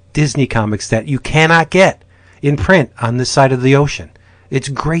great Disney comics that you cannot get in print on this side of the ocean. It's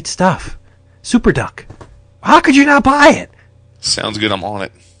great stuff. Superduck. How could you not buy it? Sounds good. I'm on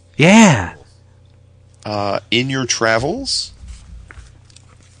it. Yeah. In your travels,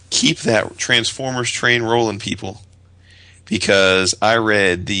 keep that Transformers train rolling, people. Because I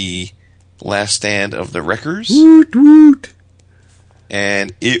read The Last Stand of the Wreckers. Woot woot.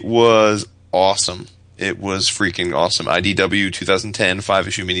 And it was awesome. It was freaking awesome. IDW 2010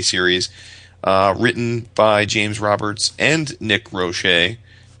 5-issue miniseries, written by James Roberts and Nick Roche,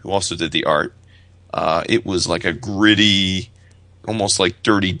 who also did the art. It was like a gritty, almost like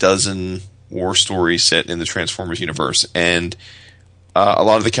Dirty Dozen war story set in the Transformers universe. And a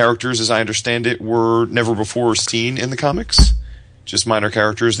lot of the characters, as I understand it, were never before seen in the comics. Just minor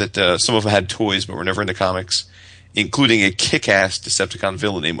characters that some of them had toys but were never in the comics, including a kick-ass Decepticon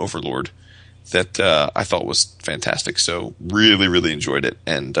villain named Overlord that I thought was fantastic. So really, really enjoyed it.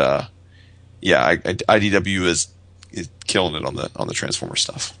 And IDW is killing it on the Transformers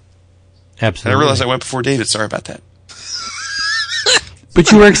stuff. Absolutely. And I realized I went before David. Sorry about that. But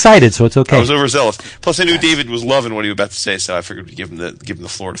you were excited, so it's okay. I was overzealous. Plus, I knew David was loving what he was about to say, so I figured we'd give him the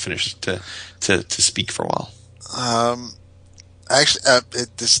floor to finish to speak for a while. Actually,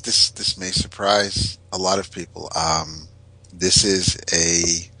 this may surprise a lot of people. This is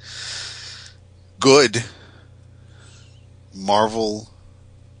a good Marvel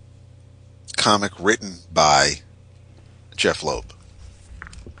comic written by Jeph Loeb.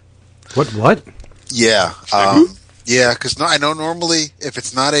 What? Yeah. Yeah, because I know normally if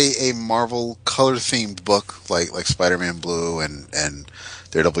it's not a Marvel color-themed book like Spider-Man Blue and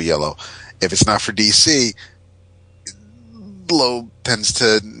Daredevil Yellow, if it's not for DC, Loeb tends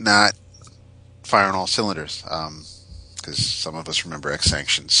to not fire on all cylinders, because some of us remember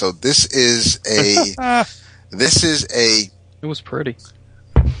X-Sanction. So this is a... It was pretty.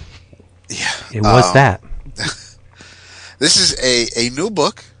 Yeah. It was that. This is a new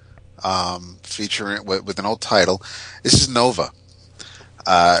book, featuring with an old title. This is Nova.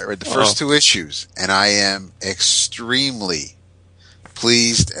 I read the first two issues, and I am extremely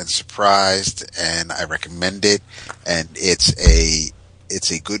pleased and surprised, and I recommend it. And it's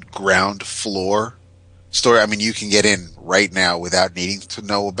a good ground floor story. I mean, you can get in right now without needing to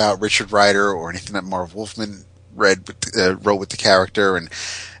know about Richard Rider or anything that Marv Wolfman wrote with the character, and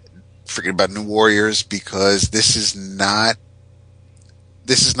forget about New Warriors, because this is not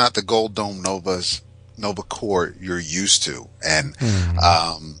the Gold Dome Nova Corps you're used to. And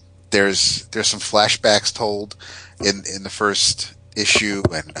there's some flashbacks told in the first issue,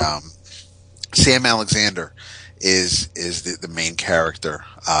 and Sam Alexander is the main character,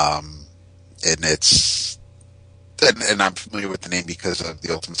 and I'm familiar with the name because of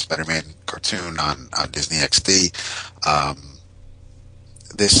the Ultimate Spider-Man cartoon on Disney XD.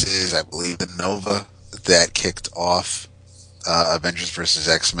 This is, I believe, the Nova that kicked off Avengers vs.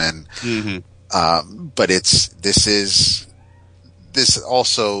 X-Men. Mm-hmm. But this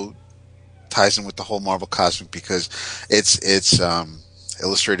also ties in with the whole Marvel Cosmic, because it's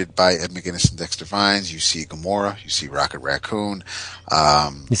illustrated by Ed McGuinness and Dexter Vines. You see Gamora, you see Rocket Raccoon.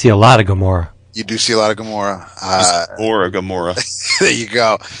 You see a lot of Gamora. You do see a lot of Gamora. Gamora. There you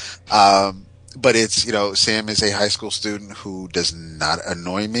go. But it's, Sam is a high school student who does not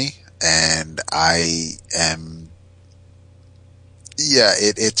annoy me, and I am,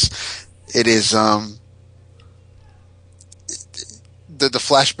 it is, the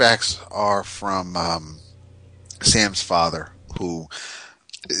flashbacks are from, Sam's father, who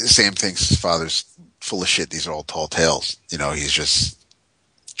Sam thinks his father's full of shit. These are all tall tales. He's just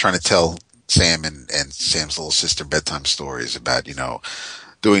trying to tell Sam and Sam's little sister bedtime stories about,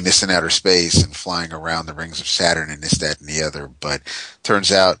 doing this in outer space and flying around the rings of Saturn and this, that, and the other. But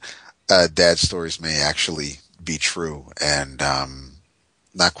turns out, Dad's stories may actually be true, and,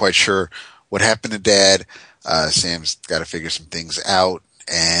 not quite sure what happened to Dad. Sam's got to figure some things out.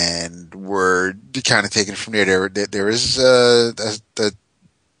 and we're kind of taking it from there. There is a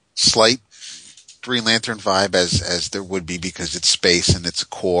slight Green Lantern vibe as there would be, because it's space and it's a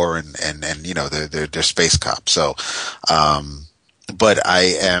core and they're space cops. So, but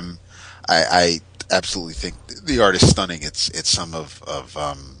I absolutely think the art is stunning. It's some of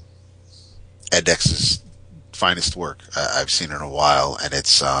Ed X's finest work I've seen in a while, and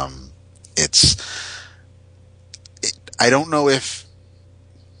I don't know if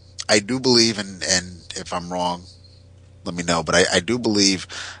I do believe, and if I'm wrong, let me know, but I do believe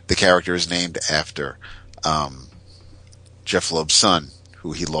the character is named after Jeph Loeb's son,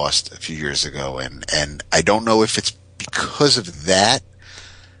 who he lost a few years ago, and I don't know if it's because of that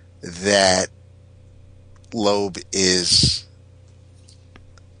Loeb is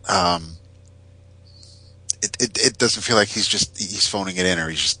it doesn't feel like he's phoning it in, or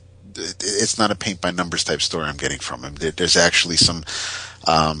it's not a paint by numbers type story I'm getting from him. There's actually some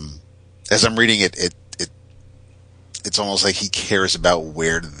as I'm reading it's almost like he cares about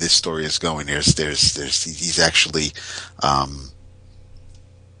where this story is going. He's actually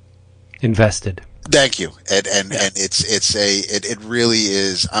invested. Thank you, and it really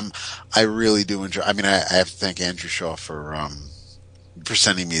is. I really do enjoy. I mean, I have to thank Andrew Shaw for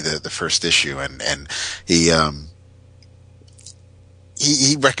sending me the first issue, and he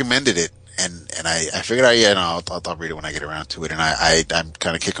recommended it, and I figured I'll read it when I get around to it, and I'm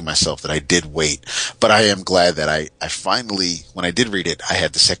kind of kicking myself that I did wait, but I am glad that I finally, when I did read it, I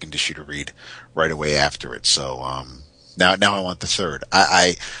had the second issue to read right away after it. So now I want the third.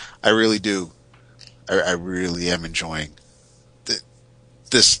 I really do. I really am enjoying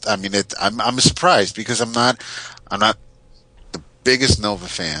this. I mean, I'm surprised, because I'm not the biggest Nova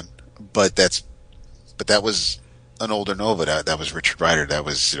fan, but that was an older Nova. That was Richard Rider. That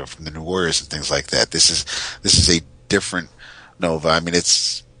was from the New Warriors and things like that. This is a different Nova. I mean,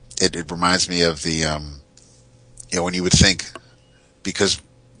 it reminds me of the when you would think, because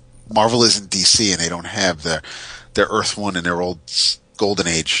Marvel isn't DC and they don't have their Earth One and their old Golden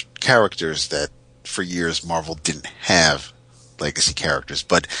Age characters that for years Marvel didn't have legacy characters,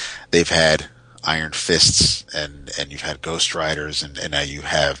 but they've had Iron Fists and you've had Ghost Riders and now you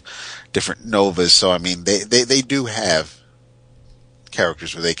have different Novas. So I mean they do have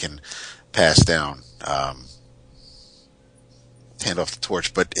characters where they can pass down, hand off the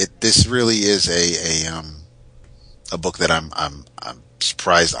torch. But this really is a book that I'm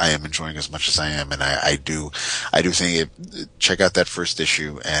surprised I am enjoying as much as I am, and I do think check out that first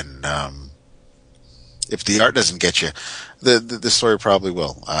issue, and if the art doesn't get you, the story probably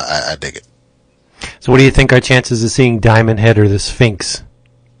will. I dig it. So what do you think our chances of seeing Diamond Head or the Sphinx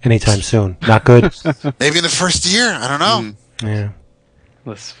anytime soon? Not good? Maybe in the first year. I don't know. Yeah.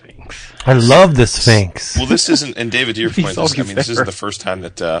 The Sphinx. I love the Sphinx. Well, this isn't, and David, to your point, this isn't the first time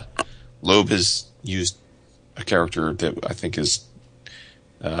that Loeb has used a character that I think is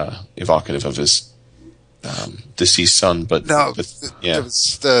evocative of his deceased son. But no, yeah, it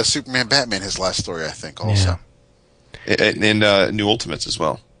was the Superman Batman, his last story, I think, also. Yeah. And New Ultimates as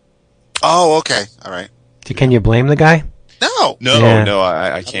well. Oh, okay, all right. Can you blame the guy? No,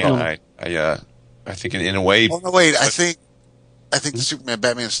 I can't. I think in a way. Oh no, wait. I think the Superman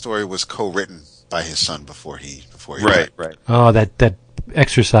Batman story was co-written by his son before he right. Oh, that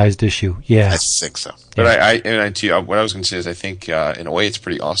exercised issue. Yeah, I think so. But what I was going to say is I think in a way it's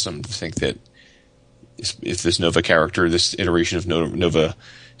pretty awesome to think that if this Nova character, this iteration of Nova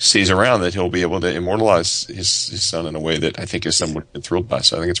stays around, that he'll be able to immortalize his son in a way that I think his son would have been thrilled by.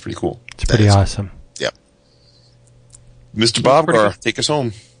 So I think it's pretty cool. It's pretty awesome. Yep. Mr. Bobgar, take us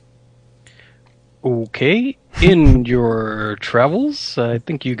home. Okay, in your travels, I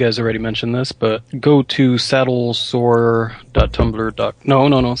think you guys already mentioned this, but go to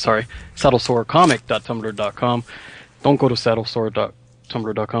saddlesorecomic.tumblr.com. Don't go to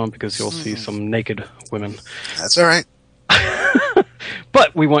saddlesore.tumblr.com because you'll see some naked women. That's all right.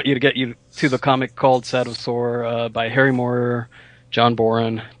 But we want you to get you to the comic called Saddle Sore by Harry Moore, John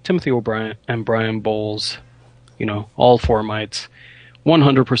Boren, Timothy O'Brien, and Brian Bowles. All four mites.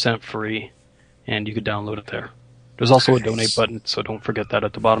 100% free. And you could download it there. There's also a donate button, so don't forget that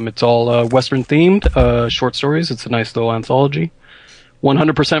at the bottom. It's all Western themed, short stories. It's a nice little anthology.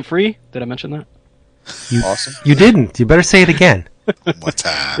 100% free. Did I mention that? Awesome. You didn't. You better say it again. What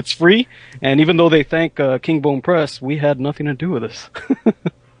time? It's free, and even though they thank King Bone Press, we had nothing to do with this.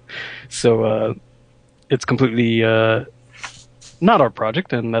 So it's completely not our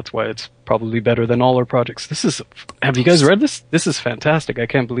project, and that's why it's probably better than all our projects. Have you guys read this? This is fantastic. I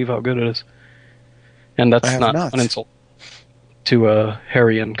can't believe how good it is. And that's not an insult to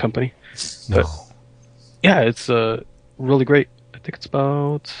Harry and company. But yeah, it's really great. think it's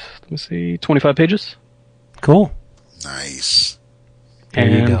about, let me see, 25 pages. Cool. Nice. There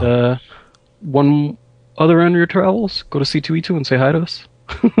you And go. one other end of your travels, go to C2E2 and say hi to us.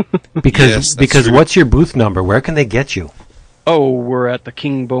 Because that's true. what's your booth number? Where can they get you? Oh, we're at the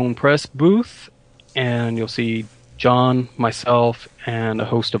King Bone Press booth, and you'll see John, myself, and a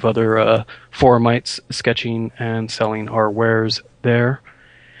host of other forumites sketching and selling our wares there.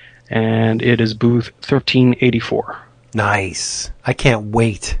 And it is booth 1384. Nice. I can't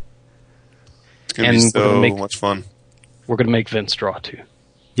wait. It's going to be And we're gonna so make- much fun. We're going to make Vince draw, too.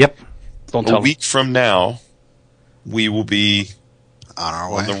 Yep. Don't A tell him. week from now, we will be On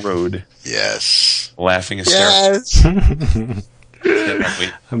our on way. the road Yes. laughing hysterically.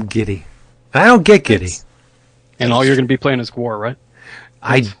 Yes. I'm giddy. I don't get giddy. And all you're going to be playing is Gwar, right?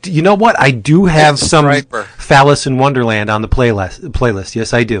 You know what? I do have It's some Striper. Phallus in Wonderland on the playlist.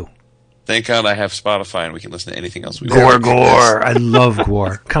 Yes, I do. Thank God I have Spotify and we can listen to anything else we Gore, want. gore. I love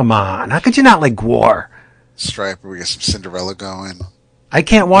gore. Come on. How could you not like gore? Striper, we got some Cinderella going. I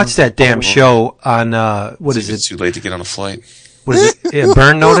can't watch that damn show on, what It's is it? too late to get on a flight. What is it? Yeah,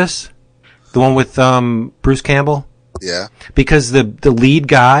 Burn Notice? The one with Bruce Campbell? Yeah. Because the lead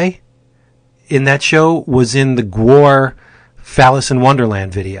guy in that show was in the Gwar Phallus in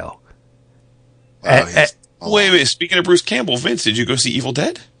Wonderland video. Wait. Speaking of Bruce Campbell, Vince, did you go see Evil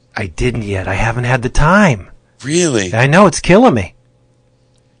Dead? I didn't yet. I haven't had the time. Really? I know, it's killing me.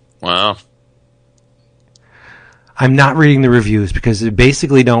 Wow. I'm not reading the reviews because they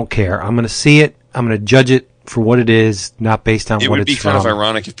basically don't care. I'm going to see it. I'm going to judge it for what it is, not based on It what would it's be kind of from.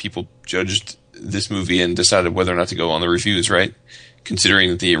 ironic if people judged this movie and decided whether or not to go on the reviews, right? Considering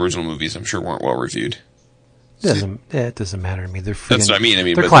that the original movies, I'm sure, weren't well reviewed. It doesn't matter to me. They're friggin', That's what I mean.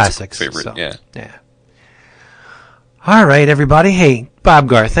 they're but classics. that's a favorite, so, yeah. All right, everybody. Hey,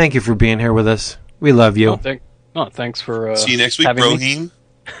 Bobgar, thank you for being here with us. We love you. Thanks for See you next week, having me. Broheen.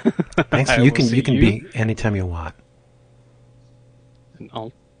 Thanks. I You will can see you. be anytime you want.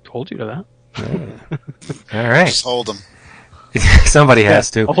 I'll hold you to that. All right. Just hold them. Somebody has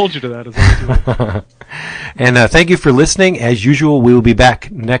to. I'll hold you to that as long as you want. And thank you for listening. As usual, we will be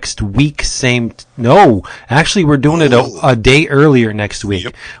back next week. Actually, we're doing it a day earlier next week.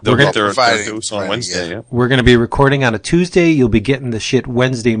 Yep. We're They'll gonna, get their Providing- dose on Wednesday, yeah. we're going to be recording on a Tuesday. You'll be getting the shit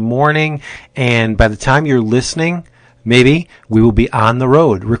Wednesday morning. And by the time you're listening, maybe, we will be on the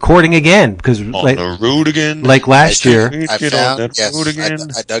road recording again. Because On the road again. like last year. I Get on found, that yes, road again.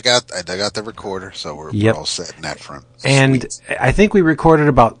 I dug out the recorder, so we're Yep. all set in that front. And Sweet. I think we recorded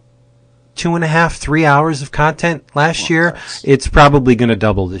about 2.5, 3 hours of content last year. nice. It's probably going to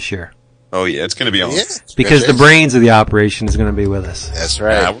double this year. Oh yeah, it's going to be on. Yeah, Because the there's- brains of the operation is going to be with us. That's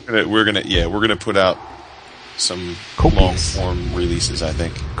right. We're gonna put out some Copious. long form releases. I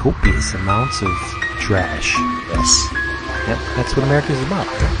think. Copious amounts of trash. Yes. Yep, that's what America's about.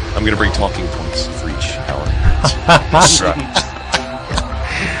 I'm gonna bring talking points for each hour. That's right.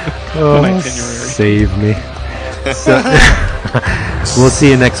 Oh, itinerary. save me. So, we'll see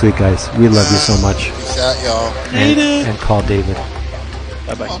you next week, guys. We love you so much. Peace out, y'all. And call David.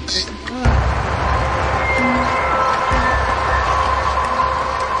 Bye-bye. Come on, man.